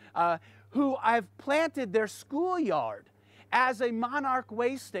preschool, who have planted their schoolyard as a monarch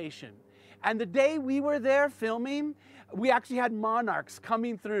waste station. And the day we were there filming, we actually had monarchs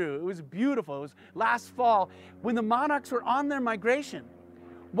coming through. It was beautiful. It was last fall when the monarchs were on their migration.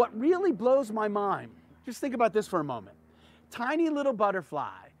 What really blows my mind, just think about this for a moment. Tiny little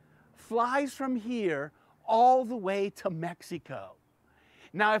butterfly flies from here all the way to Mexico.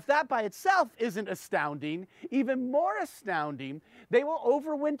 Now, if that by itself isn't astounding, even more astounding, they will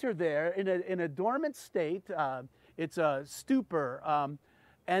overwinter there in a dormant state. It's a stupor.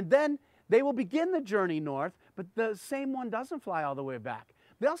 And then they will begin the journey north, but the same one doesn't fly all the way back.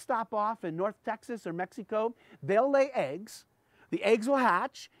 They'll stop off in North Texas or Mexico. They'll lay eggs. The eggs will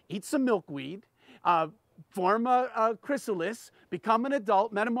hatch, eat some milkweed, form a chrysalis, become an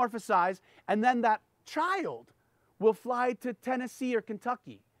adult, metamorphosize, and then that child will fly to Tennessee or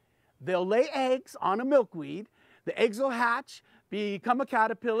Kentucky. They'll lay eggs on a milkweed. The eggs will hatch, become a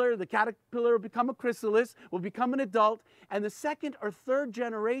caterpillar. The caterpillar will become a chrysalis, will become an adult, and the second or third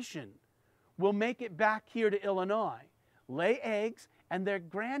generation will make it back here to Illinois, lay eggs, and their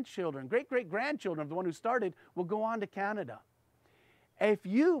grandchildren, great-great-grandchildren of the one who started, will go on to Canada. If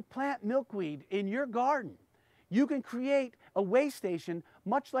you plant milkweed in your garden, you can create a waste station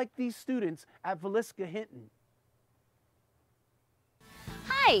much like these students at Valeska Hinton.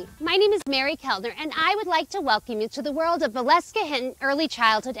 Hi, my name is Mary Kellner, and I would like to welcome you to the world of Valeska Hinton Early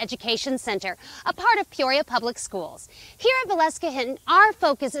Childhood Education Center, a part of Peoria Public Schools. Here at Valeska Hinton, our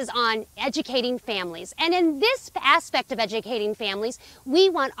focus is on educating families, and in this aspect of educating families, we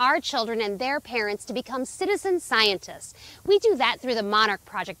want our children and their parents to become citizen scientists. We do that through the Monarch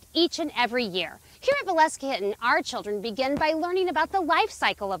Project each and every year. Here at Valeska-Hinton, our children begin by learning about the life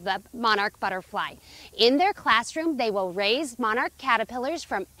cycle of the monarch butterfly. In their classroom, they will raise monarch caterpillars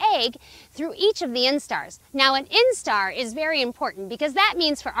from egg through each of the instars. Now, an instar is very important because that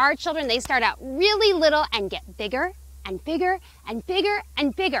means for our children, they start out really little and get bigger and bigger and bigger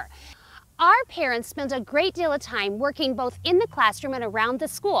and bigger. Our parents spend a great deal of time working both in the classroom and around the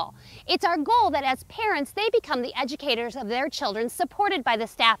school. It's our goal that as parents, they become the educators of their children, supported by the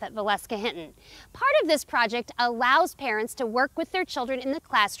staff at Valeska-Hinton. Part of this project allows parents to work with their children in the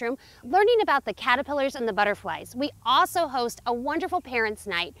classroom, learning about the caterpillars and the butterflies. We also host a wonderful parents'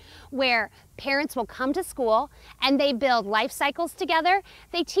 night where parents will come to school and they build life cycles together.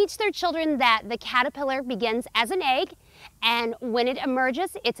 They teach their children that the caterpillar begins as an egg, and when it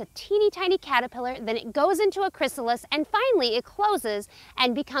emerges, it's a teeny tiny caterpillar, then it goes into a chrysalis, and finally it closes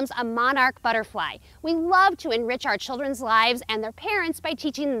and becomes a monarch butterfly. We love to enrich our children's lives and their parents by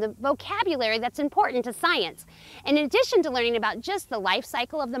teaching them the vocabulary that's important to science. In addition to learning about just the life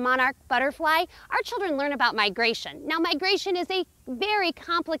cycle of the monarch butterfly, our children learn about migration. Now, migration is a very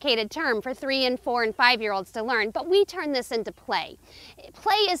complicated term for 3-, 4-, and 5-year-olds to learn, but we turn this into play.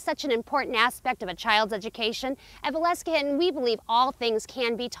 Play is such an important aspect of a child's education. At Valeska-Hinton, we believe all things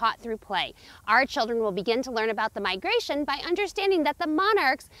can be taught through play. Our children will begin to learn about the migration by understanding that the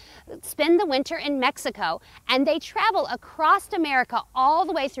monarchs spend the winter in Mexico, and they travel across America all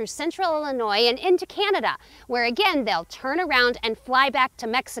the way through central Illinois and into Canada, where again they'll turn around and fly back to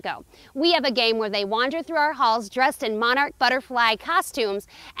Mexico. We have a game where they wander through our halls dressed in monarch butterfly costumes,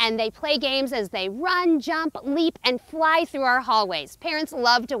 and they play games as they run, jump, leap, and fly through our hallways. Parents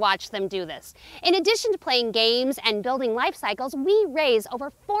love to watch them do this. In addition to playing games and building life cycles, we raise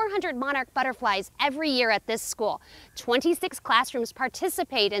over 400 monarch butterflies every year at this school. 26 classrooms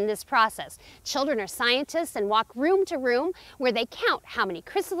participate in this process. Children are scientists and walk room to room where they count how many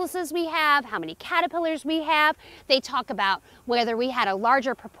chrysalises we have, how many caterpillars we have. They talk about whether we had a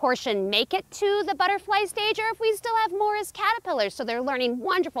larger proportion make it to the butterfly stage or if we still have more as caterpillars. So they're learning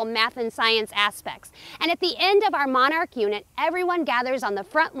wonderful math and science aspects. And at the end of our monarch unit, everyone gathers on the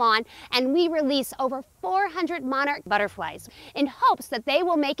front lawn and we release over 400 monarch butterflies in hopes that they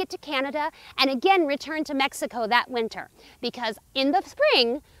will make it to Canada and again return to Mexico that winter. Because in the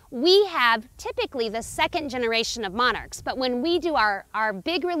spring, we have typically the 2nd generation of monarchs, but when we do our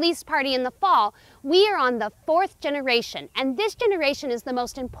big release party in the fall, we are on the 4th generation, and this generation is the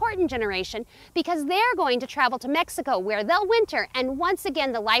most important generation because they're going to travel to Mexico where they'll winter, and once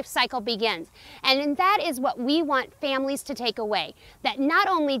again the life cycle begins. And that is what we want families to take away, that not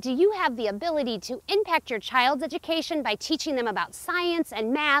only do you have the ability to impact your child's education by teaching them about science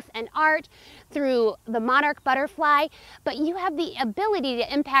and math and art through the monarch butterfly, but you have the ability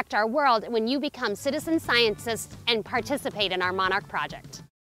to impact our world when you become citizen scientists and participate in our monarch project.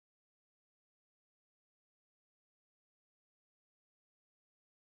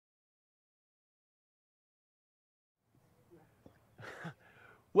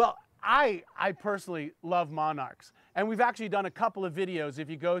 Well, I personally love monarchs, and we've actually done a couple of videos. If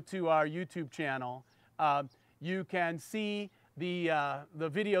you go to our YouTube channel, you can see the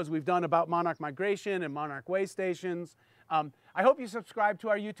videos we've done about monarch migration and monarch way stations. I hope you subscribe to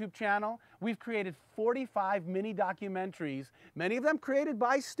our YouTube channel. We've created 45 mini documentaries, many of them created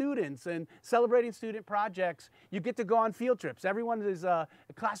by students and celebrating student projects. You get to go on field trips. Everyone is a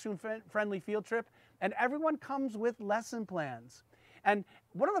classroom-friendly field trip, and everyone comes with lesson plans. And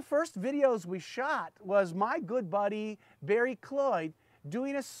one of the first videos we shot was my good buddy, Barry Cloyd,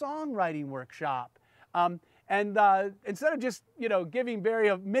 doing a songwriting workshop. Instead of just, giving Barry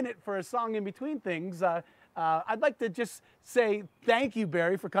a minute for a song in between things, I'd like to just say thank you,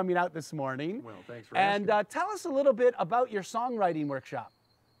 Barry, for coming out this morning. Well, thanks for asking. And tell us a little bit about your songwriting workshop.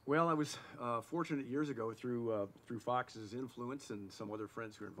 Well, I was fortunate years ago through Fox's influence and some other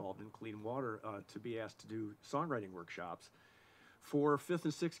friends who are involved in clean water to be asked to do songwriting workshops for 5th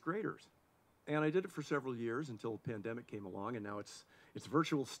and 6th graders. And I did it for several years until the pandemic came along, and now it's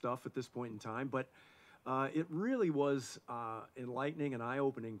virtual stuff at this point in time. But it really was enlightening and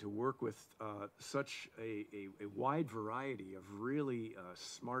eye-opening to work with such a wide variety of really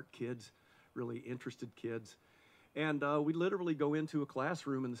smart kids, really interested kids. And we'd literally go into a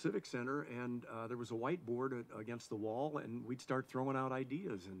classroom in the Civic Center, and there was a whiteboard against the wall, and we'd start throwing out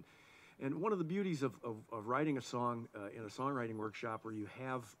ideas. And one of the beauties of writing a song in a songwriting workshop where you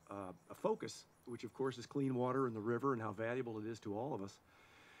have a focus, which of course is clean water and the river and how valuable it is to all of us,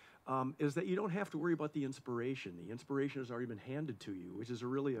 is that you don't have to worry about the inspiration. The inspiration has already been handed to you, which is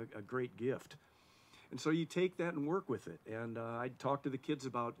really a great gift. And so you take that and work with it. And I'd talk to the kids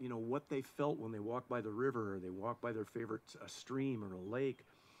about, what they felt when they walked by the river or they walked by their favorite stream or a lake,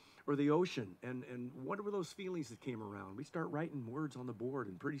 the ocean, and what were those feelings that came around? We start writing words on the board,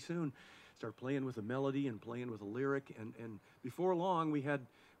 and pretty soon start playing with a melody and playing with a lyric, and before long we had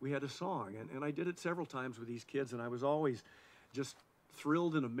a song, and I did it several times with these kids, and I was always just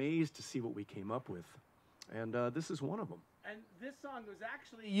thrilled and amazed to see what we came up with, and this is one of them. And this song was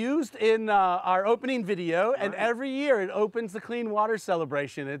actually used in our opening video, and every year it opens the Clean Water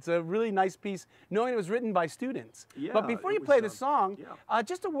Celebration. It's a really nice piece, knowing it was written by students. Yeah, but before you play the song,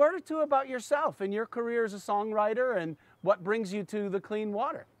 just a word or two about yourself and your career as a songwriter and what brings you to the clean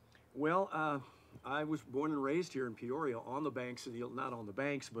water. Well, I was born and raised here in Peoria, on the banks of the, not on the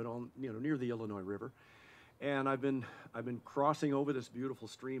banks, but on, near the Illinois River. And I've been crossing over this beautiful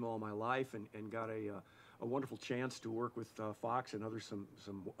stream all my life, and got a wonderful chance to work with Fox and some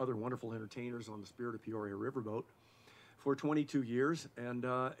other wonderful entertainers on the Spirit of Peoria riverboat for 22 years, and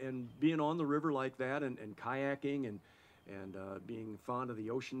being on the river like that, and kayaking, and being fond of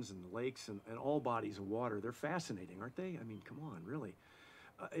the oceans and the lakes and all bodies of water. They're fascinating, aren't they? I mean, come on, really.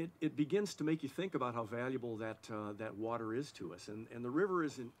 It begins to make you think about how valuable that water is to us, and the river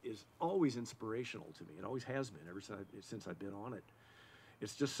is always inspirational to me. It always has been ever since I've been on it.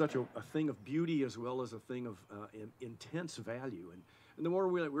 It's just such a thing of beauty as well as a thing of intense value, and the more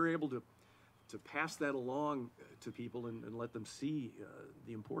we're able to pass that along to people and let them see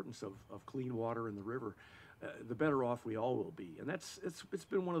the importance of clean water in the river, the better off we all will be. And it's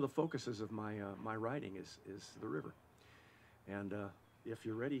been one of the focuses of my writing is the river. And if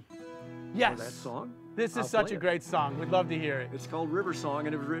you're ready for that song, This is such a great song. We'd love to hear it. It's called River Song,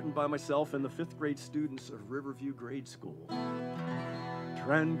 and it was written by myself and the 5th grade students of Riverview Grade School.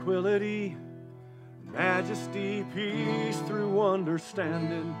 Tranquility, majesty, peace through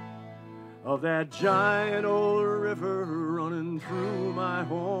understanding of that giant old river running through my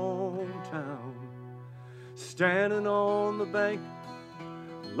hometown. Standing on the bank,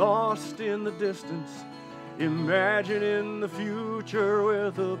 lost in the distance, imagining the future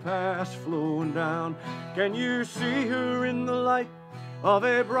with the past flowing down. Can you see her in the light of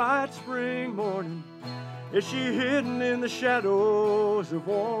a bright spring morning? Is she hidden in the shadows of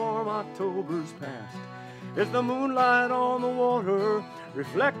warm October's past? Is the moonlight on the water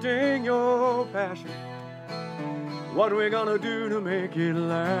reflecting your passion? What are we gonna do to make it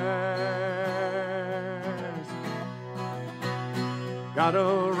last?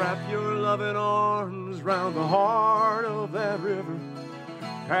 Gotta wrap your loving arms round the heart of that river.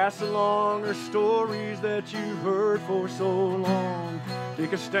 Pass along her stories that you've heard for so long.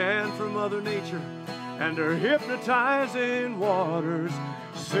 Take a stand for Mother Nature and her hypnotizing waters.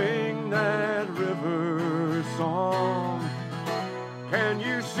 Sing that river song. Can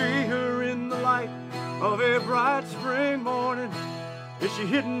you see her in the light of a bright spring morning? Is she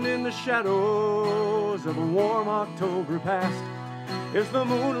hidden in the shadows of a warm October past? Is the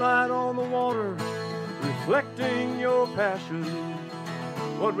moonlight on the water reflecting your passion?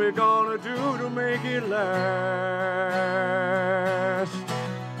 What we're gonna do to make it last?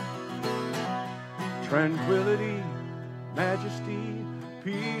 Tranquility, majesty,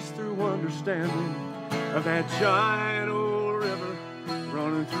 peace through understanding of that giant old river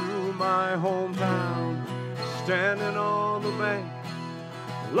running through my hometown. Standing on the bank,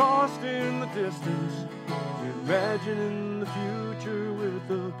 lost in the distance, imagining the future with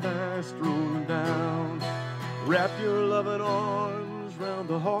the past rolling down. Wrap your loving arms round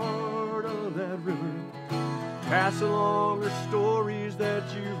the heart of that river. Pass along her stories that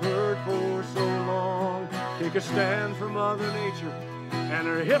you've heard for so long. Take a stand for Mother Nature and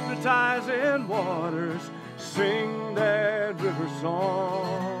her hypnotizing waters. Sing that river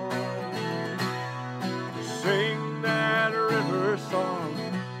song. Sing that river song.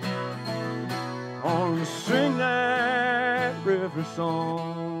 Oh, sing that river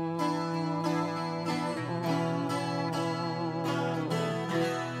song.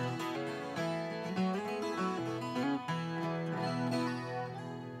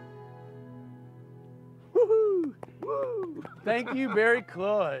 Thank you, Barry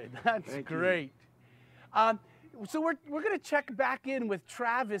Cloyd. That's great. So we're going to check back in with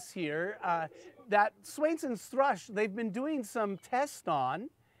Travis here. That Swainson's thrush, they've been doing some tests on,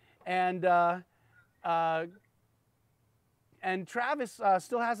 and Travis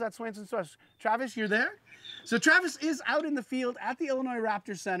still has that Swainson's thrush. Travis, you're there? So Travis is out in the field at the Illinois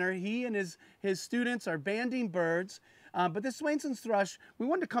Raptor Center. He and his students are banding birds. But this Swainson's thrush, we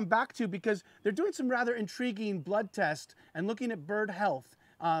wanted to come back to because they're doing some rather intriguing blood tests and looking at bird health.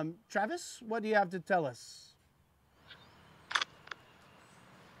 Travis, what do you have to tell us?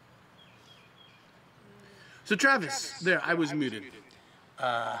 So Travis, there, I was muted.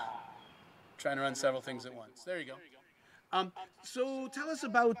 Trying to run several things at once. There you go. So tell us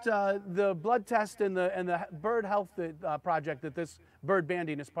about the blood test and the bird health project that this bird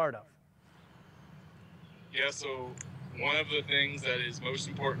banding is part of. Yeah, so one of the things that is most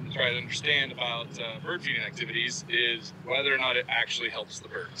important to try to understand about bird feeding activities is whether or not it actually helps the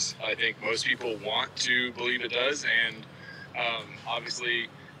birds. I think most people want to believe it does, and obviously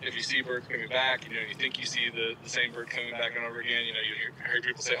if you see birds coming back, you think you see the same bird coming back and over again, you hear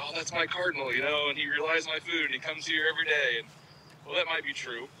people say, oh, that's my cardinal, and he relies on my food and he comes here every day. And well, that might be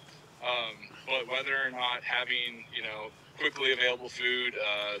true, but whether or not having, quickly available food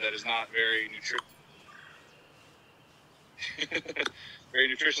that is not very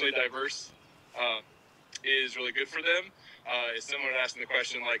nutritionally diverse is really good for them. It's similar to asking the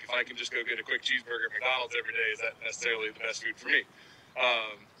question, like, if I can just go get a quick cheeseburger at McDonald's every day, is that necessarily the best food for me?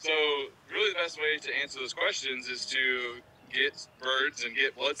 So really the best way to answer those questions is to get birds and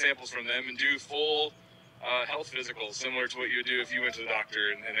get blood samples from them and do full health physicals, similar to what you would do if you went to the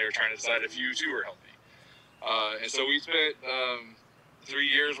doctor and they were trying to decide if you too were healthy. And so we spent 3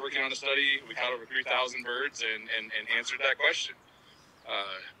 years working on a study. We caught over 3,000 birds and answered that question.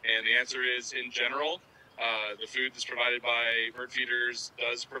 And the answer is, in general, the food that's provided by bird feeders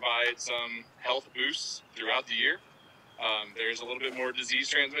does provide some health boosts throughout the year. There's a little bit more disease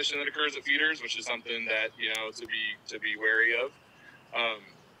transmission that occurs at feeders, which is something that, to be wary of.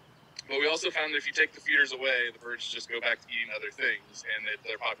 But we also found that if you take the feeders away, the birds just go back to eating other things and that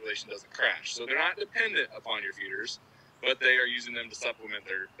their population doesn't crash. So they're not dependent upon your feeders, but they are using them to supplement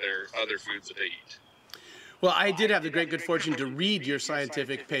their other foods that they eat. Well, I did have the great good fortune to read your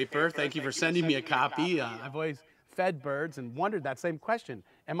scientific paper. Thank you for sending me a copy. I've always fed birds and wondered that same question.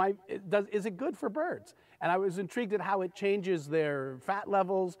 Is it good for birds? And I was intrigued at how it changes their fat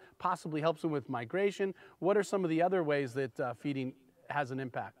levels, possibly helps them with migration. What are some of the other ways that feeding has an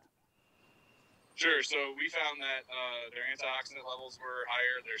impact? Sure. So we found that their antioxidant levels were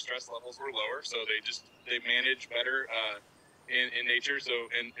higher, their stress levels were lower, so they manage better in nature. So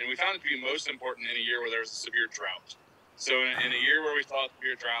and we found it to be most important in a year where there was a severe drought. So in a year where we saw a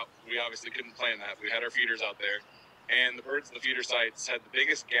severe drought, we obviously couldn't plan that. We had our feeders out there, and the birds at the feeder sites had the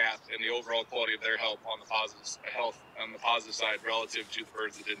biggest gap in the overall quality of their health on the positive side relative to the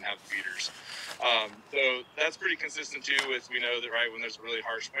birds that didn't have the feeders. So that's pretty consistent too with, we know that when there's a really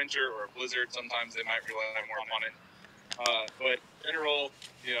harsh winter or a blizzard, sometimes they might rely more on it. But in general,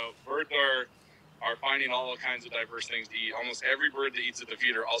 birds are finding all kinds of diverse things to eat. Almost every bird that eats at the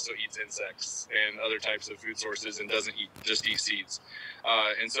feeder also eats insects and other types of food sources and doesn't just eat seeds.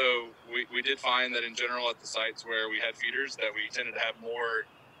 And so we did find that in general at the sites where we had feeders that we tended to have more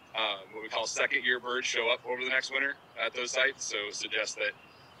what we call second-year birds show up over the next winter at those sites. So it suggests that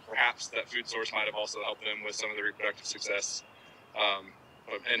perhaps that food source might have also helped them with some of the reproductive success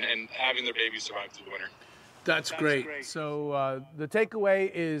and having their babies survive through the winter. That's great. So the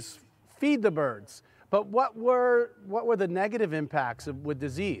takeaway is feed the birds. But what were the negative impacts with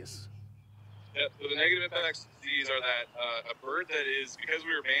disease? Yeah, so the negative impacts of disease are that a bird that is, because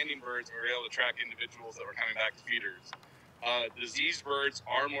we were banding birds and we were able to track individuals that were coming back to feeders, diseased birds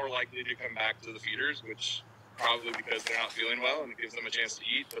are more likely to come back to the feeders, which probably because they're not feeling well and it gives them a chance to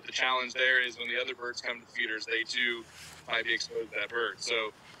eat. But the challenge there is when the other birds come to the feeders, they too might be exposed to that bird. So,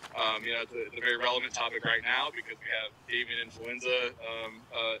 it's a very relevant topic right now because we have avian influenza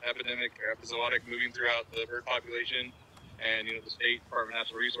epidemic or episodic moving throughout the bird population. And, the State Department of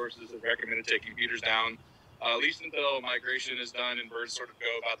Natural Resources has recommended taking feeders down, at least until migration is done and birds sort of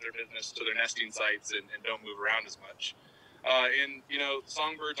go about their business to their nesting sites and don't move around as much.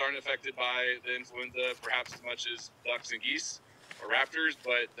 Songbirds aren't affected by the influenza perhaps as much as ducks and geese or raptors,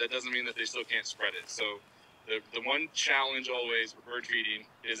 but that doesn't mean that they still can't spread it. So the one challenge always with bird feeding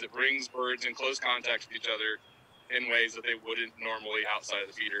is it brings birds in close contact with each other in ways that they wouldn't normally outside of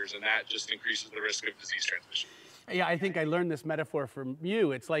the feeders, and that just increases the risk of disease transmission. Yeah, I think I learned this metaphor from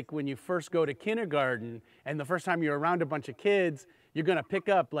you. It's like when you first go to kindergarten and the first time you're around a bunch of kids, you're going to pick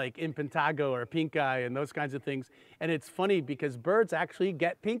up like impetigo or pink eye and those kinds of things. And it's funny because birds actually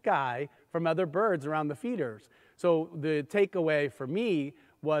get pink eye from other birds around the feeders. So the takeaway for me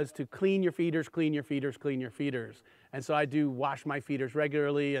was to clean your feeders, clean your feeders, clean your feeders. And so I do wash my feeders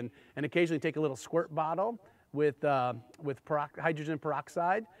regularly and occasionally take a little squirt bottle with hydrogen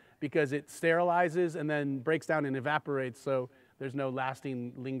peroxide because it sterilizes and then breaks down and evaporates, so there's no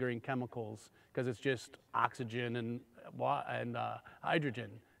lasting lingering chemicals because it's just oxygen and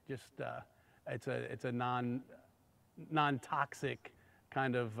hydrogen. It's a non-toxic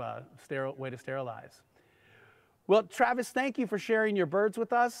kind of way to sterilize. Well, Travis, thank you for sharing your birds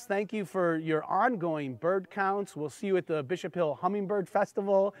with us. Thank you for your ongoing bird counts. We'll see you at the Bishop Hill Hummingbird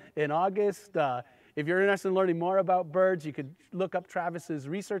Festival in August. if you're interested in learning more about birds, you could look up Travis's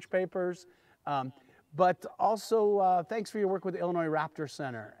research papers. But also, thanks for your work with the Illinois Raptor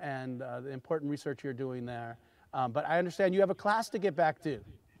Center and the important research you're doing there. But I understand you have a class to get back to.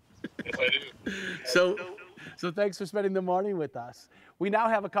 Yes, I do. So thanks for spending the morning with us. We now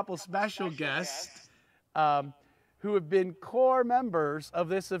have a couple special guests who have been core members of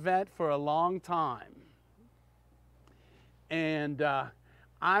this event for a long time. And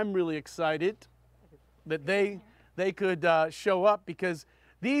I'm really excited that they could show up, because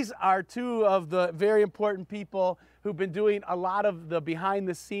these are two of the very important people who've been doing a lot of the behind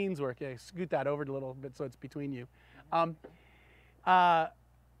the scenes work. Yeah, scoot that over a little bit so it's between you.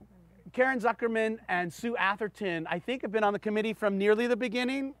 Karen Zuckerman and Sue Atherton, I think, have been on the committee from nearly the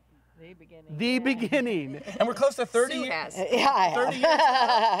beginning. The beginning. And we're close to 30 years. Yeah. 30 years.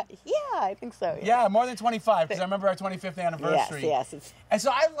 Yeah, I think so. Yeah, more than 25, because I remember our 25th anniversary. Yes. And so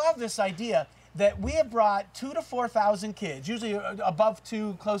I love this idea that we have brought 2,000 to 4,000 kids, usually above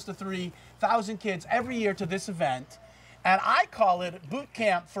 2, close to 3,000 kids every year to this event. And I call it boot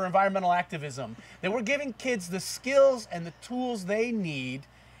camp for environmental activism. That we're giving kids the skills and the tools they need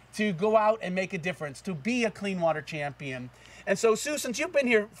to go out and make a difference, to be a clean water champion. And so, Sue, since you've been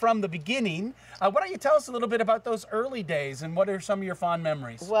here from the beginning, why don't you tell us a little bit about those early days and what are some of your fond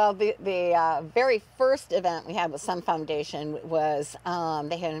memories? Well, the very first event we had with Sun Foundation was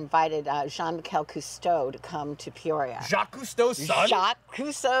they had invited Jean-Michel Cousteau to come to Peoria. Jacques Cousteau's son? Jacques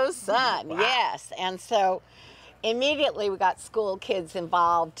Cousteau's son, Wow. Yes. And so immediately we got school kids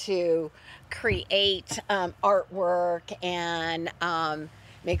involved to create artwork and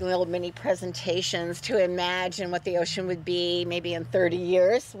make little mini presentations to imagine what the ocean would be maybe in 30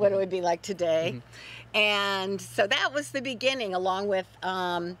 years, what it would be like today. Mm-hmm. And so that was the beginning, along with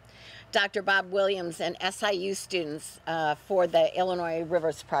Dr. Bob Williams and SIU students for the Illinois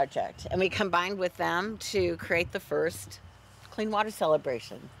Rivers Project. And we combined with them to create the first Clean Water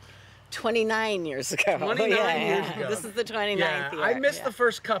Celebration. 29 years ago. 29 years ago. This is the 29th year. I missed the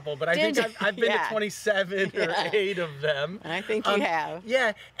first couple, but I think I've been to 27 or 8 of them. I think you have.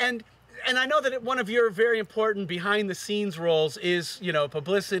 Yeah, and I know that one of your very important behind-the-scenes roles is,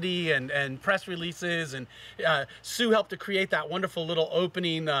 publicity and press releases, and Sue helped to create that wonderful little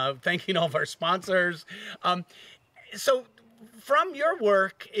opening thanking all of our sponsors. So from your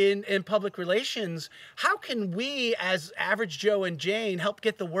work in public relations, how can we, as average Joe and Jane, help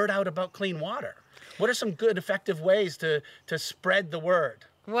get the word out about clean water? What are some good, effective ways to spread the word?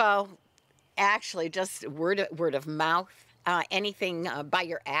 Well, actually, just word of mouth. Anything by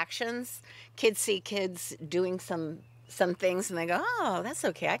your actions. Kids see kids doing some things and they go, oh, that's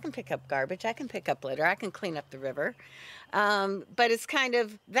okay. I can pick up garbage. I can pick up litter. I can clean up the river. But it's kind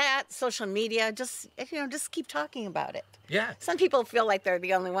of that, social media, just keep talking about it. Yeah. Some people feel like they're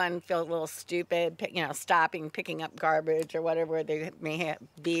the only one, feel a little stupid, picking up garbage or whatever they may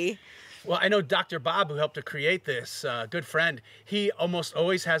be. Well, I know Dr. Bob, who helped to create this, good friend, he almost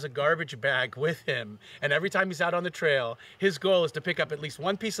always has a garbage bag with him. And every time he's out on the trail, his goal is to pick up at least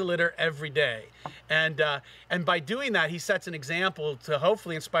one piece of litter every day. And by doing that, he sets an example to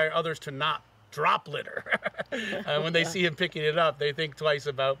hopefully inspire others to not drop litter. When they see him picking it up, they think twice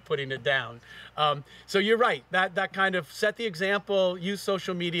about putting it down. So you're right, that kind of set the example, use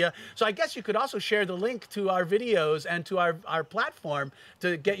social media. So I guess you could also share the link to our videos and to our platform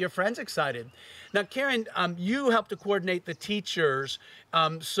to get your friends excited. Now, Karen, you help to coordinate the teachers,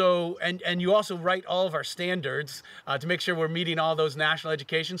 and you also write all of our standards to make sure we're meeting all those national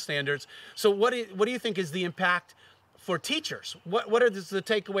education standards. So what do you think is the impact for teachers? What are the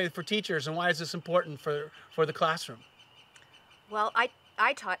takeaway for teachers, and why is this important for the classroom? Well,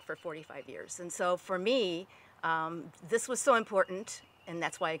 I taught for 45 years, and so for me, this was so important, and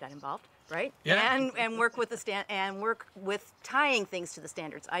that's why I got involved, right? Yeah. And work with work with tying things to the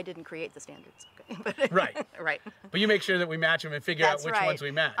standards. I didn't create the standards. Okay? Right. Right. But you make sure that we match them and figure out which ones we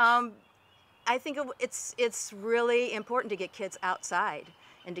match. I think it's really important to get kids outside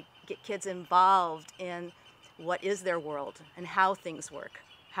and to get kids involved in what is their world and how things work,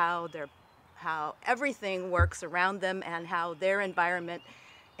 how everything works around them, and how their environment,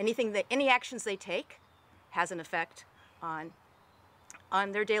 any actions they take has an effect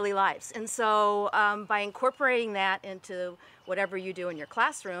on their daily lives. And so by incorporating that into whatever you do in your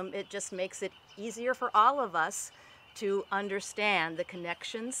classroom, it just makes it easier for all of us to understand the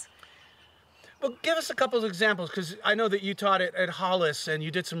connections. Well, give us a couple of examples, because I know that you taught at Hollis and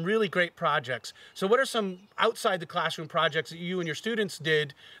you did some really great projects. So what are some outside the classroom projects that you and your students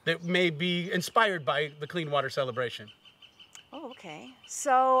did that may be inspired by the Clean Water Celebration? Oh, okay.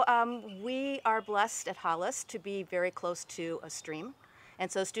 So we are blessed at Hollis to be very close to a stream.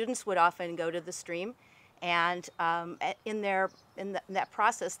 And so students would often go to the stream, and in that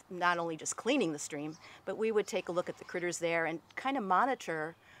process, not only just cleaning the stream, but we would take a look at the critters there and kind of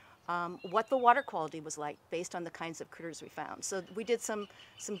monitor what the water quality was like based on the kinds of critters we found. So we did some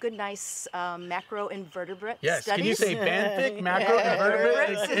good, nice macroinvertebrate yes. studies. Can you say benthic,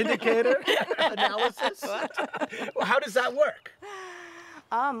 macroinvertebrate indicator analysis? Well, how does that work?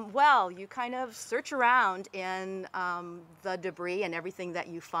 Well, you kind of search around in the debris and everything that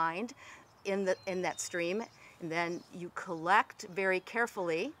you find in that stream, and then you collect very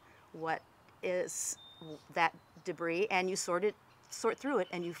carefully what is that debris, and you sort through it,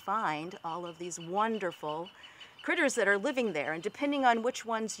 and you find all of these wonderful critters that are living there. And depending on which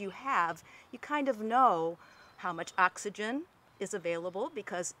ones you have, you kind of know how much oxygen is available,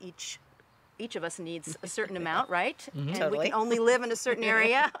 because each of us needs a certain amount, right? Mm-hmm. And Totally. we can only live in a certain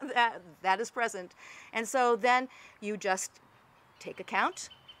area that is present. And so then you just take a count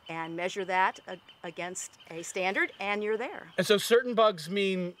and measure that against a standard, and you're there. And so certain bugs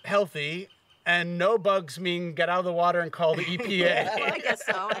mean healthy, and no bugs mean get out of the water and call the EPA. Well,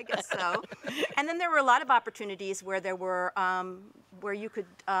 I guess so. And then there were a lot of opportunities where there were where you could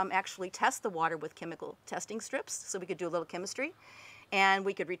actually test the water with chemical testing strips. So we could do a little chemistry, and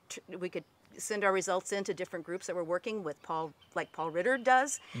we could send our results into different groups that were working with like Paul Ritter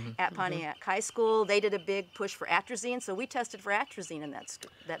does at Pontiac High School. They did a big push for atrazine, so we tested for atrazine in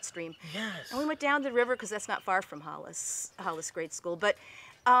that stream. Yes. And we went down the river because that's not far from Hollis Grade School. But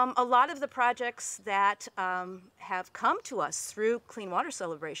a lot of the projects that have come to us through Clean Water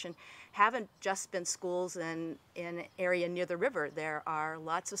Celebration haven't just been schools in an area near the river. There are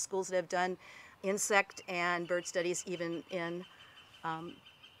lots of schools that have done insect and bird studies even in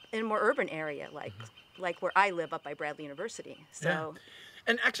a more urban area, like where I live up by Bradley University. So. Yeah.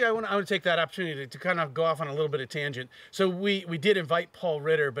 And actually, I want to take that opportunity to kind of go off on a little bit of tangent. So we did invite Paul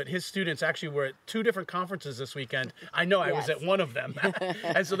Ritter, but his students actually were at 2 different conferences this weekend. I know I was at one of them,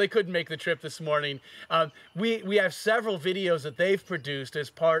 and so they couldn't make the trip this morning. We have several videos that they've produced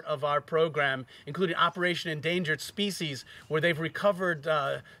as part of our program, including Operation Endangered Species, where they've recovered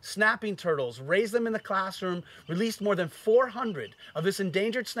snapping turtles, raised them in the classroom, released more than 400 of this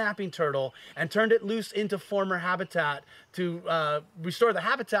endangered snapping turtle, and turned it loose into former habitat to restore the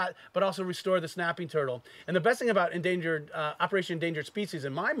habitat, but also restore the snapping turtle. And the best thing about Operation Endangered Species,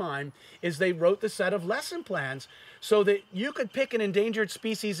 in my mind, is they wrote the set of lesson plans so that you could pick an endangered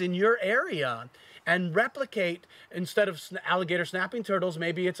species in your area and replicate, instead of alligator snapping turtles,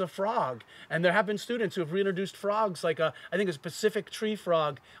 maybe it's a frog. And there have been students who have reintroduced frogs, like I think it's a Pacific tree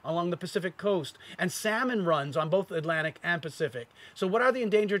frog along the Pacific coast, and salmon runs on both Atlantic and Pacific. So what are the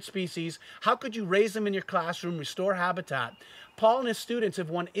endangered species? How could you raise them in your classroom, restore habitat? Paul and his students have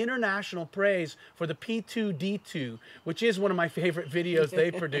won international praise for the P2D2, which is one of my favorite videos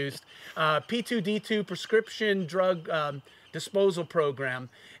they produced. P2D2 prescription drug disposal program,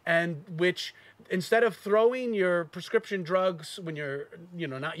 and which, instead of throwing your prescription drugs when you're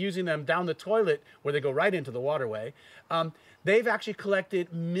not using them down the toilet where they go right into the waterway, they've actually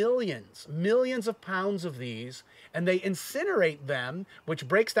collected millions of pounds of these, and they incinerate them, which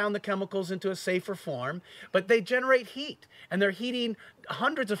breaks down the chemicals into a safer form, but they generate heat, and they're heating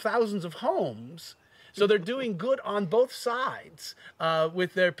hundreds of thousands of homes. So they're doing good on both sides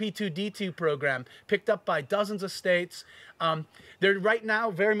with their P2D2 program, picked up by dozens of states. They're right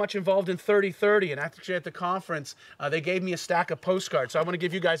now very much involved in 3030, and actually at the conference, they gave me a stack of postcards. So I want to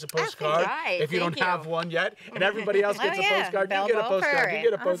give you guys a postcard if you don't have one yet, and everybody else gets a postcard. You get a postcard. You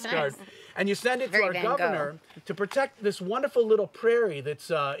get a postcard. Nice. And you send it to our governor to protect this wonderful little prairie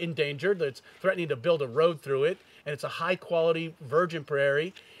that's endangered, that's threatening to build a road through it, and it's a high-quality virgin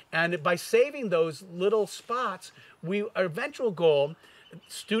prairie. And by saving those little spots, our eventual goal,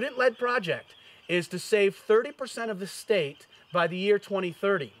 student-led project, is to save 30% of the state by the year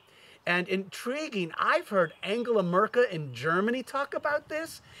 2030. And intriguing, I've heard Angela Merkel in Germany talk about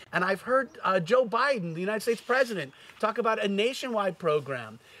this, and I've heard Joe Biden, the United States president, talk about a nationwide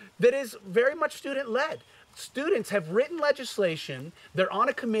program that is very much student-led. Students have written legislation. They're on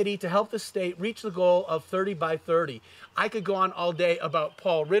a committee to help the state reach the goal of 30 by 30. I could go on all day about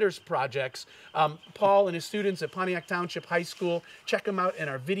Paul Ritter's projects. Paul and his students at Pontiac Township High School, check them out in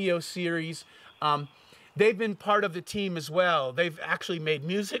our video series. They've been part of the team as well. They've actually made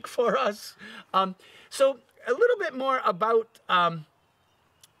music for us. So a little bit more about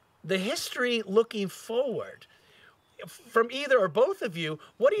the history looking forward. From either or both of you,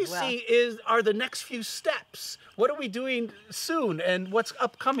 what do you see are the next few steps? What are we doing soon, and what's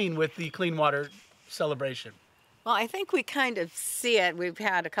upcoming with the Clean Water Celebration? Well, I think we kind of see it. We've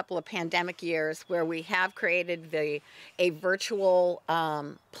had a couple of pandemic years where we have created a virtual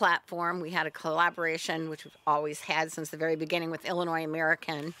platform. We had a collaboration, which we've always had since the very beginning, with Illinois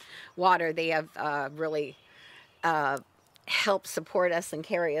American Water. They have really helped support us and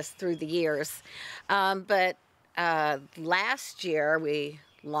carry us through the years. But last year, we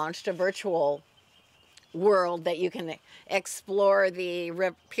launched a virtual world that you can explore the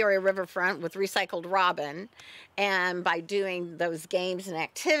Peoria riverfront with recycled robin, and by doing those games and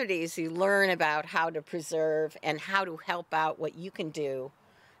activities you learn about how to preserve and how to help out, what you can do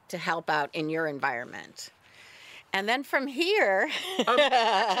to help out in your environment. And then from here...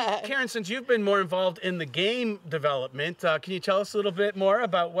 Karen, since you've been more involved in the game development, can you tell us a little bit more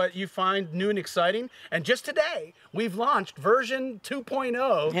about what you find new and exciting? And just today, we've launched version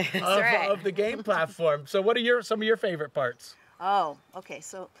 2.0 of the game platform. So what are some of your favorite parts? Oh, okay.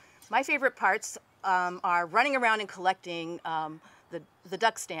 So my favorite parts are running around and collecting the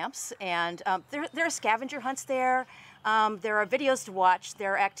duck stamps. And there are scavenger hunts there. There are videos to watch.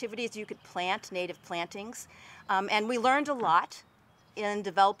 There are activities you could plant, native plantings. And we learned a lot in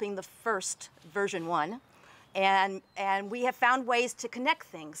developing the first version 1, and we have found ways to connect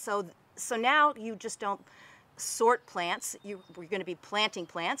things. So now you just don't sort plants. We're going to be planting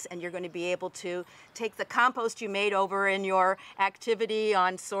plants, and you're going to be able to take the compost you made over in your activity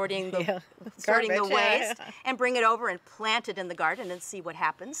on sorting the waste and bring it over and plant it in the garden and see what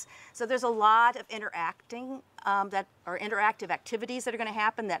happens. So there's a lot of interactive activities that are going to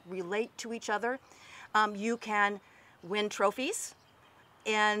happen that relate to each other. You can win trophies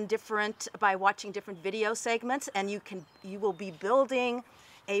by watching different video segments, and you will be building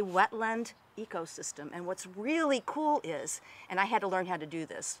a wetland ecosystem. And what's really cool is, and I had to learn how to do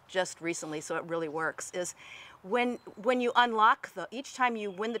this just recently, so it really works, is when you unlock each time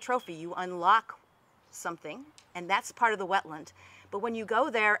you win the trophy, you unlock something, and that's part of the wetland. But when you go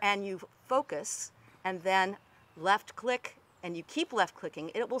there and you focus and then left click and you keep left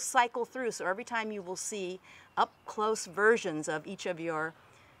clicking, it will cycle through. So every time you will see up close versions of each of your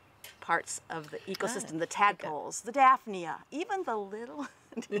parts of the ecosystem, the tadpoles, the daphnia, even the little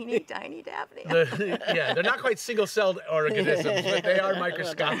teeny tiny daphnia. Yeah, they're not quite single-celled organisms, but they are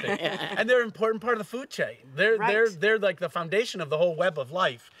microscopic. And they're an important part of the food chain. They're like the foundation of the whole web of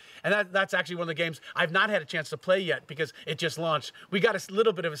life. And that's actually one of the games I've not had a chance to play yet because it just launched. We got a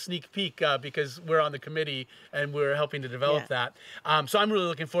little bit of a sneak peek because we're on the committee and we're helping to develop that. So I'm really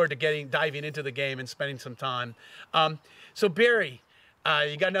looking forward to diving into the game and spending some time. So Barry,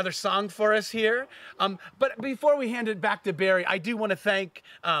 you got another song for us here. But before we hand it back to Barry, I do want to thank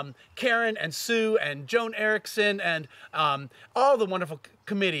Karen and Sue and Joan Erickson and all the wonderful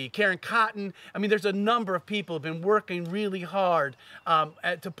committee, Karen Cotton. I mean, there's a number of people who've been working really hard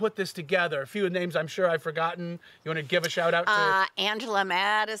to put this together. A few names I'm sure I've forgotten. You want to give a shout out to? Angela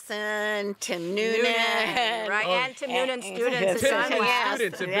Madison, Tim Noonan. And Tim Noonan students.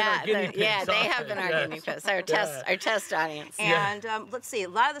 Students have been our guinea pigs. Yeah, they have been our guinea pigs, our test audience. And let's see, a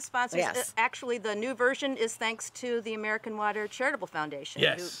lot of the sponsors, actually the new version is thanks to the American Water Charitable Foundation,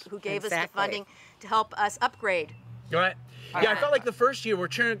 who gave us the funding to help us upgrade. Right. Yeah, I felt like the first year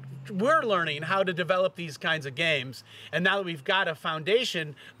we're learning how to develop these kinds of games, and now that we've got a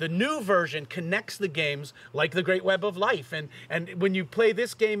foundation, the new version connects the games like the Great Web of Life. And when you play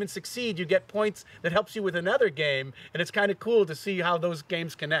this game and succeed, you get points that helps you with another game, and it's kind of cool to see how those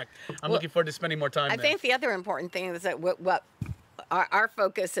games connect. I'm looking forward to spending more time there. I think the other important thing is that what our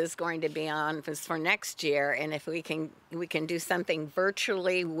focus is going to be on is for next year, and if we can do something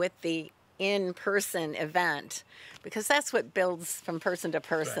virtually with the in-person event, because that's what builds from person to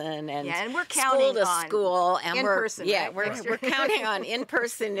person and we're counting school to on school, and in-person. We're counting on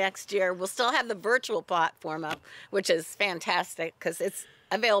in-person next year. We'll still have the virtual platform up, which is fantastic because it's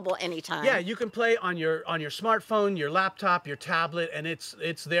available anytime. Yeah, you can play on your smartphone, your laptop, your tablet, and it's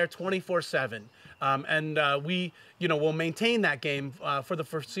there 24/7. We will maintain that game for the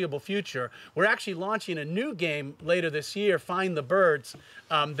foreseeable future. We're actually launching a new game later this year, Find the Birds,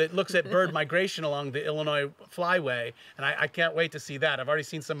 that looks at bird migration along the Illinois Flyway, and I can't wait to see that. I've already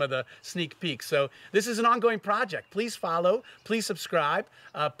seen some of the sneak peeks. So this is an ongoing project. Please follow, please subscribe,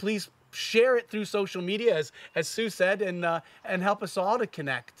 please share it through social media, as Sue said, and help us all to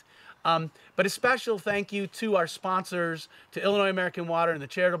connect. But a special thank you to our sponsors, to Illinois American Water and the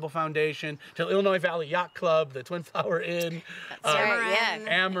Charitable Foundation, to Illinois Valley Yacht Club, the Twin Flower Inn,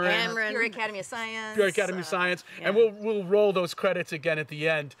 Ameren, Peoria Academy of Science. And we'll roll those credits again at the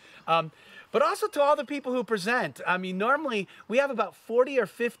end. but also to all the people who present. I mean, normally we have about 40 or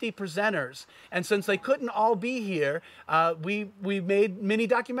 50 presenters, and since they couldn't all be here, we made mini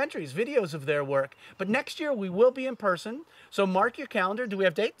documentaries, videos of their work. But next year we will be in person, so mark your calendar. Do we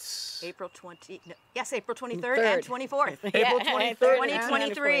have dates? April 23rd and 24th. April 23rd,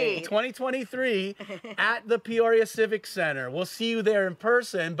 2023. 2023 at the Peoria Civic Center. We'll see you there in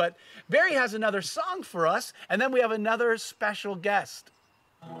person, but Barry has another song for us, and then we have another special guest.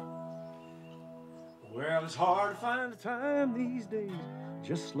 Well, it's hard to find the time these days.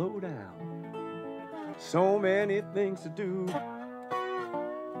 Just slow down. So many things to do.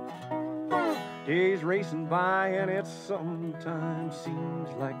 Days racing by and it sometimes seems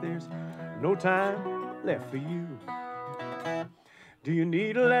like there's no time left for you. Do you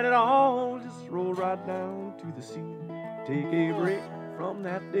need to let it all just roll right down to the sea? Take a break from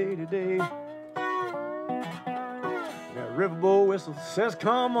that day to day. That riverboat whistle says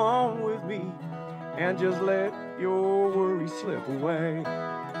come on with me and just let your worries slip away.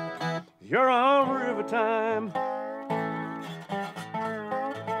 You're on river time.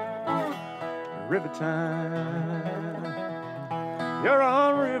 River time. You're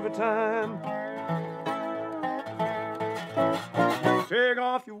on river time. Take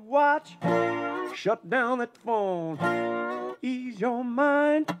off your watch, shut down that phone, ease your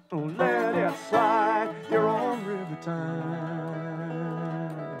mind, don't let it slide. You're on river time.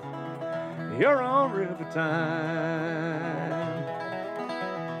 You're on river time.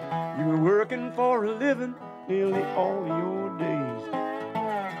 You were working for a living nearly all your days,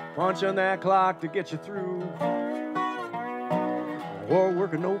 punching that clock to get you through, or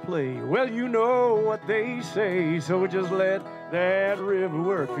working no play. Well, you know what they say, so just let that river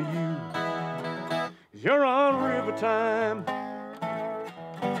work for you. You're on river time.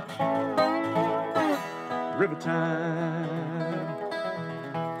 River time.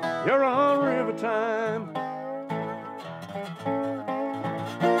 You're on river time.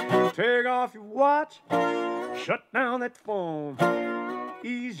 Take off your watch, shut down that phone,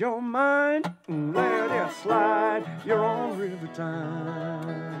 ease your mind, and let it slide. You're on river time.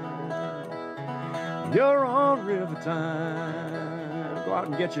 You're on river time. Go out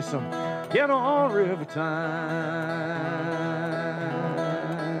and get you some. Get on river time.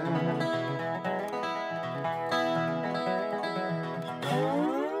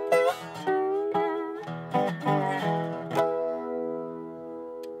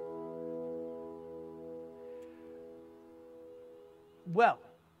 Well,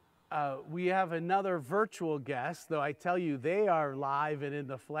 we have another virtual guest, though I tell you, they are live and in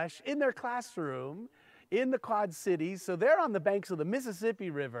the flesh, in their classroom, in the Quad Cities. So they're on the banks of the Mississippi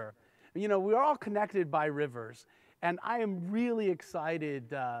River. You know, we're all connected by rivers. And I am really excited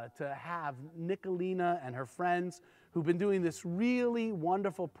to have Nicolina and her friends who've been doing this really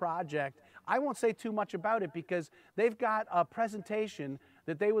wonderful project. I won't say too much about it because they've got a presentation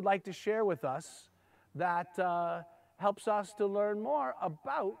that they would like to share with us that helps us to learn more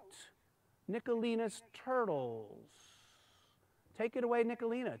about Nicolina's turtles. Take it away,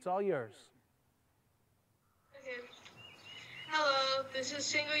 Nicolina. It's all yours. Okay. Hello, this is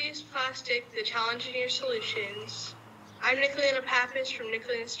Single-Use Plastic, the Challenge in Your Solutions. I'm Nicolina Pappas from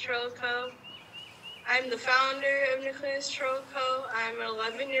Nicolina's Turtle Co. I'm the founder of Nicolina's Turtle Co. I'm an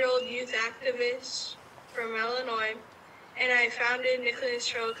 11-year-old youth activist from Illinois, and I founded Nicolina's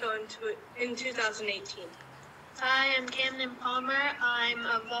Turtle Co. in 2018. Hi, I'm Camden Palmer. I'm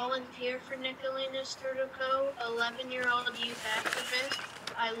a volunteer for Nicolina's Turtle Co., 11-year-old youth activist.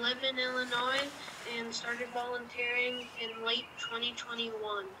 I live in Illinois and started volunteering in late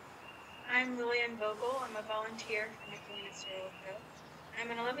 2021. I'm Lillian Vogel. I'm a volunteer for Nicolina's Turtle Co.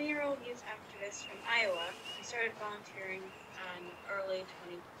 I'm an 11-year-old youth activist from Iowa. I started volunteering in early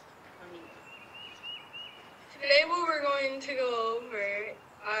 2021. Today what we're going to go over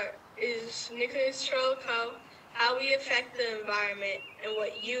is Nicolina's Turtle Co., how we affect the environment, and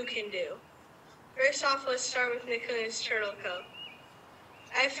what you can do. First off, let's start with Nicolina's Turtle Co.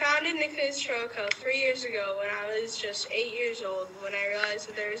 I founded Nicolina's Turtle Co. 3 years ago when I was just 8 years old, when I realized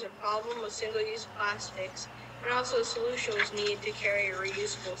that there was a problem with single-use plastics, and also a solution was needed to carry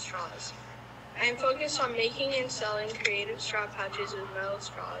reusable straws. I am focused on making and selling creative straw pouches with metal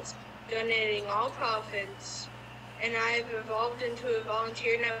straws, donating all profits, and I have evolved into a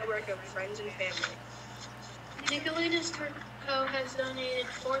volunteer network of friends and family. Nicolina's Turtle Co. has donated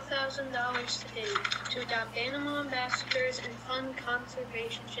 $4,000 to date to adopt animal ambassadors and fund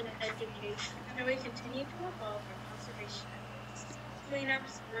conservation education. And we continue to evolve our conservation efforts,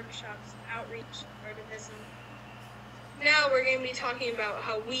 cleanups, workshops, outreach, artivism. Now we're going to be talking about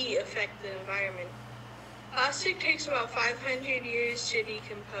how we affect the environment. Plastic takes about 500 years to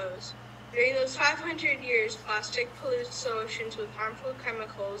decompose. During those 500 years, plastic pollutes the oceans with harmful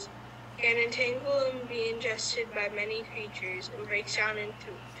chemicals, can entangle and be ingested by many creatures, and breaks down into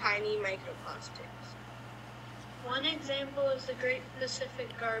tiny microplastics. One example is the Great Pacific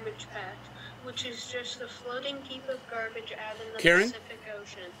Garbage Patch, which is just a floating heap of garbage out in the Pacific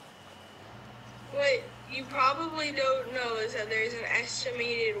Ocean. What you probably don't know is that there's an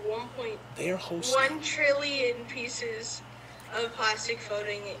estimated 1.1 trillion pieces of plastic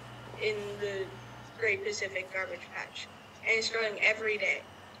floating in the Great Pacific Garbage Patch, and it's growing every day.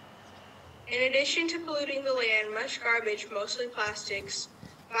 In addition to polluting the land, much garbage, mostly plastics,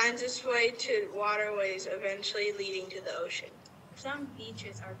 finds its way to waterways, eventually leading to the ocean. Some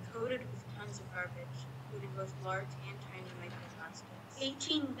beaches are coated with tons of garbage, including both large and tiny microplastics.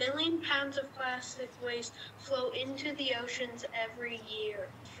 18 billion pounds of plastic waste flow into the oceans every year.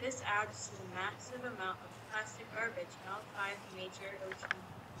 This adds to the massive amount of plastic garbage in all 5 major ocean,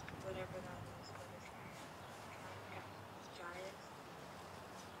 whatever that is, gyres,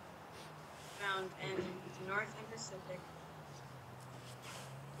 found in the North and Pacific,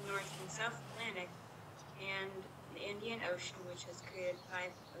 North and South Atlantic, and the Indian Ocean, which has created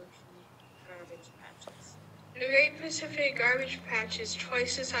 5 ocean garbage patches. The Great Pacific Garbage Patch is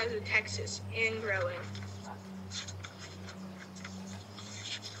twice the size of Texas and growing.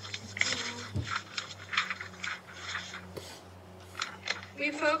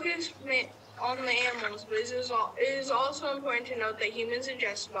 We focus on the animals, but it is also important to note that humans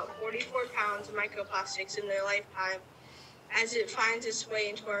ingest about 44 pounds of microplastics in their lifetime as it finds its way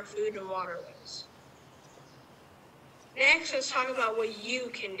into our food and waterways. Next, let's talk about what you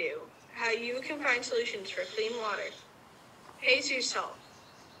can do, how you can find solutions for clean water. Pace yourself.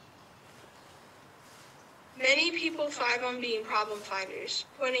 Many people thrive on being problem finders,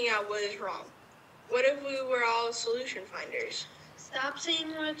 pointing out what is wrong. What if we were all solution finders? Stop saying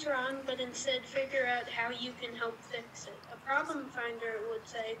what's wrong, but instead figure out how you can help fix it. A problem finder would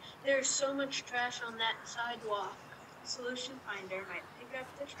say, there's so much trash on that sidewalk. A solution finder might pick up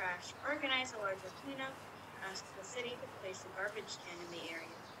the trash, organize a larger cleanup, ask the city to place a garbage can in the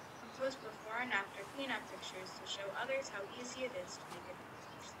area, and post before and after cleanup pictures to show others how easy it is to make a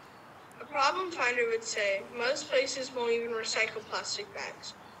difference. A problem finder would say, most places won't even recycle plastic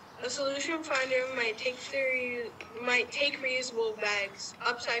bags. A solution finder might take reusable bags,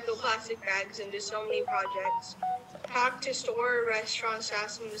 upcycle plastic bags into so many projects, talk to store or restaurants to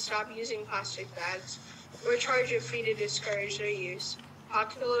ask them to stop using plastic bags, or charge a fee to discourage their use.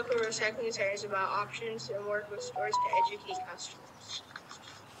 Talk to local recycling centers about options and work with stores to educate customers.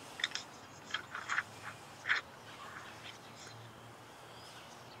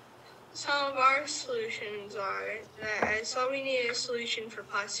 Some of our solutions are that I saw we needed a solution for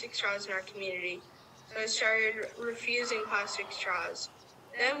plastic straws in our community, so I started refusing plastic straws.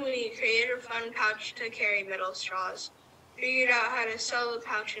 Then we created a fun pouch to carry metal straws, figured out how to sell the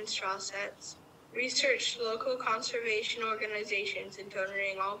pouch and straw sets, researched local conservation organizations and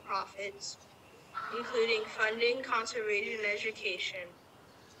donating all profits, including funding conservation education.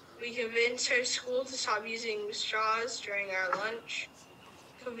 We convinced our school to stop using straws during our lunch,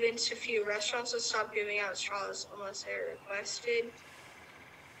 convinced a few restaurants to stop giving out straws unless they're requested,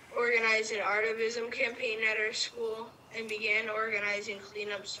 organized an artivism campaign at our school, and began organizing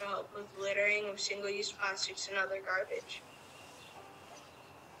cleanups to help with littering of single-use plastics and other garbage.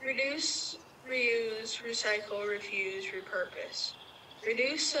 Reduce, reuse, recycle, refuse, repurpose.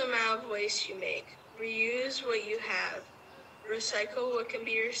 Reduce the amount of waste you make. Reuse what you have. Recycle what can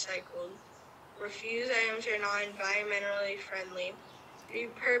be recycled. Refuse items that are not environmentally friendly.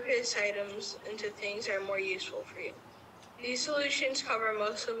 Repurpose items into things that are more useful for you. These solutions cover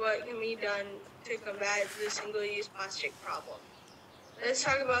most of what can be done to combat the single-use plastic problem. Let's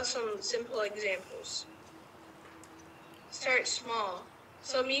talk about some simple examples. Start small.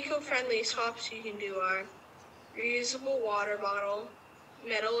 Some eco-friendly swaps you can do are reusable water bottle,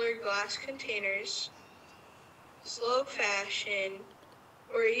 metal or glass containers, slow fashion,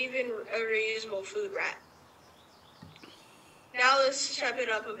 or even a reusable food wrap. Now let's step it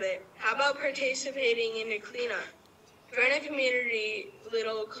up a bit. How about participating in a cleanup? Join a community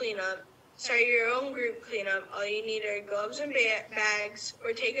little cleanup. Start your own group cleanup. All you need are gloves and bags,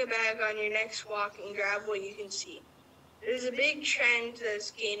 or take a bag on your next walk and grab what you can see. There's a big trend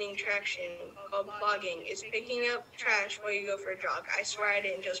that's gaining traction called blogging. It's picking up trash while you go for a jog. I swear I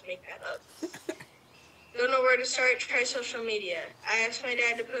didn't just make that up. Don't know where to start? Try social media. I asked my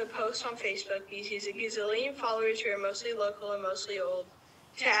dad to put a post on Facebook because he's a gazillion followers who are mostly local and mostly old,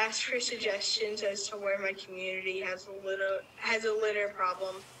 to ask for suggestions as to where my community has a litter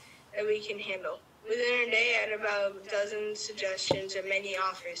problem that we can handle. Within a day, I had about a dozen suggestions and many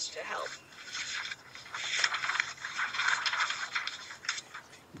offers to help.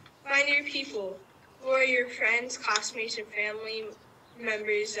 Find your people. Who are your friends, classmates, and family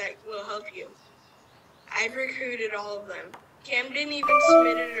members that will help you? I've recruited all of them. Cam didn't even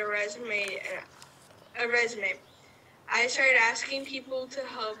submit a resume. I started asking people to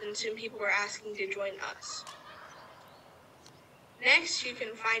help, and soon people were asking to join us. Next, you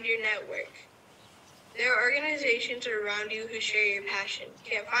can find your network. There are organizations around you who share your passion.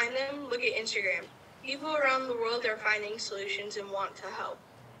 Can't find them? Look at Instagram. People around the world are finding solutions and want to help.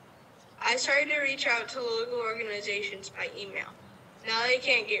 I started to reach out to local organizations by email. Now they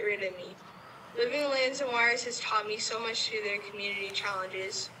can't get rid of me. Living Lands and Waters has taught me so much through their community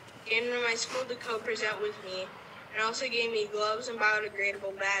challenges, came to my school to co-present with me, and also gave me gloves and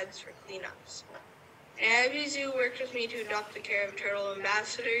biodegradable bags for cleanups. And Abbey Zoo worked with me to adopt the care of turtle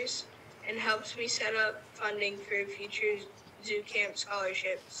ambassadors and helped me set up funding for future zoo camp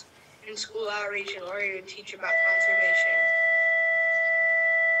scholarships and school outreach in order to teach about conservation.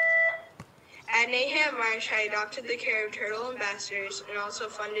 At Nahant Marsh, I adopted the care of turtle ambassadors and also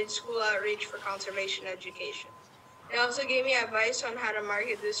funded school outreach for conservation education. They also gave me advice on how to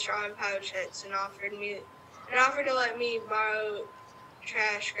market the straw and pouch nets and offered to let me borrow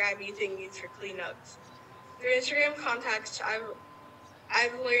trash grabby thingies for cleanups. Through Instagram contacts,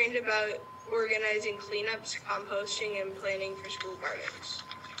 I've learned about organizing cleanups, composting, and planning for school gardens.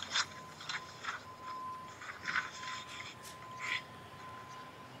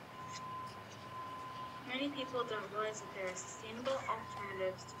 Many people don't realize that there are sustainable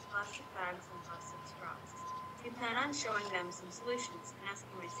alternatives to plastic bags and plastic straws. We plan on showing them some solutions and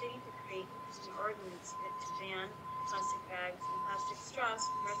asking my city to create an ordinance to ban plastic bags and plastic straws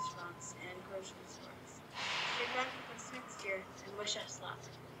from restaurants and grocery stores. Stay back with us next year and wish us luck.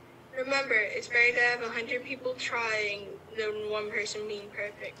 Remember, it's better to have 100 people trying than one person being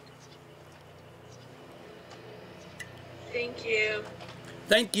perfect. Thank you.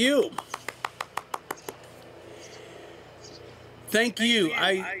 Thank you. Thank you.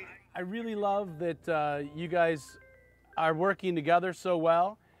 I really love that you guys are working together so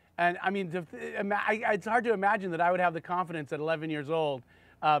well. And I mean, it's hard to imagine that I would have the confidence at 11 years old.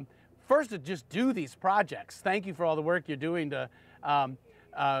 First, to just do these projects. Thank you for all the work you're doing to,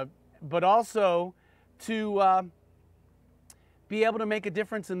 but also to be able to make a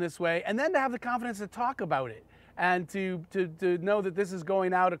difference in this way, and then to have the confidence to talk about it. And to know that this is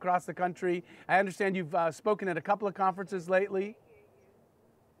going out across the country. I understand you've spoken at a couple of conferences lately.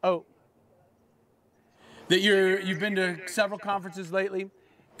 Oh, that you've been to several conferences lately,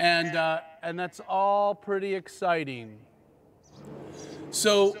 and that's all pretty exciting.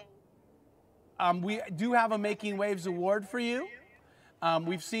 So we do have a Making Waves Award for you.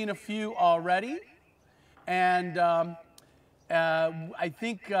 We've seen a few already, and I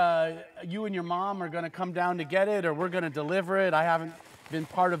think you and your mom are going to come down to get it, or we're going to deliver it. I haven't been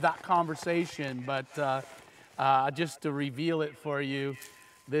part of that conversation, but just to reveal it for you,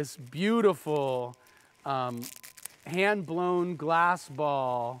 this beautiful hand-blown glass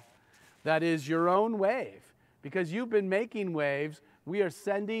ball that is your own wave. Because you've been making waves, we are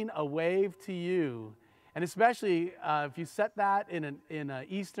sending a wave to you. And especially if you set that in an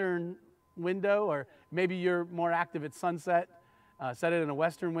eastern window, or maybe you're more active at sunset, set it in a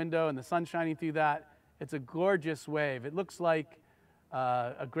western window and the sun shining through that. It's a gorgeous wave. It looks like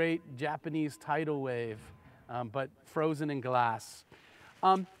a great Japanese tidal wave, but frozen in glass.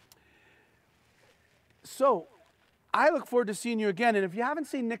 So I look forward to seeing you again. And if you haven't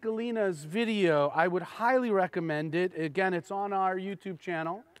seen Nicolina's video, I would highly recommend it. Again, it's on our YouTube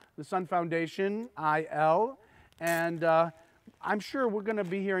channel, the Sun Foundation, IL. And I'm sure we're going to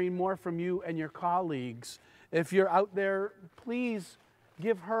be hearing more from you and your colleagues. If you're out there, please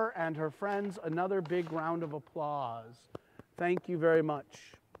give her and her friends another big round of applause. Thank you very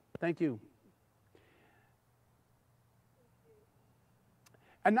much. Thank you.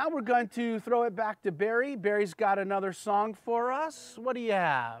 And now we're going to throw it back to Barry. Barry's got another song for us. What do you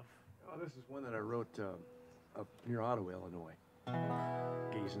have? Oh, this is one that I wrote up near Ottawa, Illinois.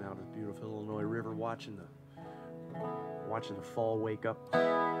 Gazing out at the beautiful Illinois River, watching the fall wake up.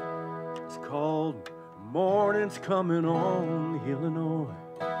 It's called Morning's Coming On, Illinois.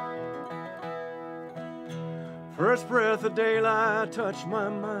 First breath of daylight touched my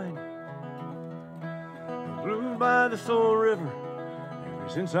mind. Blew by the Soul River ever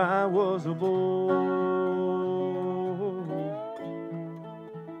since I was a boy.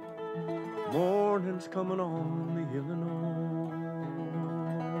 Morning's coming on the Illinois.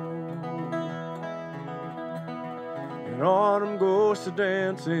 And and autumn ghosts are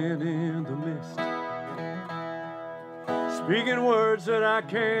dancing in the mist, speaking words that I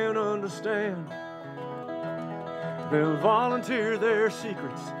can't understand. They'll volunteer their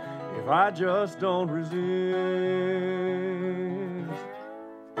secrets if I just don't resist.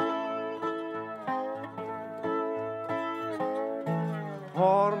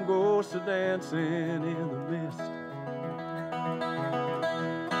 Autumn ghosts are dancing in the mist,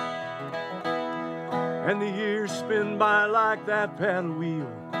 and the years spin by like that paddle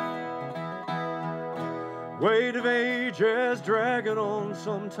wheel. Weight of age has dragging on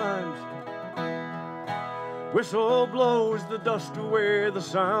sometimes. Whistle blows the dust away, the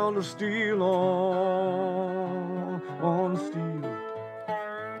sound of steel on steel.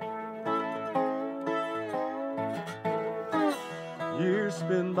 Years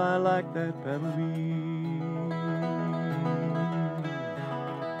spin by like that paddle wheel.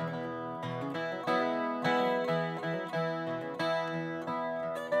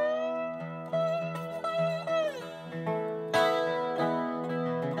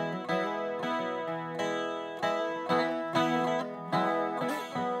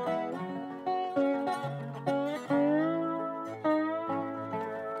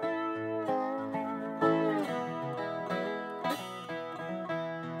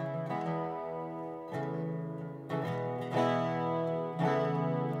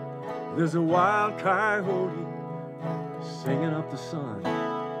 There's a wild coyote singing up the sun.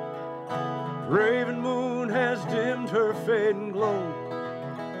 Raven moon has dimmed her fading glow.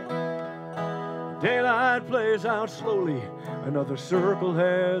 Daylight plays out slowly, another circle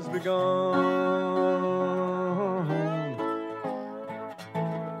has begun.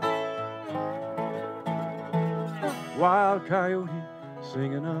 Wild coyote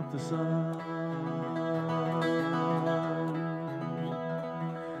singing up the sun.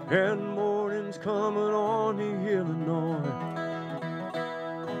 And morning's coming on in Illinois.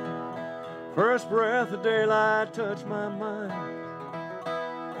 First breath of daylight touched my mind.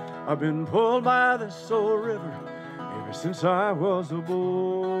 I've been pulled by this old river ever since I was a boy.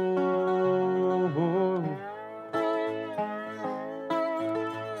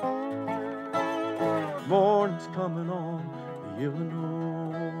 Morning's coming on the Illinois.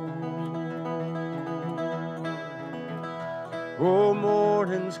 Oh,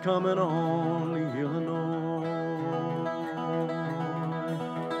 morning's coming on the Illinois.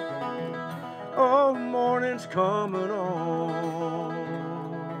 Oh, morning's coming on.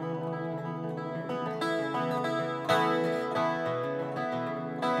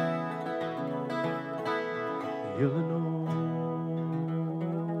 The Illinois.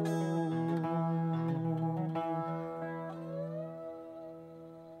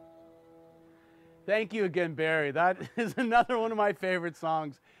 Thank you again, Barry. That is another one of my favorite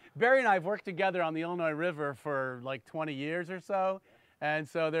songs. Barry and I have worked together on the Illinois River for like 20 years or so, and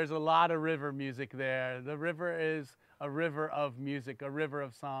so there's a lot of river music there. The river is a river of music, a river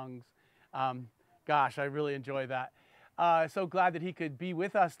of songs. Gosh, I really enjoy that. So glad that he could be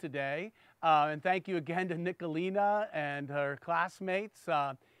with us today. And thank you again to Nicolina and her classmates.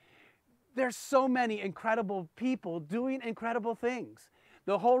 There's so many incredible people doing incredible things.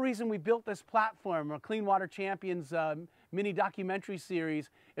 The whole reason we built this platform, our Clean Water Champions mini documentary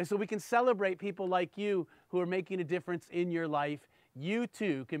series, is so we can celebrate people like you who are making a difference in your life. You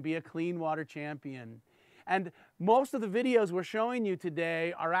too can be a clean water champion. And most of the videos we're showing you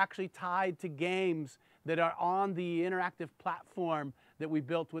today are actually tied to games that are on the interactive platform that we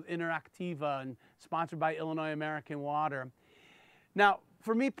built with Interactiva and sponsored by Illinois American Water. Now,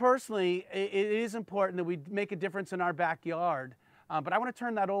 for me personally, it is important that we make a difference in our backyard. But I want to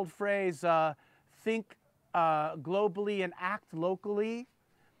turn that old phrase, think globally and act locally,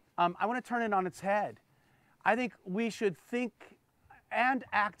 I want to turn it on its head. I think we should think and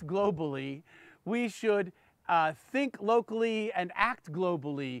act globally. We should think locally and act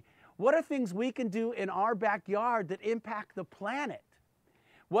globally. What are things we can do in our backyard that impact the planet?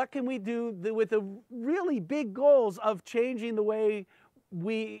 What can we do with the really big goals of changing the way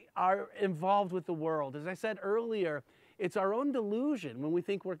we are involved with the world? As I said earlier, it's our own delusion when we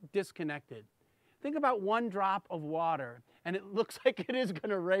think we're disconnected. Think about one drop of water, and it looks like it is going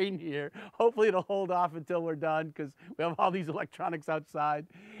to rain here. Hopefully it'll hold off until we're done because we have all these electronics outside.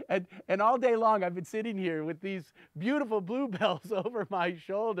 And all day long I've been sitting here with these beautiful bluebells over my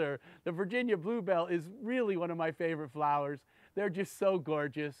shoulder. The Virginia bluebell is really one of my favorite flowers. They're just so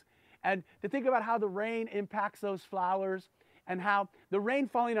gorgeous. And to think about how the rain impacts those flowers and how the rain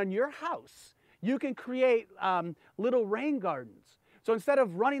falling on your house, you can create little rain gardens. So instead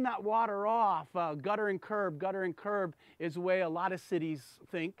of running that water off, gutter and curb is the way a lot of cities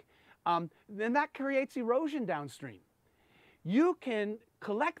think, then that creates erosion downstream. you can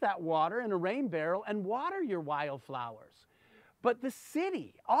collect that water in a rain barrel and water your wildflowers. But the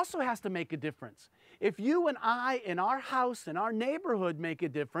city also has to make a difference. If you and I in our house, in our neighborhood make a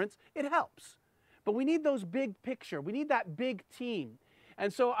difference, it helps. But we need those big picture. We need that big team.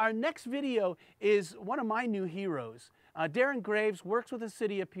 And so our next video is one of my new heroes. Darren Graves works with the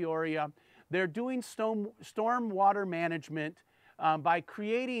city of Peoria. They're doing storm water management by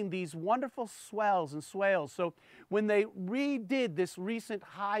creating these wonderful swells and swales. So when they redid this recent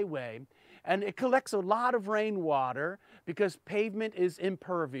highway, and it collects a lot of rainwater because pavement is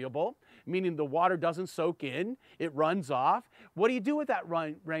impermeable, meaning the water doesn't soak in, it runs off. What do you do with that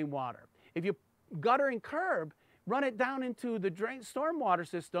rainwater? If you gutter and curb, run it down into the stormwater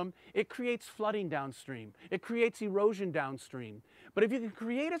system, it creates flooding downstream. It creates erosion downstream. But if you can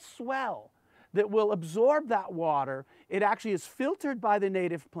create a swell that will absorb that water, it actually is filtered by the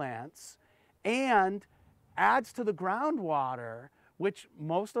native plants and adds to the groundwater, which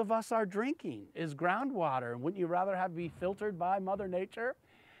most of us are drinking, is groundwater. Wouldn't you rather have it be filtered by Mother Nature?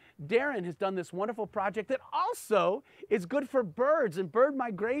 Darren has done this wonderful project that also is good for birds and bird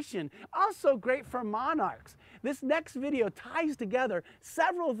migration, also great for monarchs. This next video ties together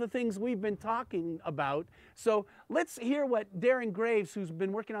several of the things we've been talking about. So let's hear what Darren Graves, who's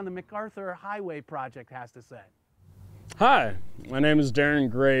been working on the MacArthur Highway project, has to say. Hi, my name is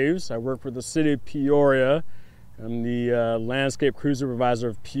Darren Graves. I work for the city of Peoria. I'm the landscape crew supervisor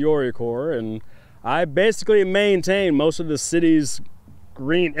of Peoria Corps, and I basically maintain most of the city's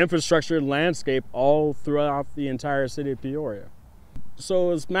green infrastructure landscape all throughout the entire city of Peoria.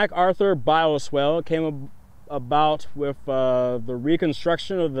 So this MacArthur bioswale came about with the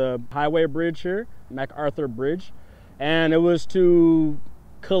reconstruction of the highway bridge here, MacArthur Bridge, and it was to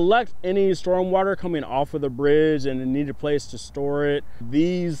collect any stormwater coming off of the bridge, and it needed a place to store it.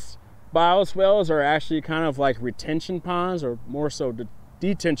 These bioswales are actually kind of like retention ponds, or more so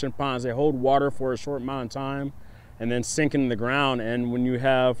detention ponds. They hold water for a short amount of time and then sink in the ground. And when you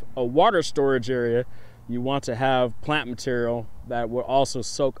have a water storage area, you want to have plant material that will also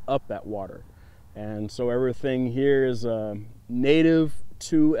soak up that water. And so everything here is native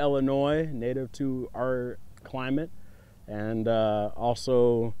to Illinois, native to our climate, and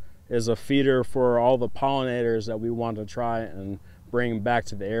also is a feeder for all the pollinators that we want to try and bring back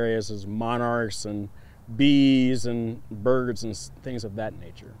to the areas as monarchs and bees and birds and things of that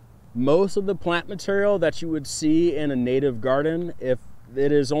nature. Most of the plant material that you would see in a native garden, if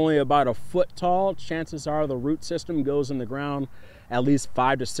it is only about a foot tall, chances are the root system goes in the ground at least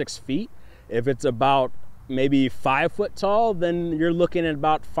 5 to 6 feet. If it's about maybe 5 foot tall, then you're looking at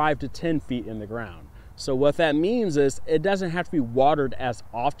about 5 to 10 feet in the ground. So what that means is it doesn't have to be watered as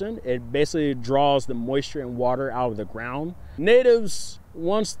often. It basically draws the moisture and water out of the ground. Natives,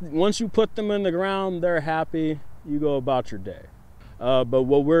 once you put them in the ground, they're happy, you go about your day. But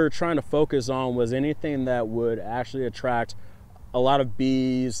what we're trying to focus on was anything that would actually attract a lot of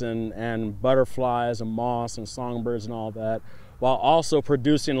bees and butterflies and moths and songbirds and all that, while also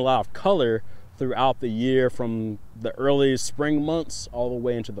producing a lot of color throughout the year from the early spring months all the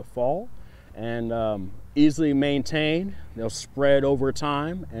way into the fall. And easily maintained. They'll spread over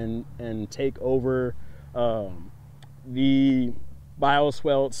time and take over the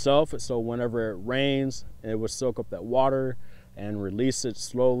bioswale itself. So whenever it rains, it will soak up that water and release it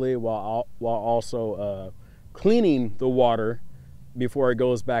slowly, while also cleaning the water before it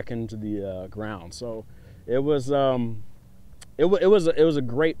goes back into the ground. So it was a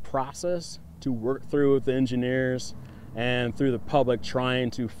great process to work through with the engineers and through the public,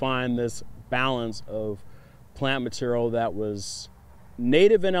 trying to find this balance of plant material that was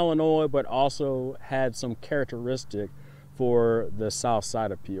native in Illinois but also had some characteristic for the south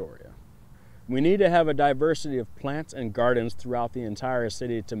side of Peoria. We need to have a diversity of plants and gardens throughout the entire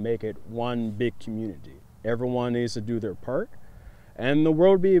city to make it one big community. Everyone needs to do their part, and the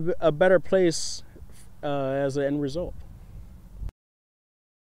world will be a better place as an end result.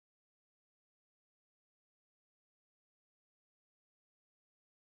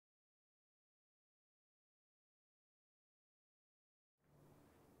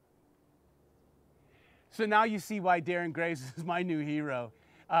 So now you see why Darren Graves is my new hero.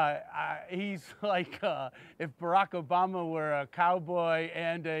 He's like if Barack Obama were a cowboy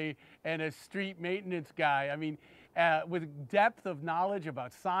and a street maintenance guy. I mean, with depth of knowledge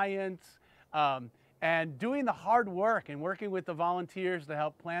about science and doing the hard work and working with the volunteers to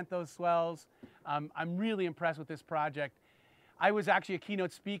help plant those swells. I'm really impressed with this project. I was actually a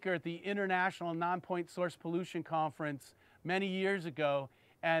keynote speaker at the International Non-Point Source Pollution Conference many years ago,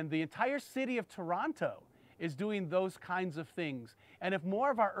 and the entire city of Toronto is doing those kinds of things. And if more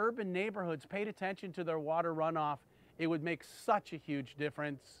of our urban neighborhoods paid attention to their water runoff, It would make such a huge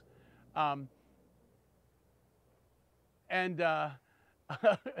difference.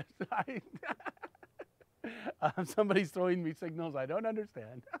 Somebody's throwing me signals I don't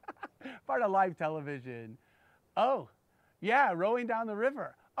understand. Part of live television. Oh, yeah, rowing down the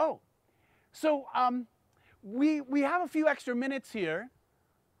river. Oh, so we have a few extra minutes here.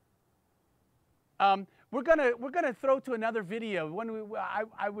 We're gonna throw to another video.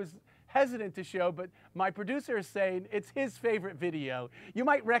 I was hesitant to show, but my producer is saying it's his favorite video. You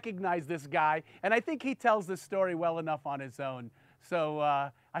might recognize this guy, and I think he tells this story well enough on his own. So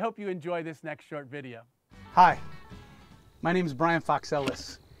I hope you enjoy this next short video. Hi, my name is Fox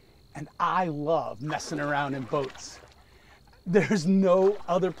Ellis, and I love messing around in boats. There's no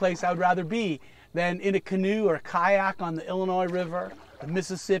other place I'd rather be than in a canoe or a kayak on the Illinois River, the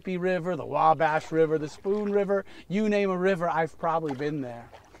Mississippi River, the Wabash River, the Spoon River. You name a river, I've probably been there.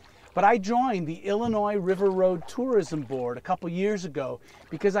 But I joined the Illinois River Road Tourism Board a couple years ago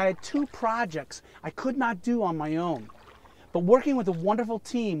because I had 2 projects I could not do on my own. But working with a wonderful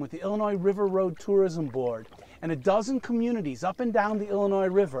team with the Illinois River Road Tourism Board and a dozen communities up and down the Illinois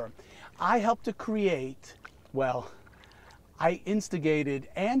River, I helped to create, well, I instigated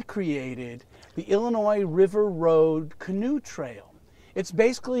and created the Illinois River Road Canoe Trail. It's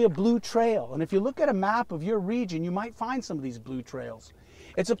basically a blue trail, and if you look at a map of your region, you might find some of these blue trails.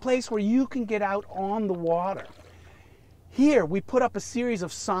 It's a place where you can get out on the water. Here, we put up a series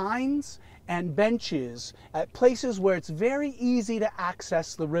of signs and benches at places where it's very easy to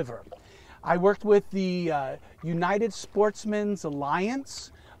access the river. I worked with the United Sportsmen's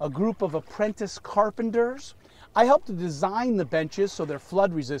Alliance, a group of apprentice carpenters. I helped to design the benches so they're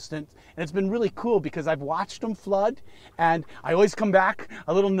flood resistant, and it's been really cool because I've watched them flood, and I always come back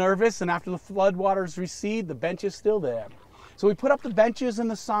a little nervous, and after the flood waters recede, the bench is still there. So we put up the benches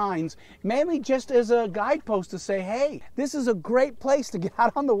and the signs, mainly just as a guidepost to say, hey, this is a great place to get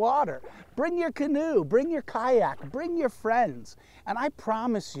out on the water. Bring your canoe, bring your kayak, bring your friends. And I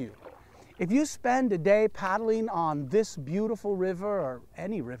promise you, if you spend a day paddling on this beautiful river or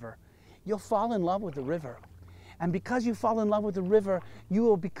any river, you'll fall in love with the river. And because you fall in love with the river, you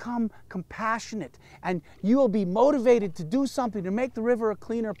will become compassionate and you will be motivated to do something to make the river a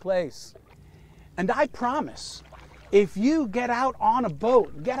cleaner place. And I promise, if you get out on a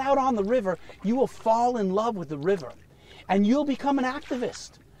boat, get out on the river, you will fall in love with the river. And you'll become an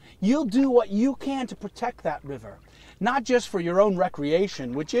activist. You'll do what you can to protect that river. Not just for your own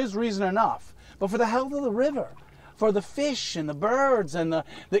recreation, which is reason enough, but for the health of the river. For the fish and the birds and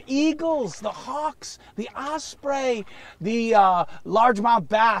the eagles, the hawks, the osprey, the largemouth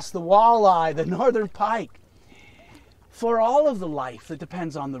bass, the walleye, the northern pike. For all of the life that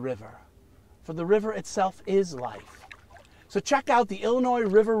depends on the river. For the river itself is life. So check out the Illinois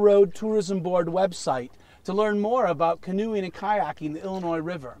River Road Tourism Board website to learn more about canoeing and kayaking the Illinois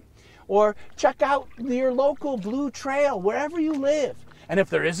River. Or check out your local blue trail wherever you live. And if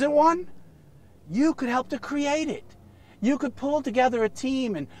there isn't one, you could help to create it. You could pull together a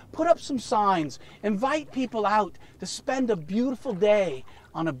team and put up some signs, invite people out to spend a beautiful day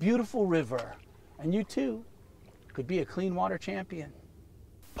on a beautiful river. And you too could be a clean water champion.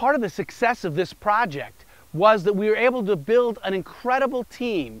 Part of the success of this project was that we were able to build an incredible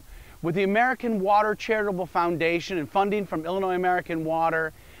team with the American Water Charitable Foundation and funding from Illinois American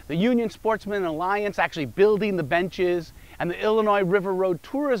Water, the Union Sportsmen Alliance actually building the benches, and the Illinois River Road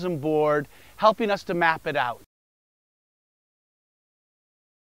Tourism Board helping us to map it out.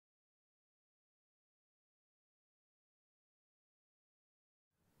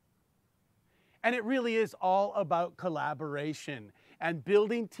 And it really is all about collaboration and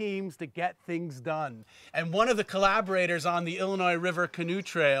building teams to get things done. And one of the collaborators on the Illinois River Canoe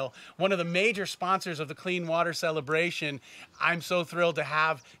Trail, one of the major sponsors of the Clean Water Celebration, I'm so thrilled to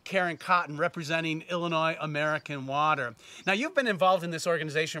have Karen Cotton representing Illinois American Water. Now, you've been involved in this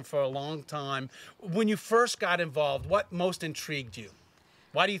organization for a long time. When you first got involved, what most intrigued you?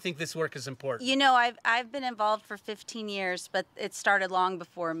 Why do you think this work is important? You know, I've been involved for 15 years, but it started long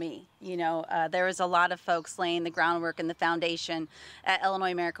before me. You know, there was a lot of folks laying the groundwork and the foundation at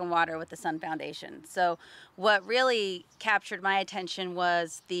Illinois American Water with the Sun Foundation. So what really captured my attention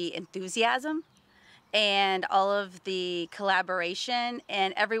was the enthusiasm and all of the collaboration,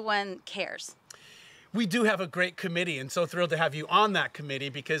 and everyone cares. We do have a great committee, and so thrilled to have you on that committee,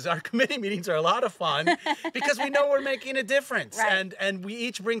 because our committee meetings are a lot of fun because we know we're making a difference, right. and we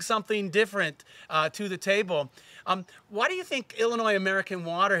each bring something different to the table. Why do you think Illinois American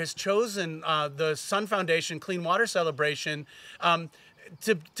Water has chosen the Sun Foundation Clean Water Celebration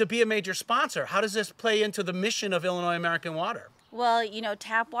to be a major sponsor? How does this play into the mission of Illinois American Water? Well, you know,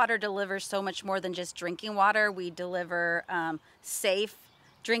 tap water delivers so much more than just drinking water. We deliver safe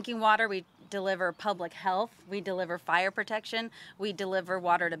drinking water. We deliver public health. We deliver fire protection. We deliver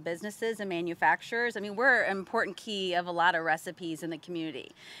water to businesses and manufacturers. I mean, we're an important key of a lot of recipes in the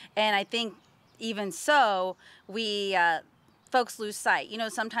community. And I think even so, we folks lose sight. You know,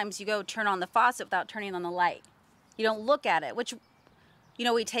 sometimes you go turn on the faucet without turning on the light. You don't look at it, which, you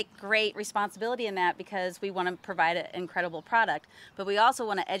know, we take great responsibility in that because we want to provide an incredible product, but we also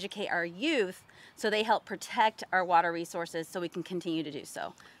want to educate our youth so they help protect our water resources so we can continue to do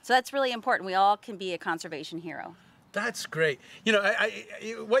so. So that's really important. We all can be a conservation hero. That's great. You know,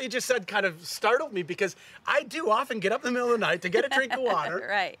 what you just said kind of startled me because I do often get up in the middle of the night to get a drink of water.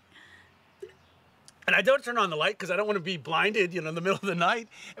 Right. And I don't turn on the light because I don't want to be blinded, you know, in the middle of the night,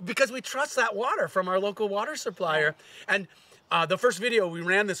 because we trust that water from our local water supplier. And the first video we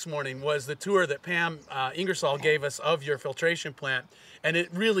ran this morning was the tour that Pam Ingersoll gave us of your filtration plant. And it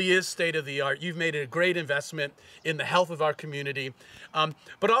really is state of the art. You've made a great investment in the health of our community,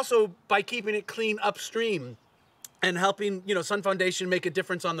 but also by keeping it clean upstream and helping, you know, Sun Foundation make a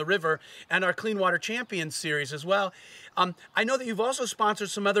difference on the river, and our Clean Water Champions series as well. I know that you've also sponsored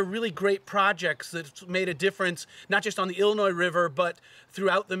some other really great projects that made a difference, not just on the Illinois River, but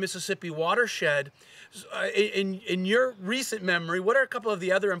throughout the Mississippi watershed. In your recent memory, what are a couple of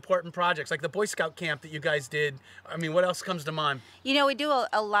the other important projects, like the Boy Scout camp that you guys did? I mean, what else comes to mind? You know, we do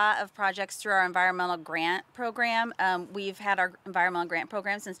a lot of projects through our environmental grant program. We've had our environmental grant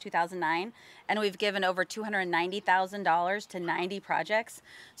program since 2009, and we've given over $290,000 to 90 projects.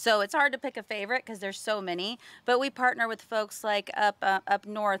 So it's hard to pick a favorite because there's so many, but we partner with folks like up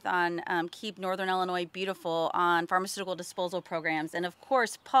north on Keep Northern Illinois Beautiful on pharmaceutical disposal programs, and of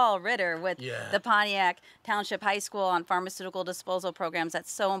course Paul Ritter with the Pontiac Township High School on pharmaceutical disposal programs.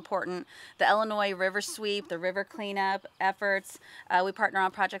 That's so important. The Illinois River Sweep, the river cleanup efforts, we partner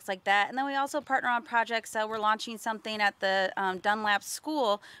on projects like that. And then we also partner on projects. We're launching something at the Dunlap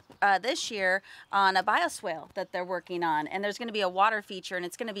School this year on a bioswale that they're working on. And there's going to be a water feature, and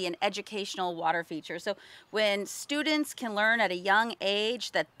it's going to be an educational water feature. So when students can learn at a young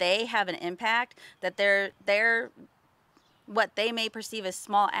age that they have an impact, that what they may perceive as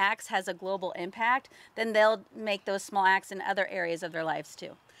small acts has a global impact, then they'll make those small acts in other areas of their lives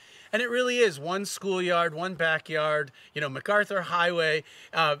too. And it really is one schoolyard, one backyard, you know, MacArthur Highway.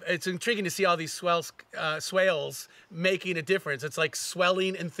 It's intriguing to see all these swales making a difference. It's like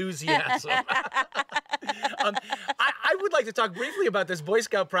swelling enthusiasm. I would like to talk briefly about this Boy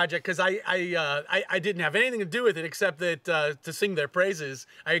Scout project because I didn't have anything to do with it except that to sing their praises.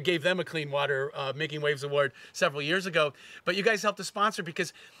 I gave them a Clean Water Making Waves Award several years ago. But you guys helped to sponsor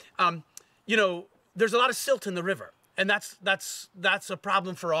because, you know, there's a lot of silt in the river. And that's a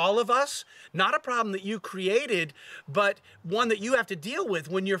problem for all of us. Not a problem that you created, but one that you have to deal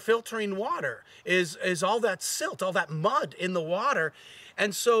with when you're filtering water is all that silt, all that mud in the water.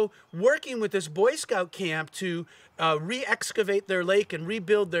 And so working with this Boy Scout camp to re-excavate their lake and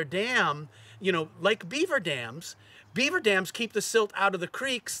rebuild their dam, you know, like beaver dams keep the silt out of the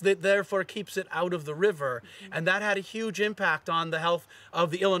creeks, that therefore keeps it out of the river. And that had a huge impact on the health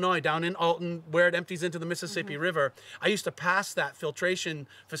of the Illinois down in Alton, where it empties into the Mississippi River. I used to pass that filtration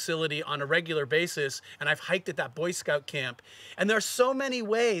facility on a regular basis, and I've hiked at that Boy Scout camp. And there are so many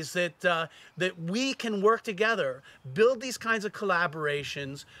ways that, that we can work together, build these kinds of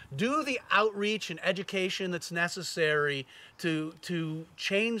collaborations, do the outreach and education that's necessary to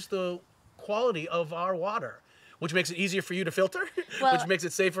change the quality of our water, which makes it easier for you to filter, which makes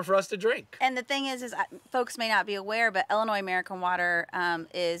it safer for us to drink. And the thing is folks may not be aware, but Illinois American Water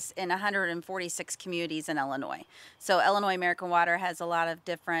is in 146 communities in Illinois. So Illinois American Water has a lot of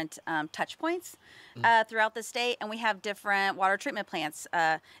different touch points throughout the state, and we have different water treatment plants.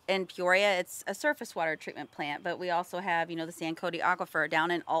 In Peoria, it's a surface water treatment plant, but we also have, you know, the San Cody Aquifer.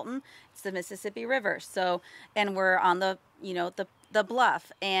 Down in Alton, it's the Mississippi River. So, and we're on the, you know, the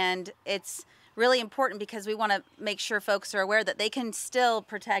bluff, and it's really important because we want to make sure folks are aware that they can still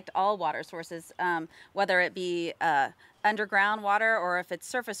protect all water sources, whether it be underground water or if it's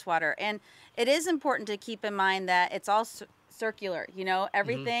surface water. And it is important to keep in mind that it's all circular. You know,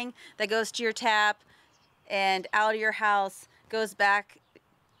 everything that goes to your tap and out of your house goes back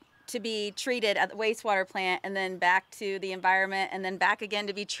to be treated at the wastewater plant, and then back to the environment, and then back again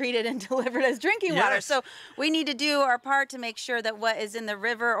to be treated and delivered as drinking water. So we need to do our part to make sure that what is in the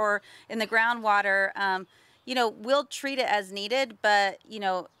river or in the groundwater, you know, we'll treat it as needed, but, you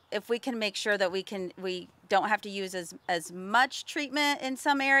know, if we can make sure that we don't have to use as much treatment in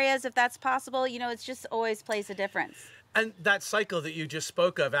some areas, if that's possible, you know, it's just always plays a difference. And that cycle that you just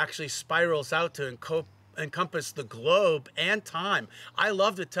spoke of actually spirals out to encompass the globe and time. I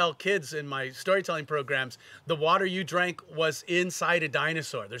love to tell kids in my storytelling programs, the water you drank was inside a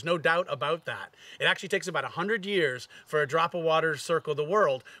dinosaur. There's no doubt about that. It actually takes about 100 years for a drop of water to circle the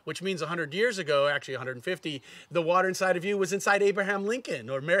world, which means 100 years ago, actually 150, the water inside of you was inside Abraham Lincoln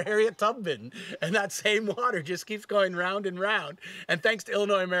or Mary Harriet Tubman. And that same water just keeps going round and round. And thanks to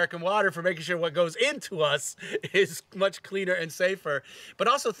Illinois American Water for making sure what goes into us is much cleaner and safer. But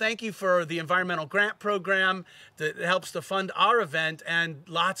also thank you for the environmental grant program that helps to fund our event and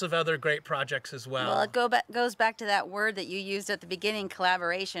lots of other great projects as well. Well, it goes back to that word that you used at the beginning,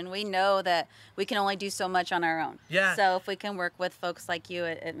 collaboration. We know that we can only do so much on our own. Yeah. So if we can work with folks like you,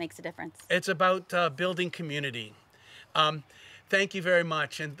 it makes a difference. It's about building community. Thank you very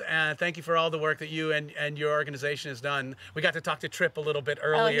much, and thank you for all the work that you and your organization has done. We got to talk to Tripp a little bit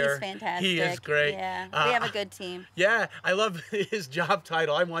earlier. Oh, he's fantastic. He is great. Yeah, we have a good team. Yeah, I love his job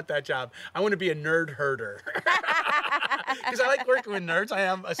title. I want that job. I want to be a nerd herder. Because I like working with nerds. I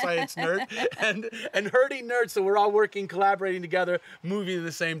am a science nerd. And herding nerds, so we're all working, collaborating together, moving in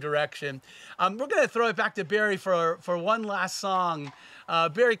the same direction. We're going to throw it back to Barry for one last song.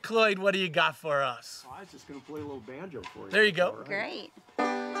 Barry, Cloyd, what do you got for us? I was just going to play a little banjo for you. There you go. Right. Great.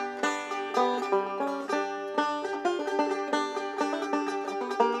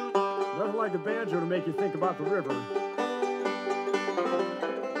 Nothing like a banjo to make you think about the river.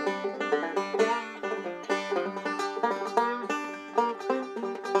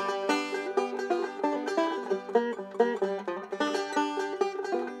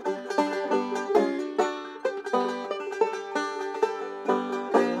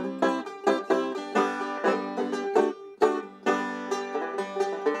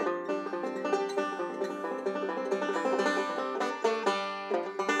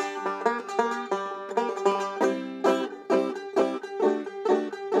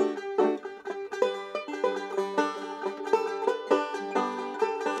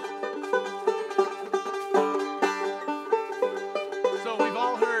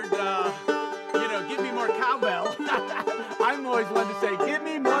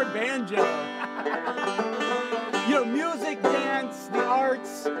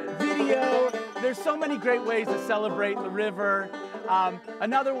 Great ways to celebrate the river.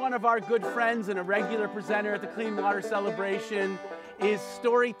 Another one of our good friends and a regular presenter at the Clean Water Celebration is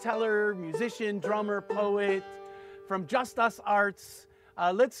storyteller, musician, drummer, poet from Just Us Arts.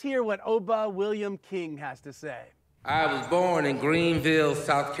 Let's hear what Oba William King has to say. I was born in Greenville,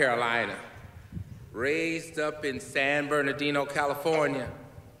 South Carolina, raised up in San Bernardino, California.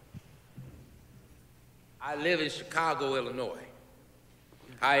 I live in Chicago, Illinois.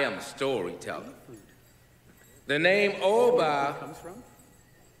 I am a storyteller. The name Oba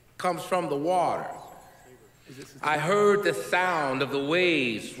comes from the water. I heard the sound of the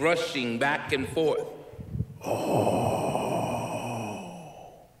waves rushing back and forth.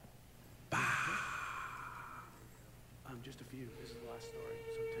 Just a few. This is the last story,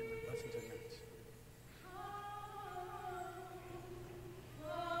 so less than 10 minutes.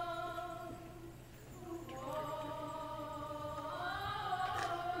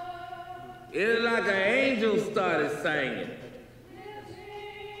 It's like an angel started singing.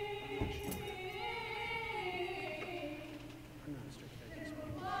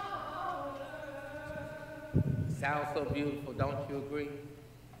 Sounds so beautiful, don't you agree?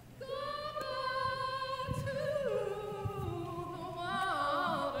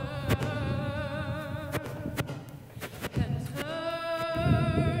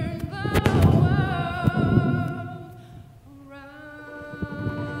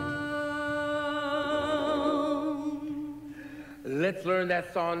 Let's learn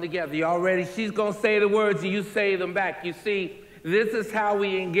that song together. You all ready? She's going to say the words and you say them back. You see, this is how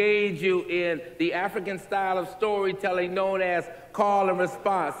we engage you in the African style of storytelling known as call and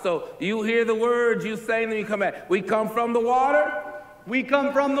response. So you hear the words, you say them, you come back. We come from the water. We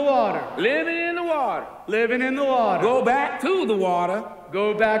come from the water. Living in the water. Living in the water. Go back to the water.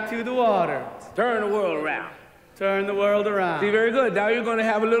 Go back to the water. Turn the world around. Turn the world around. See, very good. Now you're going to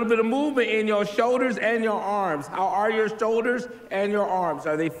have a little bit of movement in your shoulders and your arms. How are your shoulders and your arms?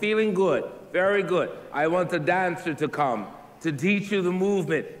 Are they feeling good? Very good. I want the dancer to come to teach you the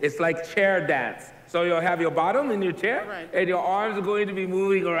movement. It's like chair dance. So you'll have your bottom in your chair, right, and your arms are going to be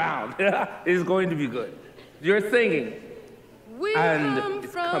moving around. It's going to be good. You're singing. We and come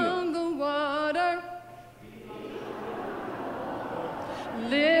it's from coming. the water,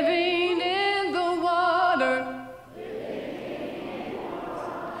 living in the water.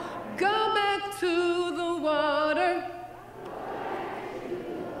 Go back to the water.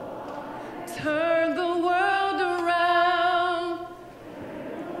 Turn the world around.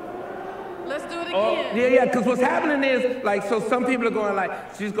 Let's do it Oh, again. yeah, because what's happening is, like, so some people are going like,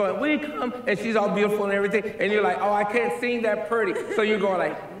 she's going, we come, and she's all beautiful and everything, and you're like, oh, I can't sing that pretty. So you're going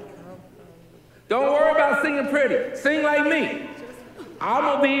like, don't worry about singing pretty. Sing like me. I'm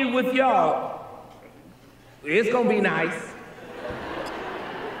gonna be with y'all. It's gonna be nice.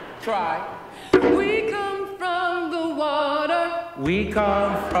 Try. We come from the water. We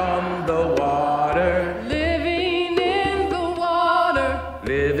come from the water. Living in the water.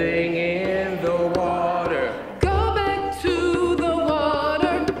 Living in the water. Go back to the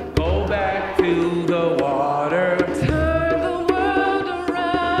water. Go back to the water. Turn the world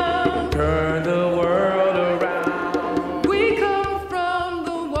around. Turn the world around. We come from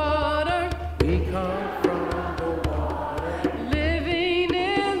the water. We come from the water. Living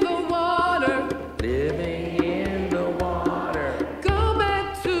in the water. Living in the water. Go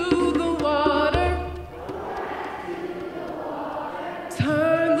back to the water.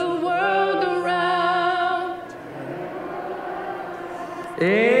 Turn the world around.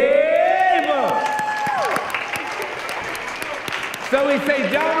 Able. So we say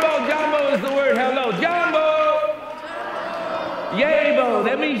Jumbo. Jumbo is the word hello. Jumbo. Yabo.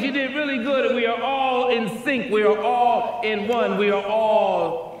 That means you did really good, and we are all in sync. We are all in one. We are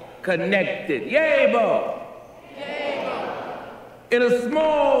all connected. Yabo. In a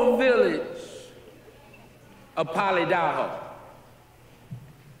small village of Polidaho,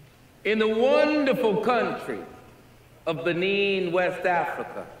 in the wonderful country of Benin, West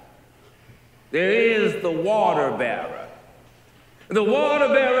Africa, there is the water bearer. The water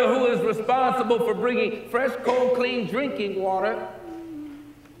bearer who is responsible for bringing fresh, cold, clean drinking water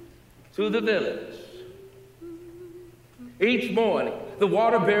to the village. Each morning, the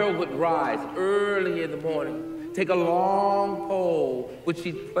water bearer would rise early in the morning, take a long pole, which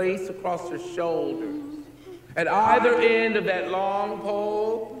she'd place across her shoulders. At either end of that long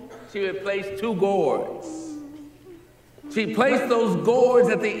pole, she would place two gourds. She placed those gourds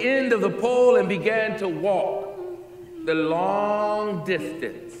at the end of the pole and began to walk the long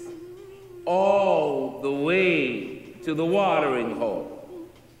distance all the way to the watering hole.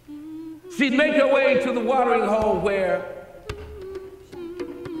 She'd make her way to the watering hole where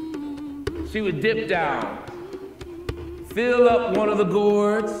she would dip down, fill up one of the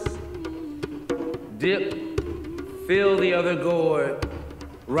gourds, dip, fill the other gourd,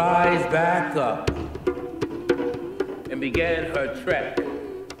 rise back up, and began her trek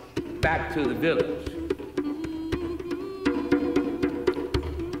back to the village.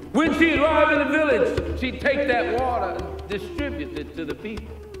 When she'd arrive in the village, she'd take that water and distribute it to the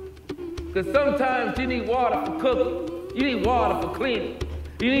people. Because sometimes you need water for cooking, you need water for cleaning,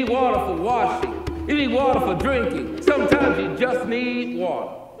 you need water for washing, you need water for drinking. Sometimes you just need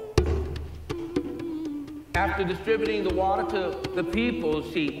water. After distributing the water to the people,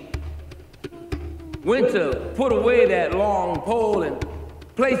 she went to put away that long pole and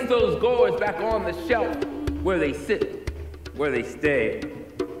place those gourds back on the shelf where they sit, where they stay.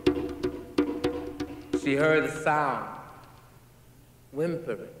 She heard the sound,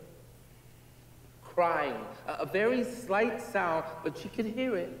 whimpering, crying, a very slight sound, but she could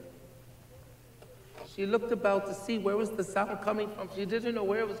hear it. She looked about to see where was the sound coming from. She didn't know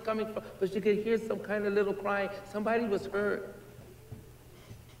where it was coming from, but she could hear some kind of little crying. Somebody was hurt.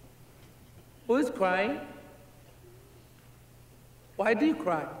 Who is crying? Why do you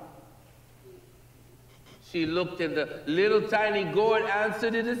cry? She looked and the little tiny gourd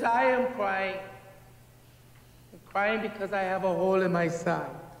answered it as I am crying. I'm crying because I have a hole in my side.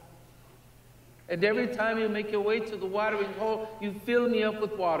 And every time you make your way to the watering hole, you fill me up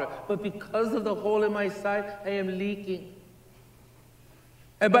with water. But because of the hole in my side, I am leaking.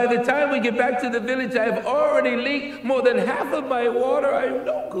 And by the time we get back to the village, I have already leaked more than half of my water. I am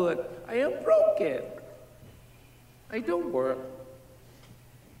no good. I am broken. I don't work.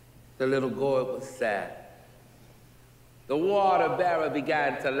 The little gourd was sad. The water bearer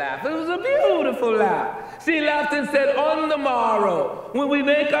began to laugh. It was a beautiful laugh. She laughed and said, on the morrow, when we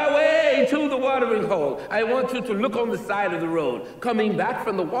make our way to the watering hole, I want you to look on the side of the road. Coming back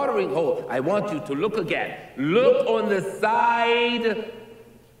from the watering hole, I want you to look again. Look on the side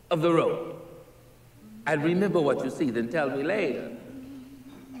of the road. And remember what you see, then tell me later.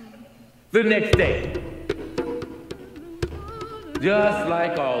 The next day, just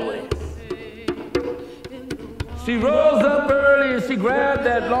like always, she rose up early and she grabbed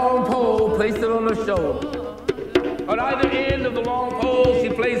that long pole, placed it on her shoulder. On either end of the long pole, she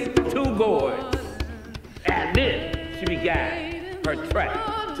placed two gourds. And then she began her trek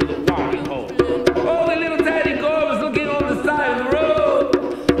to the watering hole. Oh, the little tiny gourd was looking on the side of the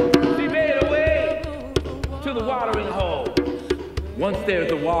road. She made her way to the watering hole. Once there at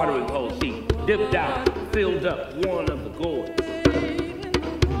the watering hole, she dipped out, filled up one of the gourds.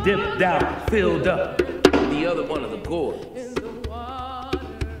 Dipped out, filled up the other one of the gourds.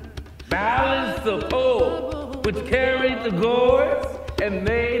 Balanced the pole which carried the gourds and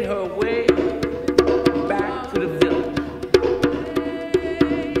made her way back to the village.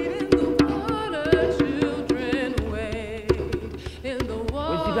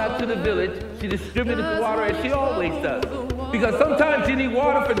 When she got to the village, she distributed the water as she always does. Because sometimes you need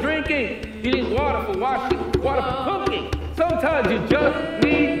water for drinking, you need water for washing, water for cooking. Sometimes you just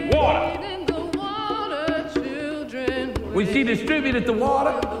need water. When she distributed the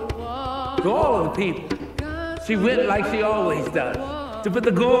water to all of the people, she went like she always does, to put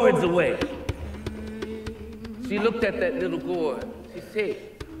the gourds away. She looked at that little gourd. She said,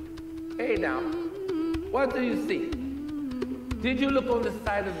 hey now, what do you see? Did you look on the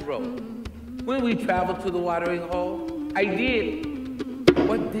side of the road when we traveled to the watering hole? I did.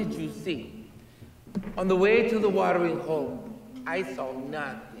 What did you see? On the way to the watering hole, I saw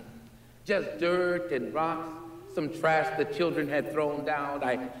nothing. Just dirt and rocks, some trash the children had thrown down.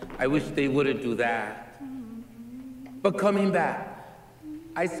 I wish they wouldn't do that. But coming back,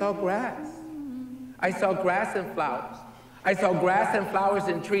 I saw grass. I saw grass and flowers. I saw grass and flowers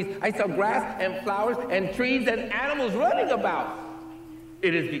and trees. I saw grass and flowers and trees and animals running about.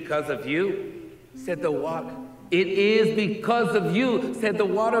 It is because of you, said the water. It is because of you, said the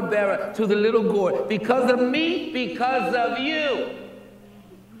water bearer to the little gourd. Because of me, because of you.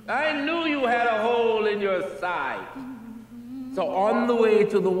 I knew you had a hole in your side. So on the way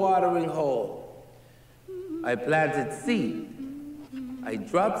to the watering hole, I planted seed. I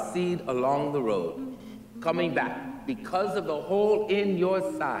dropped seed along the road. Coming back, because of the hole in your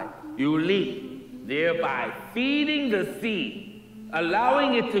side, you leap, thereby feeding the seed,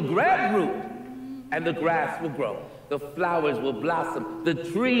 allowing it to grab root, and the grass will grow, the flowers will blossom, the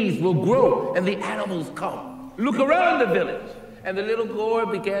trees will grow, and the animals come. Look around the village. And the little gourd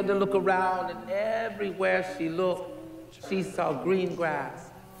began to look around, and everywhere she looked, she saw green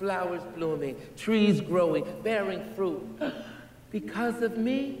grass, flowers blooming, trees growing, bearing fruit. Because of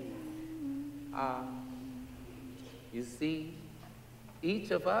me? You see,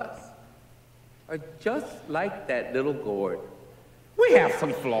 each of us are just like that little gourd. We have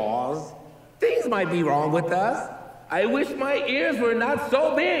some flaws. Things might be wrong with us. I wish my ears were not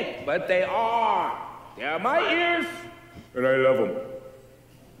so big, but they are. They are my ears, and I love them.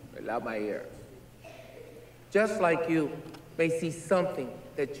 I love my ears. Just like you may see something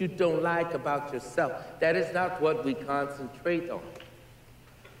that you don't like about yourself, that is not what we concentrate on.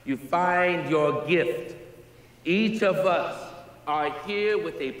 You find your gift. Each of us are here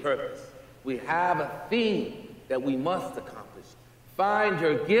with a purpose. We have a thing that we must accomplish. Find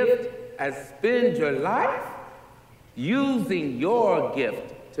your gift and spend your life using your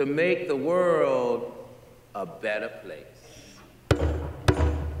gift to make the world a better place.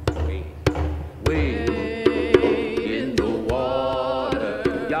 Wade in the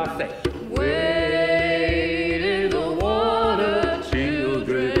water. Y'all say, wade in the water,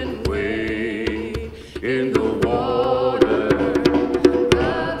 children, wade in the water.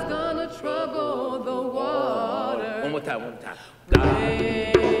 God's gonna trouble the water. One more time.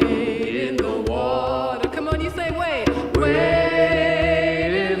 Wade in the water. Come on, you say wade.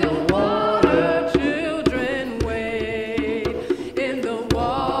 Wade in the water, children, wade in the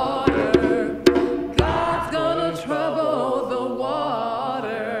water. God's gonna trouble the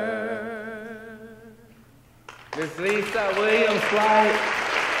water. Miss Lisa Williams White,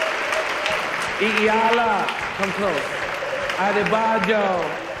 Iala, come close. Adebayo.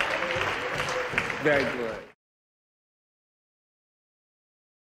 Very good.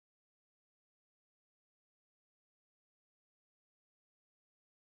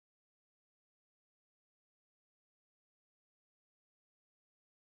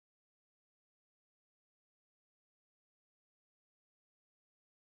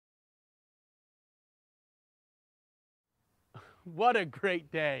 What a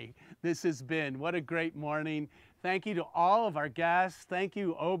great day this has been. What a great morning. Thank you to all of our guests. Thank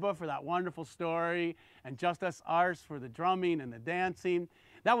you, Oba, for that wonderful story, and Just Us Ars for the drumming and the dancing.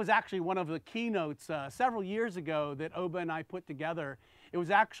 That was actually one of the keynotes several years ago that Oba and I put together. It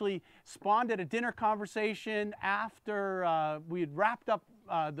was actually spawned at a dinner conversation after we had wrapped up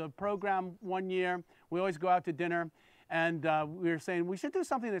the program one year. We always go out to dinner, and we were saying we should do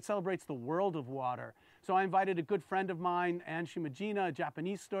something that celebrates the world of water. So I invited a good friend of mine, Ann Shimajina, a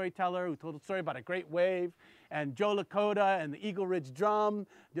Japanese storyteller who told a story about a great wave, and Joe Lakota and the Eagle Ridge Drum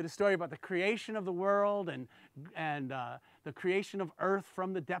did a story about the creation of the world and the creation of Earth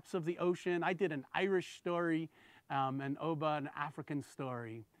from the depths of the ocean. I did an Irish story, and Oba an African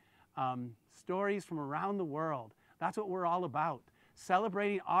story. stories from around the world. That's what we're all about,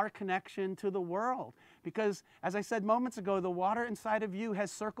 celebrating our connection to the world. Because, as I said moments ago, the water inside of you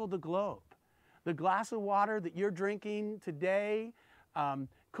has circled the globe. The glass of water that you're drinking today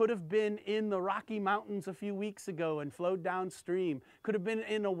could have been in the Rocky Mountains a few weeks ago and flowed downstream. Could have been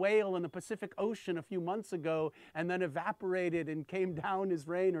in a whale in the Pacific Ocean a few months ago and then evaporated and came down as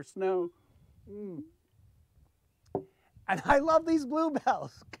rain or snow. And I love these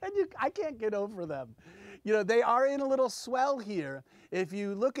bluebells. I can't get over them. You know, they are in a little swell here. If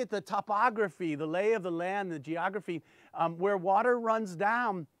you look at the topography, the lay of the land, the geography, where water runs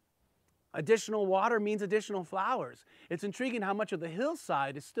down, additional water means additional flowers. It's intriguing how much of the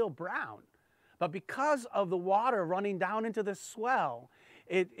hillside is still brown. But because of the water running down into the swell,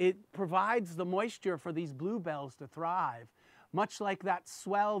 it provides the moisture for these bluebells to thrive. Much like that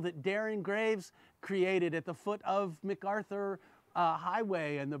swell that Darren Graves created at the foot of MacArthur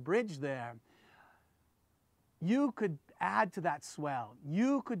Highway and the bridge there. You could add to that swell.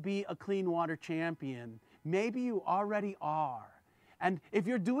 You could be a clean water champion. Maybe you already are. And if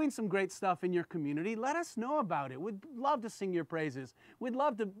you're doing some great stuff in your community, let us know about it. We'd love to sing your praises. We'd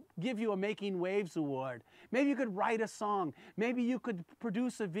love to give you a Making Waves award. Maybe you could write a song. Maybe you could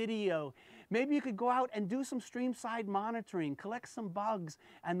produce a video. Maybe you could go out and do some streamside monitoring, collect some bugs,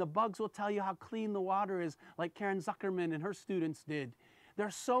 and the bugs will tell you how clean the water is, like Karen Zuckerman and her students did. There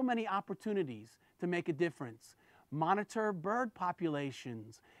are so many opportunities to make a difference. Monitor bird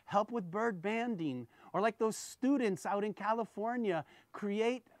populations, help with bird banding, or like those students out in California,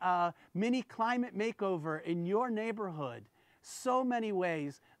 create a mini climate makeover in your neighborhood. So many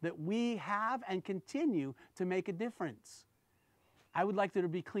ways that we have and continue to make a difference. I would like there to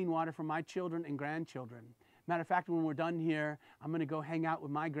be clean water for my children and grandchildren. Matter of fact, when we're done here, I'm going to go hang out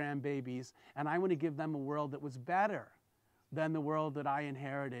with my grandbabies, and I want to give them a world that was better than the world that I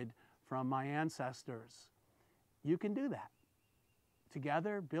inherited from my ancestors. You can do that.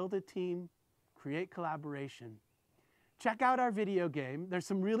 Together, build a team, create collaboration. Check out our video game. There's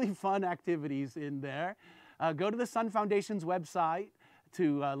some really fun activities in there. Go to the Sun Foundation's website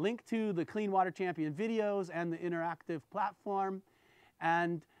to link to the Clean Water Champion videos and the interactive platform.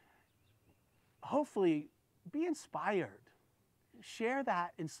 And hopefully be inspired. Share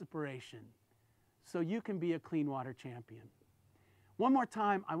that inspiration so you can be a clean water champion. One more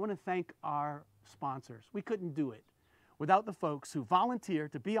time, I want to thank our sponsors. We couldn't do it without the folks who volunteer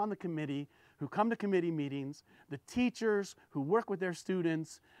to be on the committee, who come to committee meetings, the teachers who work with their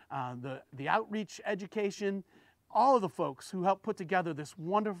students, the outreach education, all of the folks who help put together this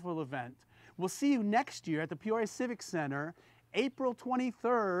wonderful event. We'll see you next year at the Peoria Civic Center, April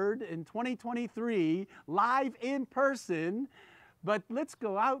 23rd in 2023, live in person. But let's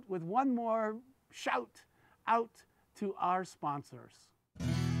go out with one more shout out to our sponsors.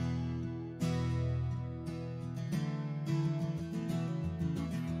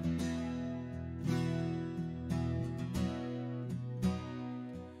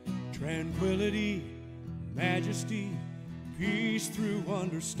 Tranquility, majesty, peace through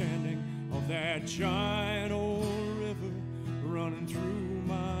understanding of that giant old river running through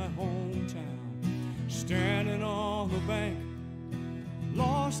my hometown. Standing on the bank,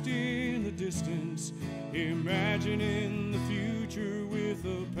 lost in the distance, imagining the future with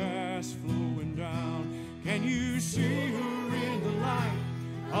the past flowing down. Can you see her in the light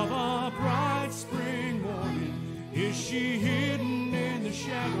of a bright spring morning? Is she hidden in the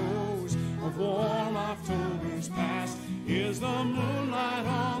shadows of warm October's past? Is the moonlight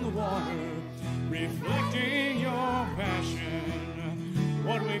on the water reflecting your passion?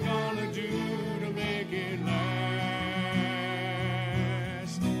 What we gonna do to make it last?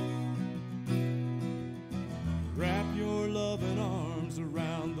 Wrap your loving arms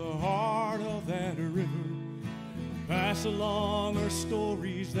around the heart of that river. Pass along her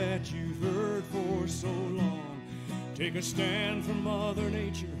stories that you've heard for so long. Take a stand for Mother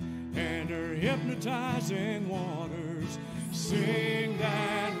Nature and her hypnotizing waters. Sing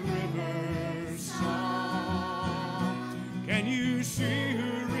that river song. Can you see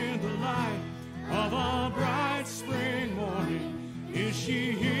her in the light of a bright spring morning? Is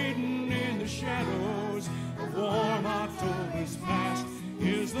she hidden in the shadows of warm October's past?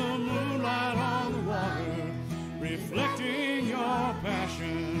 Is the moonlight on the water reflecting your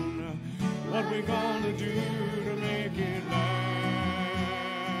passion? What we gonna do to make it last?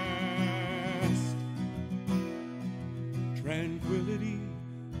 Tranquility,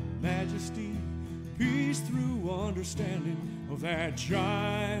 majesty, peace through understanding of that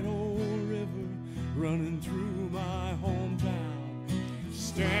giant old river running through my hometown.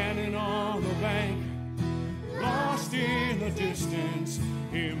 Standing on the bank, lost in the distance,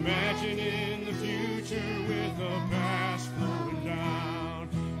 imagining the future with the past flowing down,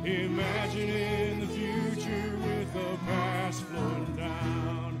 imagining